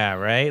Audis. Yeah,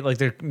 right. Like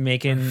they're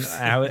making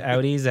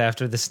Audis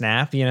after the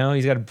snap. You know,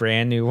 he's got a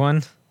brand new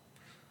one.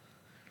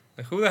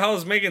 Like, who the hell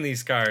is making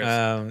these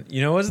cars?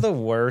 You know what's the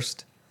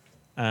worst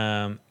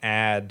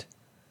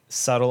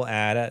subtle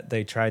ad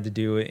they tried to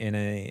do in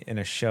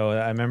a show?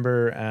 I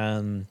remember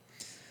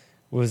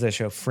what was that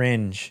show?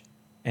 Fringe,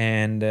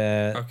 and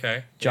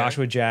Okay.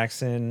 Joshua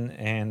Jackson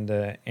and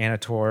Anna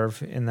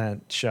Torv in that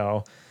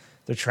show.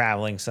 They're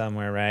traveling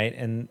somewhere, right?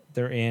 And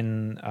they're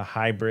in a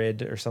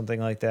hybrid or something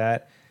like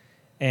that.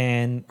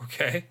 And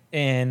Okay.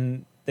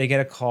 and they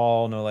get a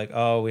call and they're like,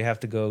 oh, we have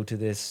to go to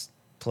this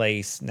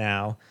place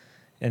now.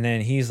 And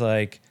then he's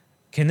like,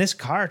 can this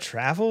car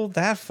travel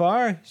that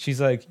far?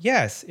 She's like,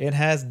 yes, it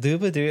has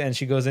dooba-doo. And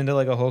she goes into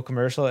like a whole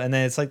commercial. And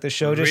then it's like the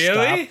show just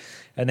Really? stopped.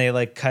 And they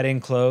like cut in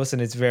close.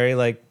 And it's very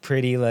like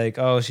pretty, like,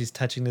 oh, she's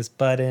touching this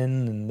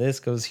button. And this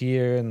goes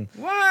here. And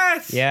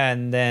What? yeah,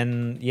 and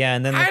then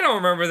I don't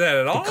remember that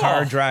at all. the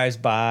car drives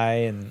by.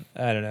 And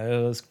I don't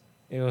know.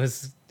 It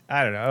was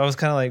I don't know. I was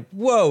kind of like,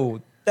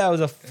 whoa, that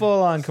was a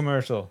full-on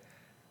commercial.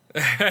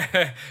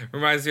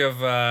 Reminds me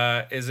of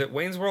is it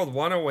Wayne's World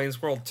 1 or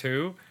Wayne's World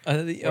 2?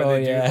 Where they do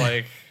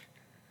like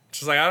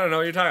just like I don't know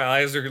what you're talking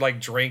about. As they're like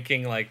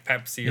drinking like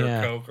Pepsi or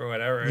Yeah. Coke or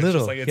whatever. It's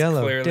Little, just like it's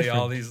yellow, clearly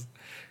all different. these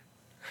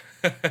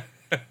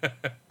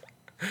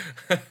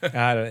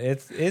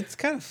It's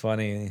kind of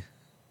funny.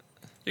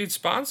 dude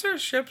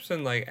sponsorships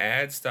and like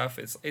ad stuff.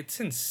 It's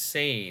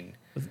insane.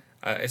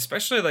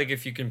 Especially like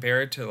if you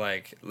compare it to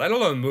like let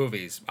alone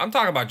movies. I'm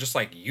talking about just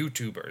like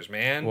YouTubers,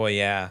 man. Well,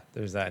 yeah,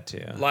 there's that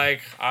too.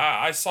 Like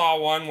I saw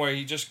one where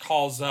he just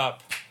calls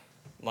up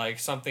like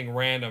something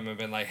random and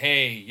been like,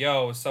 hey,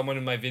 yo, someone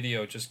in my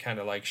video just kind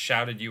of like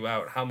shouted you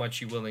out. How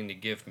much you willing to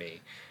give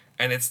me?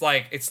 And it's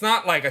like, it's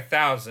not like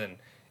 1,000.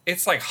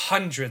 It's like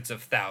hundreds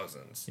of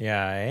thousands.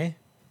 Yeah, eh?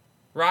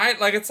 Right?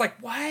 Like, it's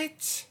like,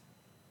 what?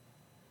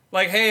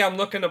 Like, hey, I'm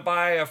looking to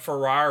buy a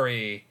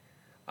Ferrari.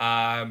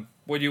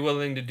 What are you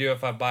willing to do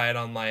if I buy it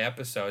on my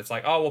episode? It's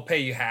like, oh, we'll pay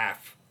you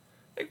half.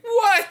 Like,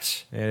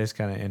 what? It is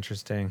kind of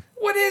interesting.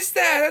 What is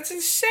that? That's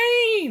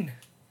insane.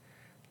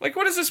 Like,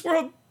 what is this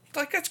world?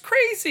 Like, that's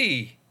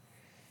crazy.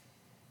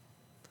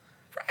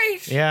 Right?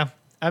 Yeah,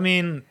 I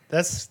mean,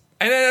 that's...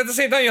 And then at the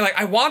same time, you're like,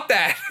 I want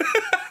that.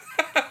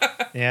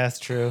 Yeah, that's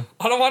true.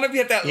 I don't want to be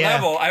at that Yeah.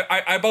 level.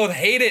 I both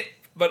hate it,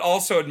 but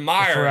also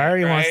admire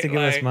Ferrari it, wants right? to give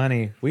us Like,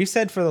 money. We've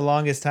said for the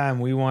longest time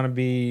we want to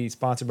be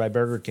sponsored by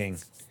Burger King.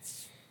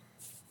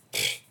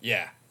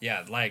 Yeah,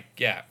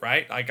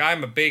 right? Like,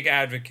 I'm a big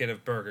advocate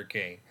of Burger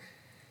King.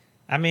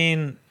 I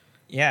mean,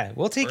 yeah,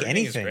 we'll take Burger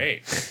anything. King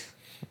is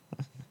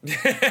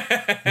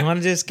You want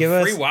to just give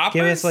Free us,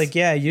 Whoppers? like,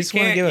 yeah, you just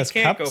want to can't- give you us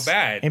can't cups, go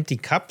bad. empty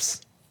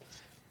cups.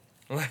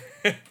 great.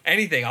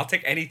 Anything. I'll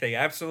take anything.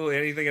 Absolutely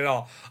anything at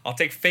all. I'll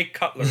take fake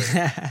cutlery.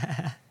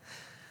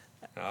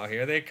 Oh,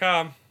 here they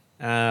come.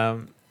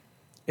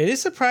 It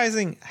is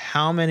surprising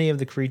how many of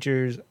the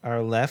creatures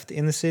are left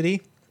in the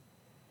city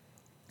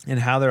and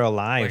how they're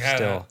alive Like, how-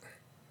 still.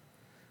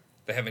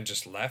 They haven't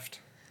just left.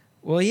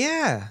 Well,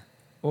 yeah.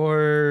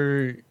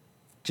 Or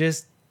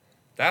just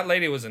That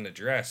lady was in a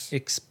dress.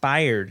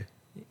 expired.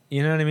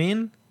 You know what I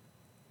mean?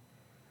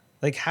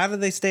 Like, how did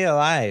they stay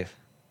alive?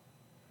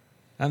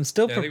 I'm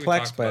still Yeah, I think we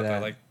perplexed talked by about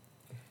that. Like,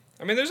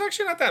 I mean, there's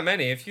actually not that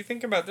many. If you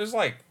think about, there's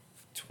like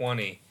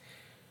 20.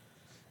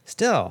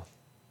 Still,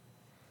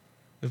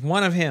 there's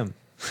one of him.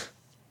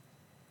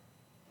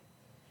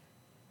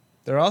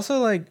 They're also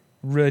like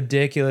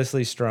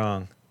ridiculously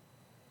strong.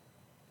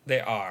 They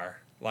are.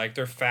 Like,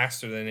 they're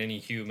faster than any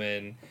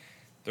human.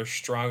 They're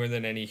stronger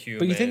than any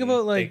human. you think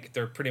about, like-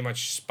 they're pretty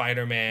much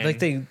Spider-Man. Like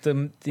the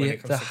when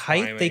it comes to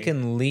height they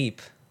climbing. can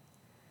leap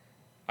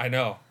I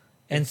know.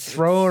 and It's-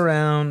 throw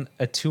around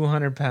a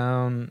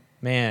 200-pound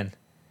man.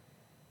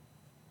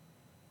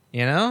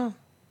 You know?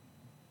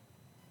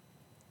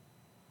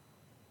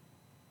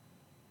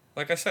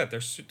 Like I said, they're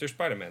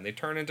Spider-Man. They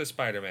turn into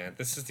Spider-Man.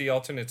 This is the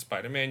alternate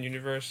Spider-Man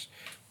universe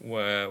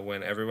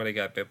when everybody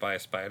got bit by a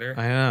spider.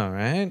 I know,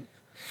 right?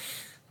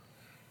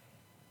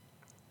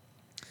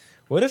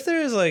 What if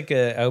there is like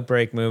a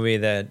Outbreak movie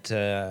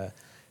that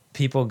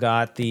people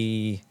got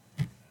the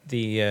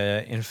the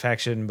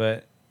infection,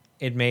 but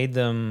it made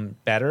them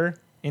better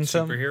in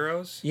some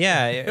Superheroes?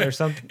 Yeah, or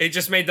something. It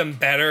just made them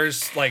better,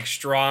 like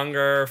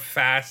stronger,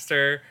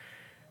 faster.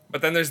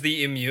 But then there's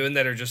the immune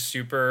that are just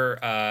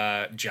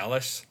super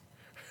jealous.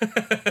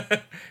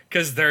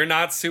 Because they're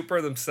not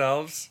super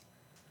themselves.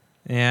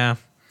 Yeah.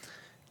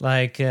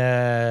 Like,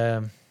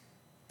 yeah,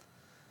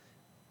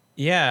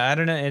 I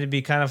don't know. It'd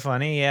be kind of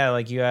funny. Yeah,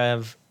 like do you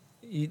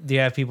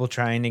have people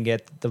trying to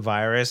get the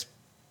virus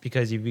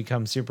because you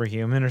become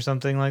superhuman or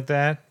something like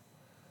that?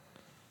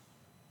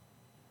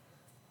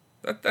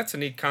 That's a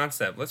neat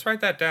concept. Let's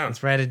write that down.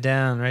 Let's write it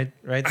down.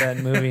 Write that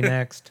movie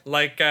next.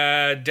 Like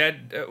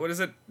what is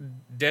it?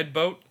 Dead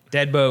Boat?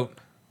 Dead Boat.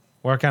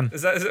 Work on.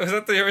 Was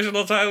that the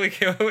original title we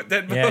came up with?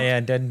 Dead Boat? Yeah,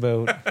 Dead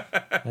Boat.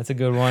 That's a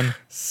good one.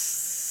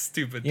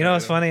 Stupid. You know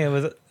what's funny? It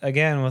was,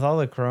 again, with all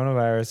the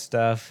coronavirus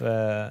stuff,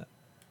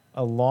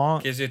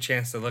 gives you a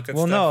chance to look at stuff.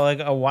 Well, no, like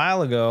a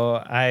while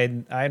ago,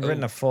 I'd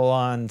written a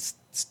full-on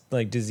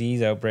like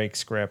disease outbreak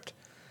script.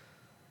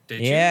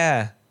 Did you?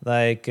 Yeah,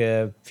 like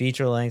a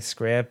feature-length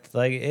script.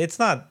 Like it's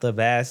not the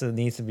best. It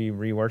needs to be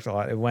reworked a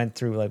lot. It went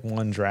through like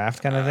one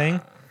draft kind of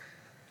thing.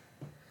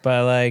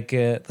 But like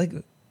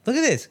look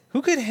at this.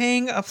 Who could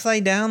hang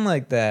upside down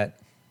like that?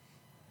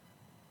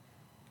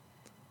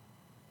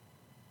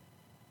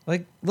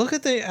 Like, look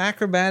at the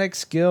acrobatic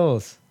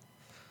skills.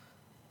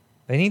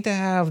 They need to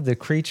have the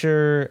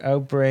creature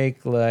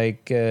outbreak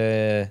like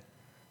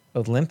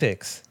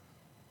Olympics.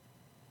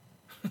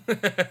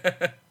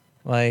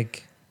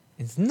 Like,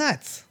 it's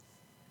nuts.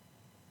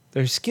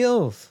 Their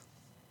skills.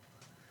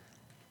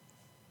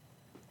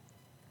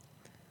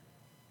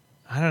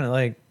 I don't know,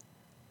 like,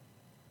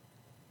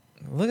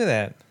 look at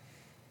that.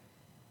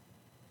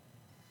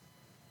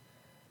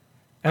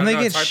 And they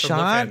get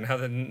shot,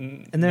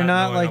 and they're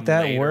not like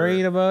that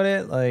worried about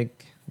it.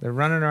 Like, they're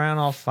running around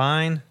all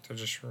fine.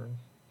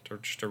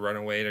 Just to run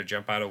away, to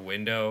jump out a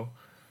window.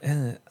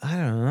 And I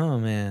don't know,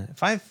 man.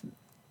 If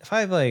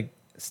I like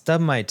stub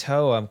my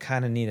toe, I'm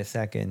kind of need a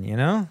second, you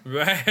know?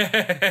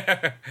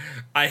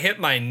 I hit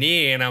my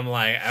knee and I'm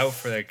like out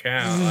for the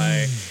count.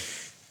 Like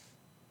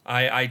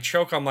I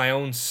choke on my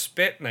own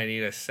spit and I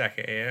need a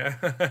second. Yeah.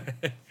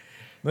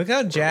 Look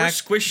how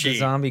jacked the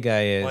zombie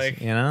guy is.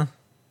 Like, you know?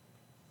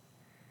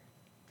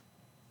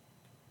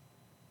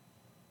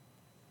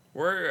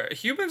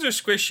 Humans are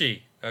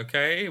squishy.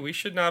 Okay, we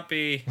should not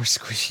be. We're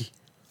squishy.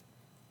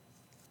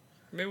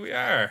 I mean, we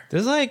are.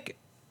 There's like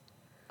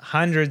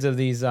hundreds of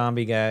these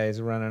zombie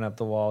guys running up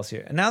the walls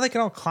here, and now they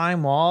can all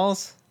climb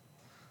walls.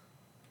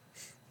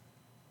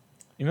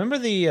 You remember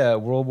the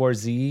World War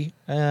Z?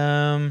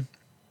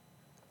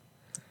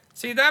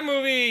 See, that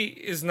movie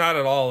is not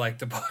at all like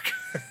the book.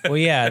 Well,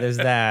 yeah, there's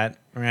that,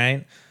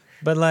 right?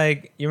 But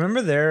like, you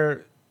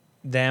remember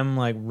them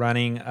like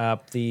running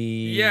up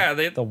the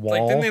wall?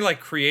 Like, didn't they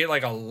like create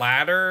like a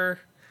ladder?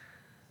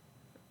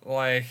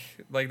 Like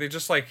they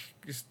just like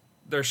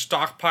they're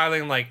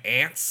stockpiling like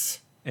ants.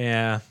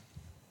 Yeah.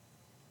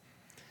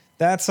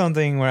 That's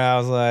something where I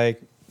was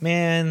like,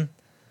 man,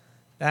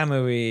 that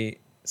movie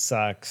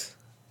sucks.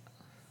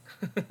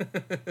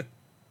 It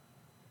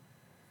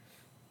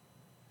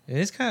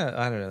is kind of,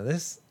 I don't know,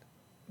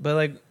 but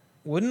like,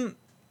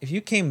 if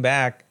you came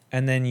back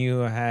and then you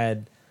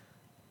had,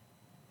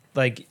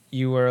 like,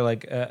 you were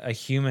like a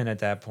human at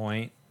that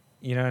point,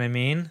 you know what I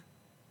mean?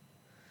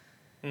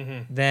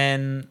 Mm-hmm.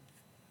 Then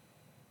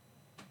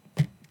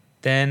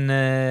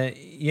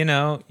you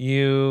know,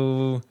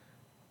 you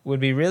would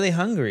be really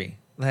hungry.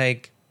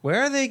 Like,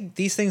 where are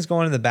these things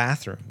going to the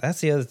bathroom?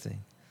 That's the other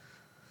thing.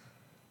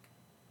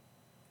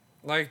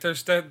 Like,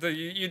 there's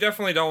you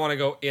definitely don't want to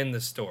go in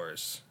the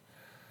stores.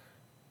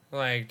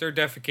 Like, they're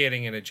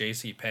defecating in a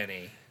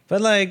JCPenney.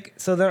 But like,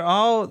 so they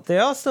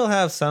all still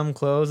have some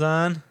clothes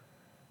on.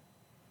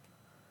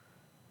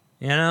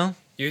 You know?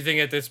 You think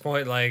at this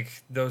point,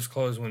 like, those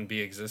clothes wouldn't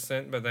be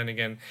existent, but then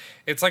again,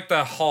 it's like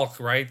the Hulk,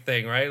 right,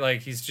 thing, right?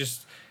 Like, he's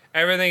just,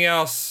 everything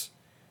else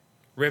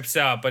rips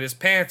out, but his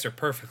pants are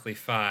perfectly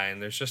fine.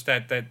 There's just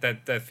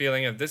that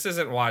feeling of, this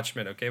isn't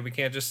Watchmen, okay? We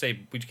can't just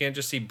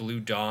see blue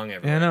dong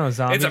everywhere. Yeah, no,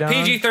 zombie It's a dong.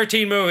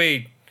 PG-13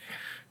 movie.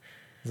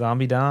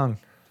 Zombie dong.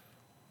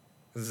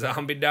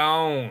 Zombie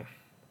dong.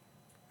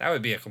 That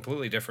would be a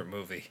completely different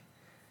movie.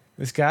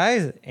 This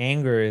guy's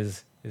anger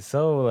is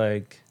so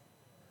like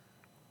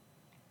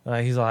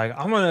he's like,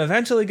 I'm gonna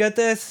eventually get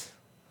this.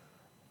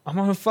 I'm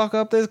gonna fuck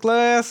up this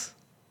glass.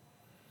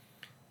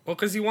 Well,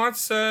 because he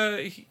wants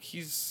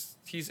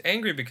he's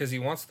angry because he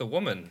wants the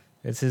woman.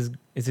 It's his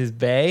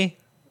bae.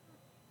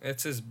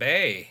 It's his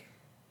bae.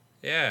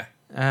 Yeah.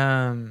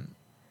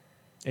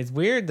 It's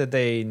weird that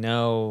they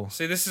know.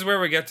 See, this is where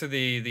we get to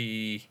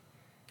the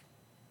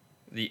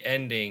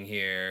ending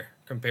here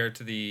compared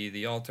to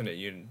the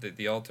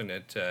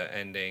alternate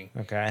ending.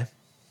 Okay.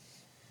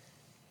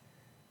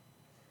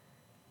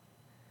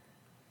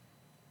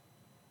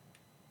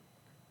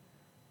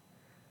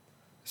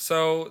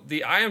 So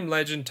the I Am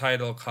Legend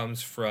title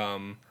comes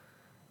from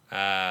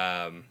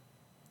at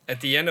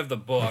the end of the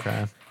book.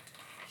 Okay.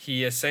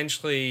 He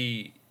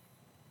essentially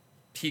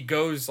he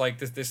goes like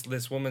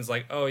this woman's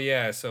like, oh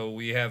yeah, so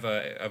we have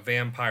a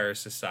vampire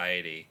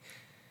society,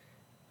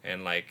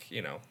 and like,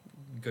 you know,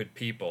 good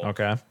people.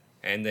 Okay.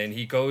 And then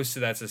he goes to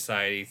that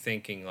society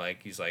thinking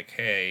like, he's like,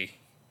 hey,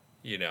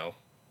 you know,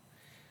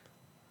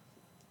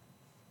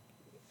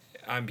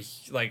 I'm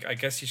like, I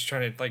guess he's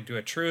trying to like do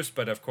a truce,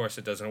 but of course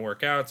it doesn't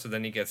work out. So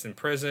then he gets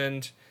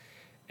imprisoned,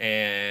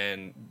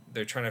 and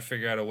they're trying to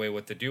figure out a way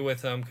what to do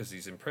with him because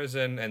he's in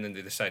prison, and then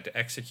they decide to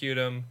execute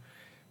him.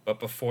 But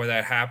before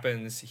that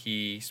happens,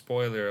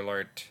 spoiler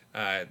alert,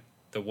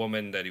 the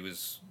woman that he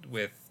was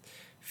with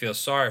feels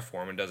sorry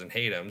for him and doesn't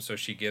hate him, so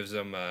she gives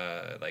him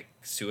like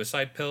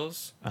suicide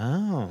pills.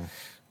 Oh.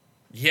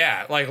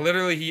 Yeah, like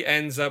literally he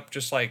ends up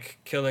just like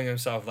killing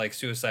himself like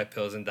suicide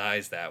pills and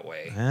dies that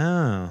way.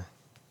 Oh.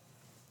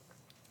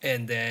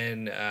 And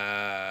then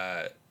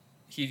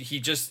he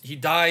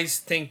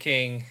dies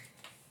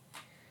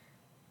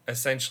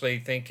essentially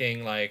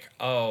thinking like,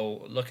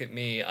 oh, look at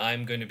me,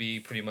 I'm going to be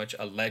pretty much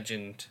a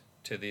legend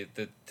to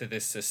to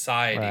this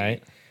society.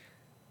 Right.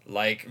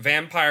 Like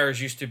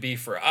vampires used to be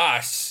for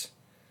us,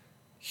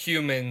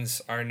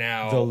 humans are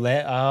now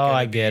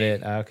I get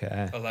it.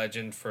 Okay. a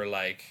legend for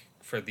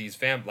these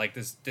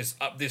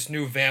this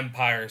new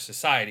vampire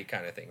society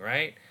kind of thing,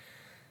 right?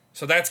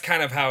 So that's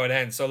kind of how it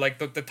ends. So like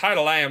the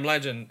title I Am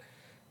Legend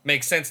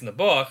makes sense in the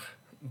book,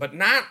 but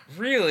not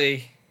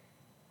really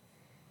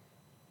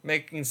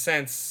making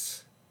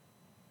sense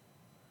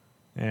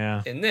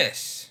Yeah. in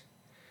this.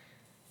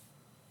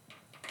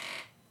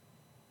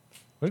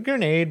 Would a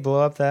grenade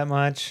blow up that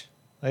much?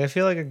 Like, I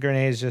feel like a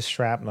grenade is just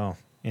shrapnel,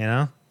 you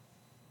know?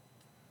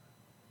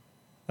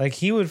 Like,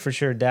 he would for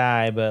sure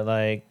die, but,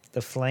 like,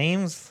 the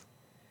flames?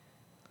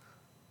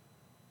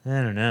 I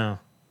don't know.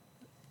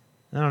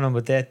 I don't know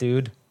about that,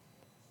 dude.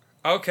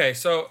 Okay,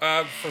 so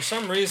for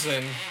some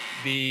reason,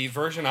 the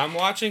version I'm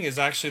watching is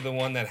actually the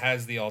one that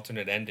has the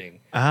alternate ending.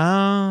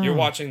 Oh. You're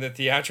watching the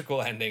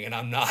theatrical ending, and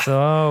I'm not.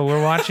 So,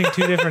 we're watching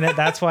two different...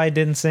 That's why it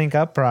didn't sync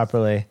up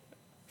properly.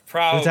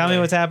 Probably. So tell me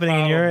what's happening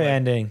in your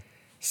ending.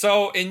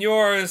 So in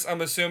yours,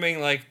 I'm assuming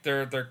like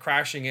they're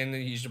crashing in,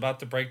 and he's about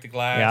to break the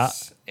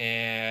glass. Yeah.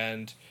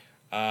 And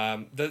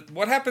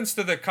what happens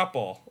to the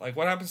couple? Like,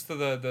 what happens to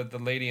the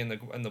lady and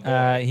the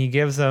boy? He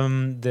gives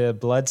them the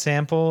blood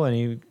sample, and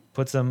he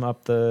puts them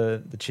up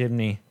the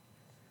chimney.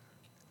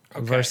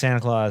 Okay. Reverse Santa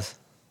Claus.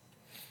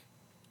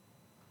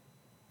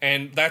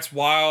 And that's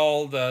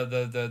while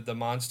the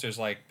monster's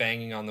like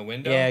banging on the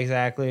window. Yeah,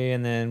 exactly.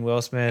 And then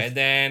Will Smith.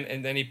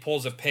 And then he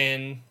pulls a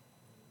pin.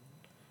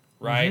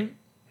 Right.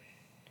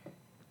 Mm-hmm.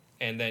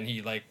 And then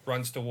he like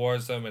runs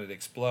towards them, and it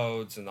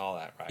explodes and all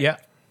that. Right. Yeah.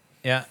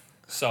 Yeah.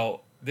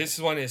 So this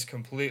one is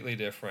completely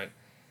different.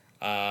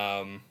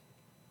 So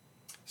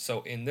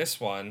in this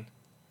one,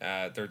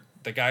 the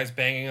guy's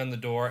banging on the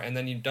door, and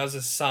then he does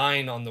a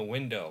sign on the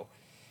window,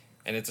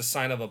 and it's a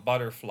sign of a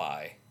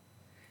butterfly.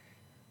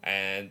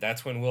 And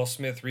that's when Will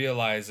Smith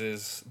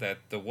realizes that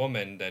the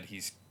woman that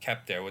he's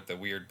kept there with the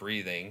weird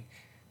breathing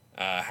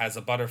has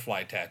a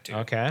butterfly tattoo.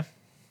 Okay.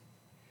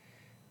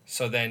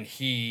 So then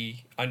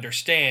he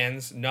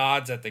understands,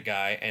 nods at the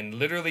guy, and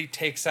literally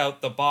takes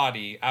out the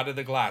body out of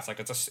the glass. Like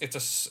it's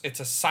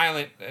a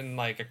silent and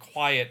like a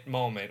quiet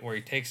moment where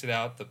he takes it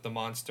out. The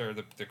monster,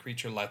 the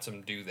creature lets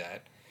him do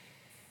that,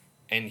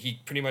 and he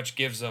pretty much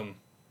gives them,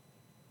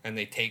 and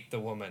they take the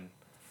woman,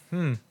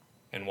 and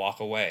walk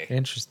away.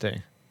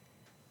 Interesting.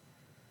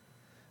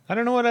 I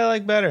don't know what I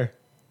like better.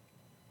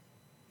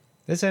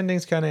 This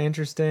ending's kind of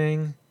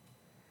interesting,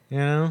 you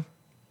know?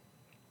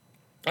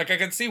 Like, I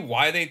could see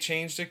why they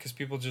changed it, because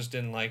people just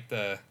didn't like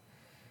I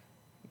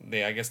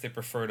guess they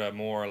preferred a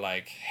more,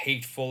 like,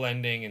 hateful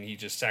ending, and he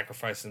just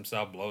sacrifices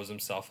himself, blows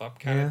himself up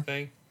kind of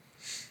thing.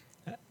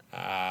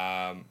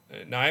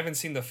 Now, I haven't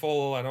seen the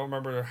full, I don't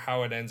remember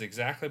how it ends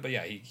exactly, but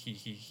yeah,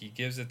 he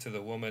gives it to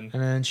the woman.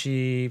 And then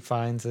she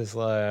finds this,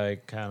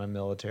 like, kind of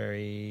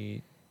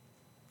military...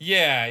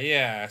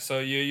 Yeah. So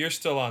you're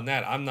still on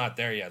that. I'm not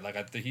there yet.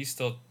 Like, he's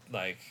still,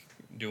 like,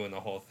 doing the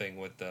whole thing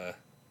with the...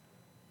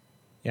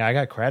 Yeah, I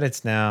got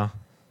credits now.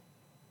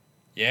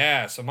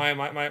 Yeah, so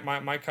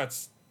my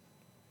cut's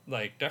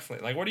like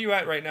definitely like, what are you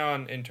at right now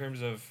in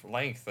terms of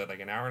length?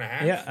 Like an hour and a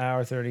half? Yeah,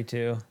 hour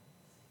 32.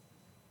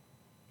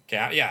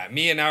 Okay, yeah,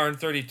 me an hour and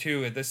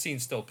 32. This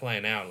scene's still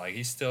playing out. Like,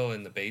 he's still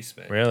in the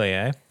basement. Really,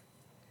 eh?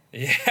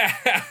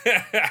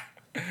 Yeah.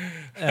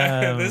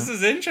 This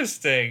is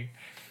interesting.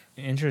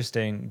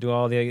 Interesting. Do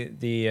all the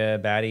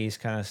baddies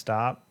kind of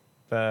stop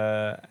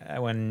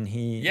when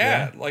he?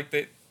 Yeah, like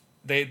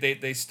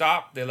they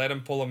stop. They let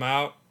him pull him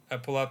out.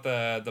 Pull out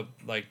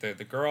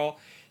the girl.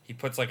 He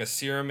puts like a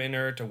serum in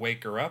her to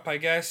wake her up, I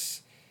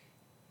guess.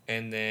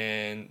 And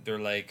then they're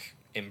like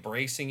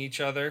embracing each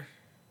other.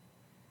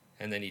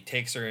 And then he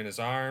takes her in his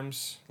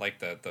arms. Like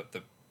the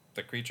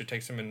creature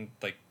takes him in,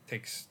 like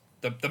takes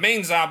the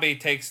main zombie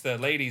takes the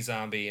lady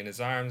zombie in his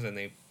arms, and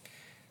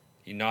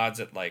he nods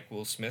at like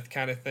Will Smith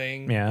kind of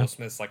thing. Yeah. Will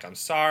Smith's like, I'm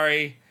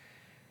sorry.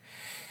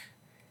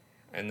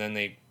 And then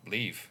they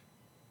leave.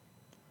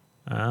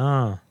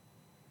 Oh.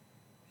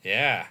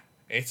 Yeah.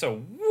 It's a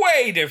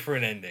way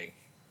different ending.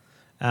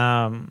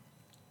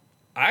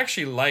 I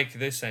actually like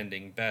this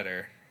ending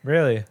better.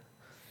 Really?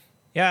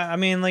 Yeah, I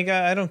mean, like,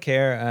 I don't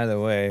care either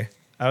way.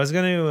 I was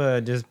going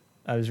to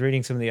I was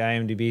reading some of the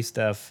IMDb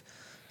stuff.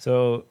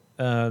 So,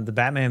 the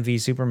Batman v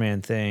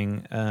Superman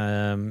thing,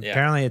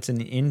 apparently it's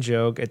an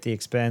in-joke at the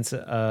expense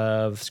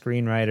of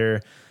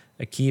screenwriter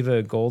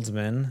Akiva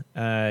Goldsman.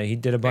 He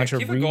did a bunch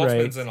of rewrites. Akiva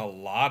Goldsman's in a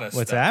lot of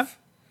What's stuff.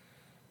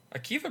 that?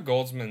 Akiva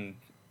Goldsman,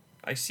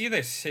 I see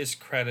this his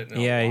credit in a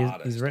lot Yeah,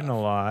 of he's written stuff.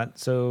 a lot.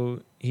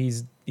 So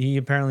he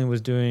apparently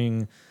was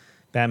doing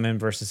Batman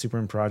versus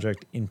Superman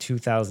project in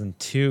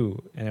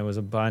 2002, and it was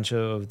a bunch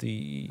of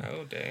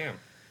Oh damn.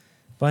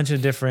 bunch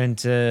of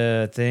different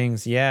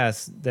things,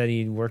 yes, that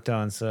he worked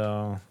on.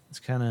 So it's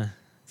kind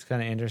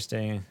of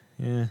interesting.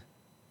 Yeah.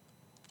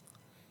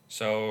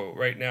 So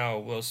right now,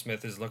 Will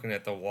Smith is looking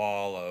at the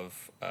wall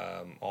of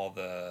all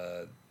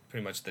the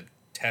pretty much the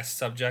test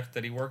subject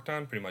that he worked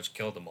on. Pretty much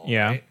killed them all.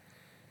 Yeah. Right?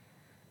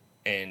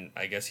 And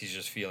I guess he's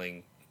just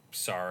feeling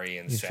sorry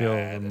and You sad. feel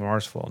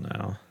remorseful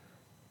now.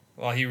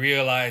 Well, he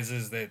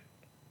realizes that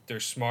they're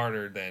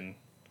smarter than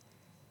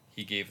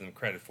he gave them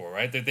credit for.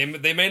 Right? That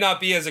they may not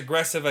be as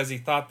aggressive as he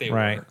thought they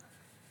Right. were.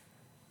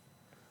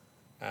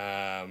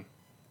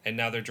 And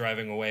now they're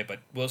driving away, but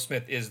Will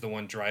Smith is the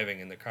one driving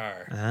in the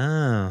car.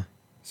 Oh,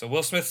 So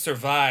Will Smith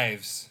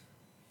survives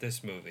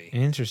this movie.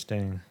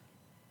 interesting.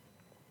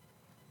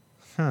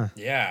 Huh.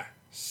 Yeah.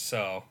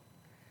 So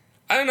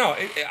I don't know.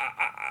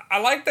 I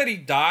like that he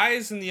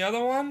dies in the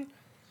other one,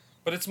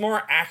 but it's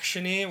more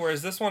actiony.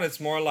 Whereas this one, it's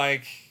more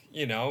like,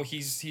 you know,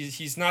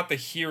 he's not the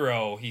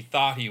hero he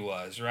thought he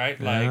was. Right?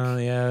 Like Oh,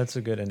 yeah, that's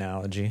a good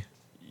analogy.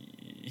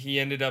 he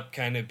ended up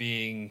kind of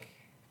being.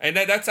 And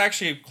that's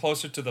actually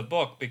closer to the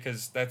book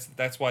because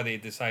that's why they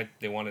decided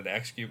they wanted to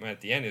execute him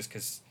at the end, is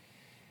because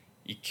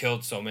he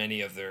killed so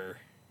many of their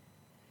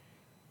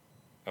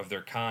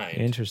kind.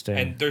 Interesting.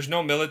 And there's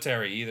no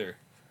military either.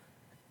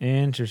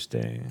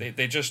 Interesting.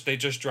 They just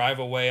drive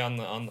away on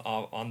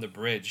the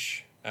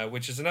bridge,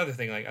 which is another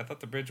thing. Like I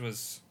thought the bridge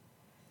was.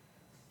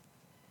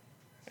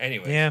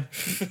 Anyway. Yeah.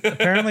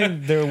 Apparently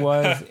there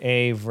was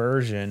a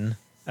version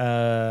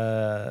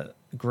greenlit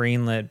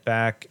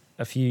back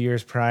a few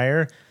years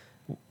prior.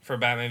 For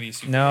Batman v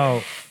Superman.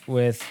 No,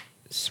 with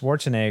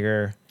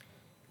Schwarzenegger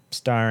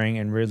starring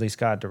and Ridley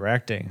Scott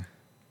directing.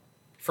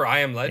 For I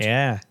Am Legend.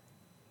 Yeah.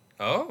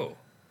 Oh,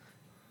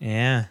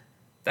 Yeah.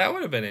 that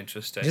would have been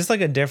interesting. Just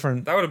like a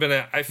different that would have been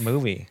a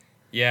movie.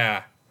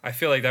 Yeah, I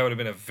feel like that would have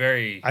been a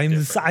very. I'm the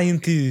different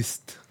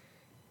scientist.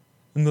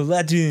 I'm the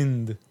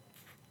legend.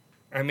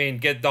 I mean,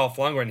 get Dolph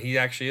Lundgren. He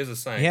actually is a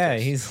scientist. Yeah,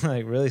 he's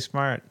like really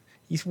smart.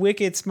 He's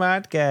wicked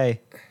smart guy.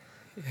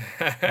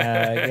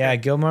 Yeah,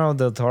 Guillermo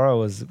del Toro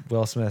was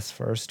Will Smith's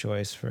first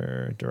choice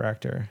for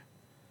director.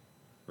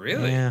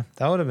 Really. Yeah,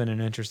 that would have been an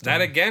interesting.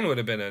 That again would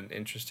have been an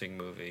interesting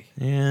movie.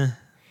 Yeah.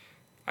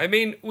 I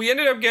mean, we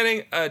ended up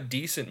getting a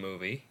decent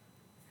movie.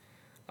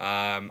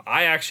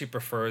 I actually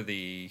prefer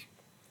the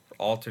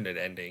alternate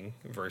ending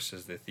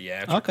versus the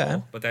theatrical.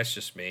 Okay. But that's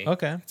just me.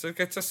 Okay.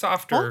 It's a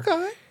softer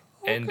Okay.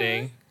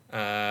 ending.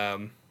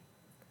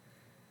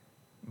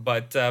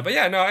 But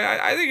yeah, no,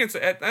 I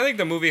think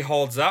the movie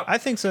holds up. I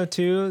think so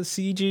too.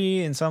 CG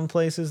in some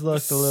places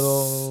looked a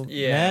little.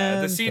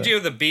 Yeah, mad, the CG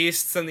of the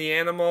beasts and the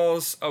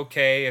animals,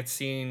 okay, it's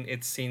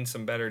seen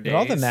some better days. but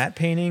all the matte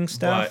painting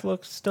stuff But,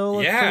 looked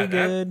yeah, pretty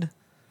that- good.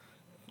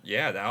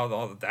 Yeah,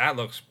 all that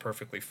looks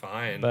perfectly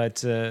fine.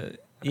 But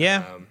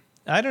yeah, Um,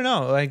 I don't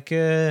know. Like,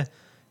 it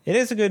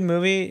is a good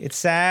movie. It's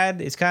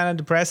sad. It's kind of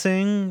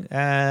depressing.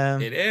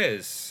 it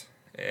is.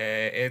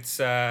 It's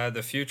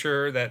the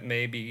future that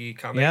may be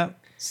coming. Yeah.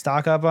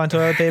 Stock up on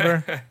toilet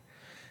paper.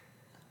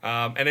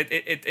 And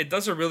it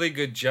does a really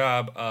good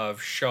job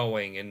of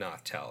showing and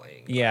not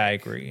telling. Yeah, I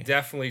agree.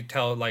 Definitely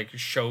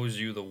shows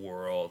you the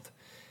world,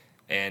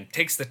 and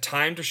takes the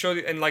time to show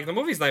you. And like the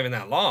movie's not even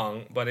that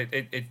long, but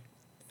it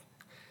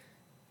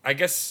I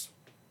guess,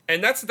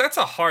 and that's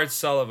a hard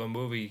sell of a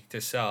movie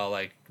to sell.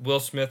 Like Will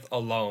Smith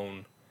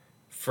alone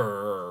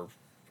for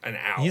an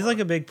hour. He's like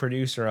a big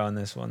producer on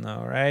this one,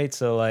 though, right?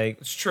 So like,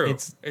 It's true.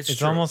 It's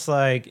true. almost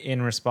like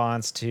in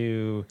response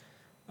to,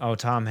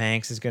 Tom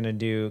Hanks is going to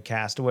do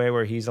Castaway,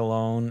 where he's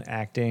alone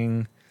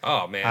acting.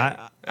 Oh man,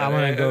 I'm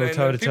gonna go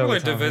toe to toe People are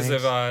with Tom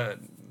divisive.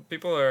 Hanks.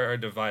 People are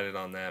divided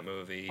on that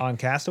movie. On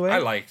Castaway, I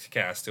liked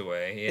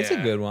Castaway. Yeah. It's a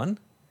good one.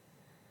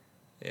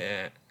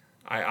 Yeah,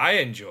 I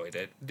enjoyed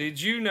it. Did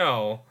you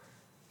know?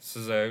 This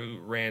is a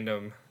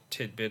random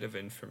tidbit of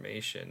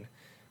information,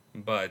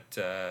 but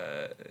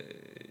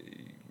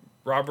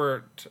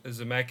Robert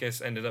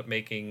Zemeckis ended up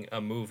making a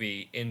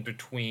movie in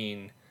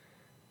between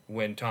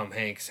when Tom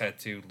Hanks had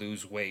to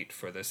lose weight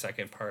for the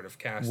second part of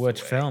Castaway.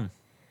 Which film?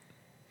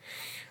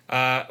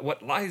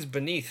 What Lies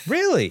Beneath.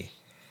 Really?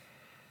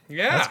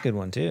 Yeah. That's a good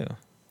one too.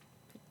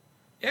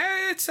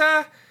 Yeah, it's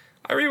I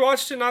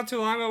rewatched it not too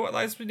long ago. What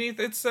Lies Beneath.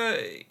 It's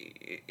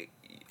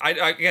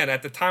again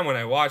at the time when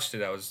I watched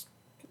it, I was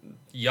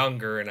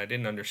younger and I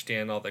didn't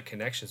understand all the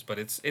connections. But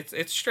it's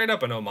straight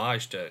up an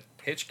homage to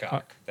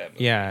Hitchcock. That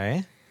movie. Yeah.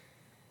 Eh?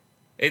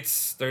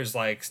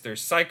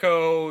 there's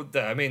Psycho.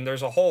 I mean,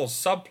 there's a whole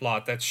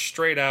subplot that's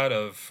straight out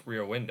of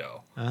Rear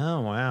Window.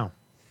 Oh wow.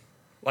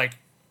 Like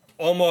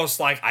almost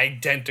like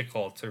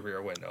identical to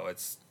Rear Window.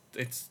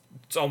 It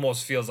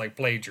almost feels like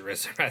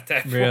plagiarism at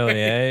that point.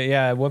 Really?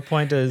 Yeah. At what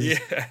point does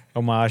Yeah.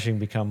 homaging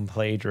become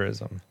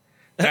plagiarism?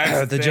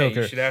 That's The thing.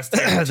 Joker. You should ask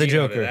Tarantino The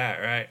Joker. to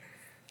that,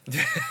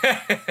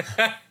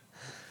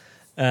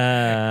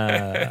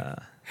 right?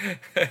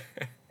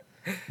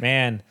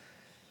 Man.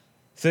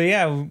 So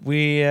yeah,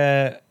 we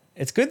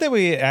it's good that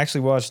we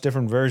actually watched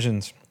different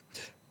versions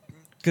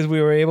because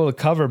we were able to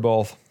cover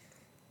both.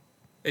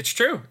 It's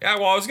true. Yeah,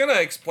 well, I was going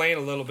to explain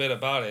a little bit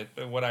about it,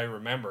 what I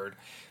remembered.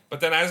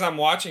 But then as I'm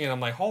watching it, I'm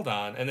like, hold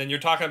on. And then you're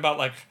talking about,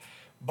 like,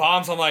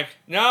 bombs. I'm like,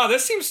 no,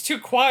 this seems too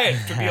quiet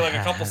to be, like,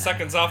 a couple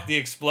seconds off the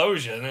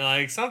explosion. And,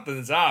 like,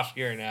 something's off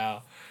here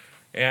now.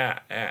 Yeah.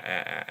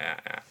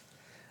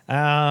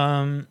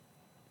 So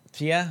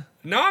yeah.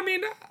 No, I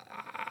mean,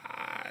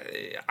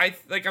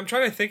 I'm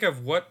trying to think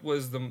of what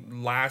was the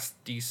last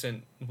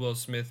decent Will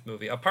Smith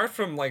movie. Apart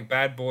from, like,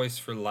 Bad Boys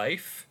for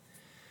Life.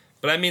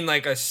 But I mean,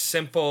 like a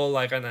simple,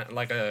 like an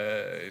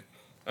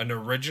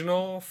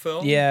original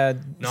film. Yeah.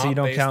 not So you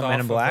don't based count Men off in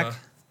of Black?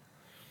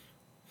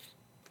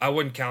 I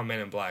wouldn't count Men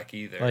in Black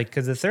either. Like,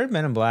 because the third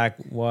Men in Black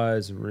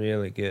was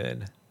really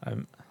good.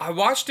 I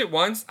watched it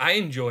once. I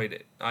enjoyed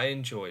it.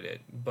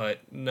 But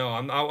no,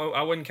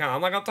 I wouldn't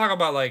count. I'm talking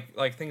about like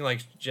thinking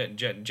like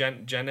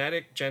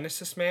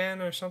Genesis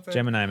Man or something.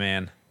 Gemini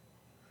Man.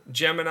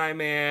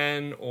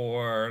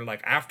 Or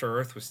like After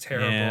Earth was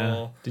terrible.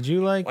 Yeah. Did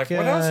you like? Like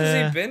what else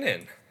has he been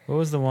in? What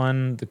was the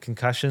one? The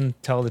Concussion.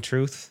 Tell the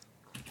Truth.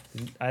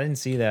 I didn't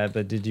see that,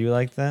 but did you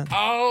like that?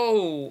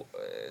 Oh,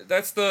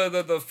 that's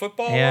the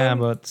football. Yeah, one?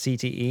 about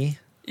CTE.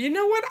 You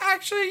know what?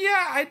 Actually,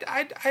 yeah,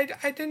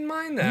 I didn't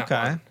mind that.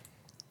 Okay. One.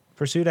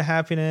 Pursuit of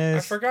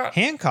Happiness. I forgot.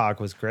 Hancock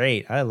was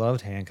great. I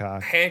loved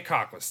Hancock.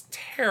 Hancock was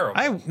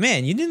terrible.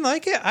 Man, you didn't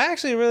like it? I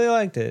actually really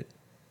liked it.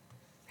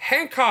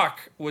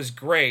 Hancock was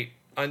great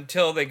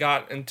until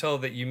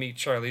that you meet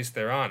Charlize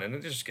Theron, and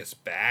it just gets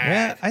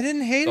bad. Yeah, I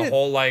didn't hate The it.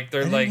 whole like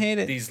they're didn't like hate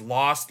it. these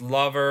lost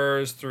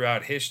lovers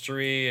throughout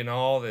history and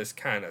all this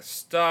kind of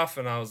stuff,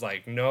 and I was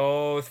like,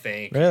 no,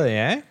 thank you. Really,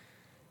 eh?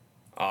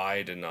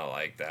 I did not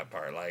like that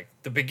part. Like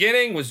the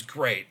beginning was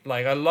great.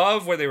 Like I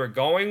love where they were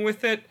going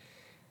with it,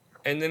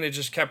 and then it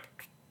just kept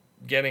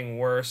getting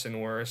worse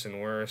and worse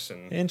and worse.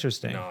 And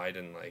Interesting. no, I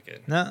didn't like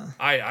it. No.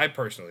 I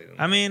personally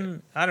didn't. I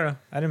mean, I don't know.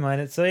 I didn't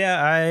mind it. So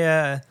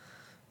yeah,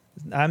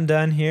 I'm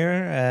done here.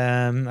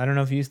 I don't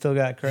know if you still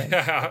got credit.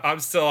 I'm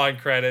still on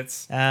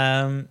credits.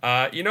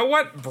 You know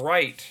what?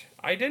 Bright.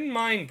 I didn't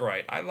mind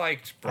Bright. I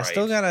liked Bright. I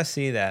still gotta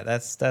see that.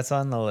 That's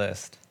on the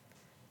list.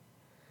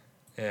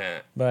 Yeah.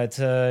 But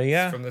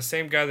yeah. From the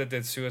same guy that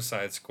did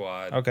Suicide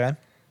Squad. Okay.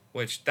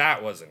 Which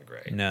that wasn't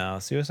great. No,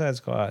 Suicide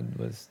Squad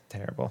was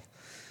terrible.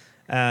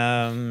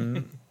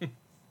 But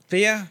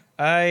yeah,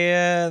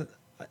 I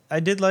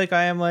did like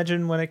I Am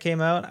Legend when it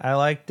came out. I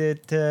liked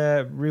it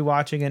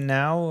rewatching it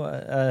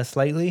now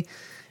slightly.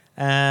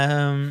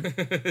 But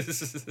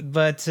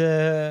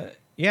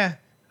yeah,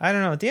 I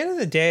don't know. At the end of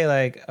the day,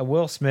 like a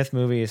Will Smith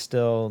movie is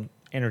still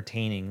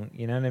entertaining.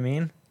 You know what I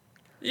mean?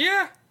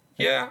 Yeah.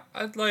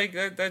 I'd like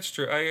that. That's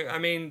true. I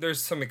mean,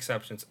 there's some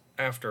exceptions.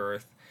 After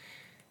Earth.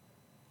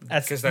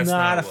 That's not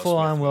not a Will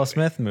full-on Smith Will movie.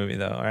 Smith movie,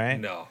 though, right?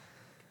 No.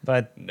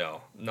 But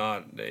No,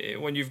 not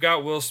when you've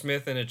got Will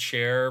Smith in a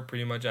chair,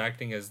 pretty much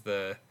acting as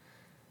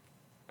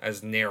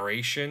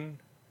narration.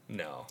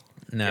 No,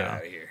 No. get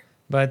out of here.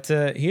 But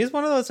he is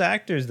one of those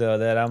actors, though,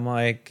 that I'm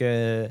like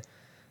as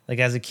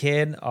a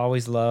kid,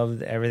 always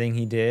loved everything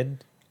he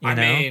did. You know?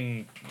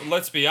 mean,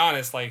 let's be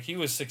honest. Like he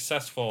was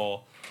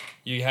successful.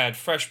 You had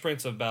Fresh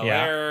Prince of Bel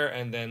Air,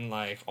 and then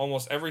like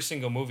almost every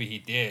single movie he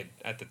did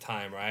at the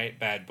time, right?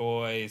 Bad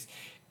Boys,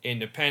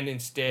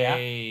 Independence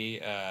Day.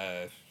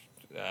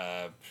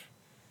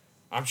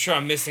 I'm sure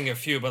I'm missing a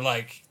few, but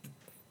like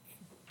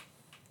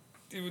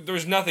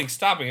there's nothing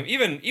stopping him.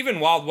 Even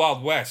Wild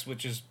Wild West,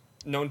 which is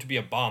known to be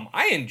a bomb,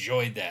 I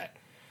enjoyed that.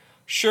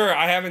 Sure,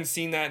 I haven't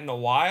seen that in a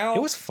while.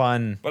 It was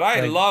fun. but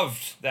I Like,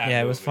 loved that.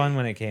 Yeah, it was movie fun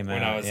when it came out.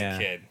 when I was yeah. a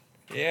kid.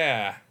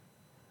 Yeah,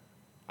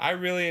 I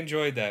really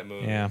enjoyed that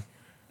movie. Yeah.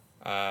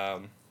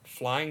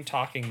 Flying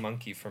Talking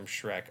Monkey from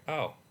Shrek.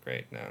 Oh,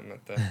 great! No, I'm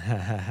not the.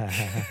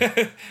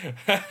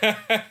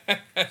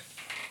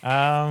 So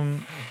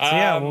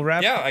yeah, we'll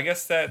wrap. Yeah, I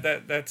guess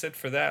that's it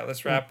for that.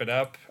 Let's wrap it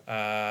up.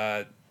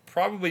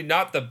 Probably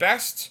not the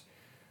best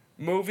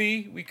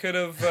movie we could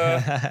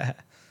have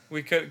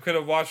we could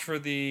have watched for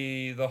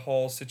the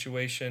whole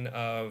situation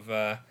of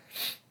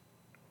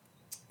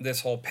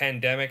this whole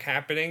pandemic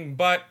happening,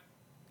 but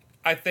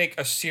I think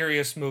a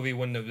serious movie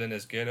wouldn't have been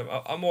as good.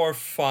 A more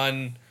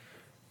fun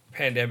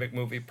pandemic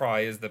movie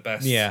probably is the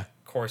best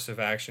course of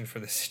action for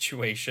the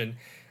situation,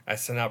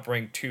 as to not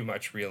bring too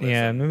much realism.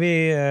 Yeah,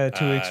 maybe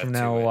 2 weeks from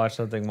now to we'll it. watch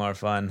something more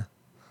fun.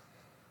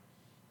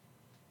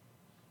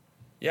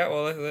 Yeah,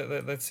 well,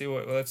 let's see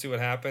what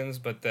happens,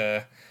 but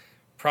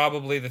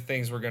probably the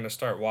things we're going to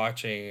start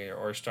watching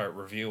or start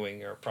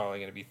reviewing are probably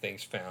going to be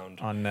things found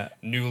on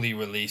newly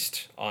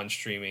released on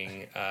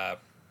streaming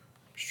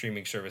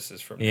services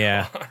from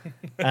Yeah.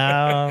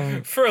 now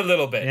on. For a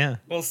little bit. Yeah.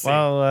 We'll see.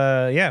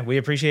 Well, yeah, we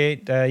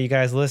appreciate you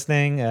guys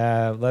listening.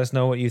 Let us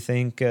know what you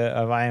think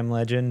of I Am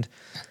Legend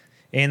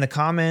in the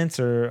comments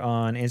or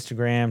on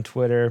Instagram,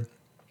 Twitter.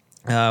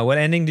 What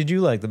ending did you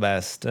like the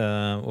best?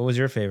 What was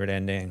your favorite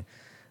ending?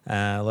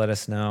 Let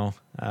us know.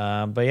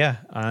 But yeah,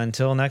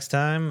 until next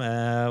time,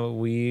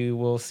 we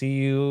will see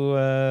you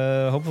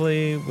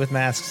hopefully with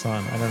masks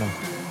on. I don't know.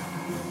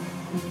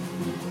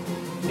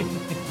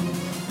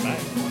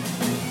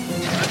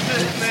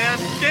 That's it,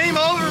 man. Game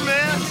over,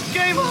 man.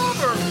 Game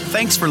over.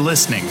 Thanks for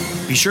listening.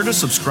 Be sure to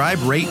subscribe,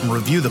 rate, and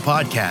review the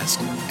podcast.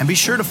 And be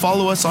sure to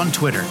follow us on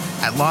Twitter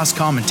at Lost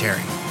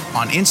Commentary,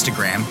 on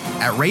Instagram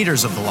at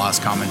Raiders of the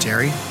Lost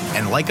Commentary,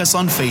 and like us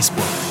on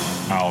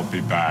Facebook. I'll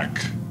be back.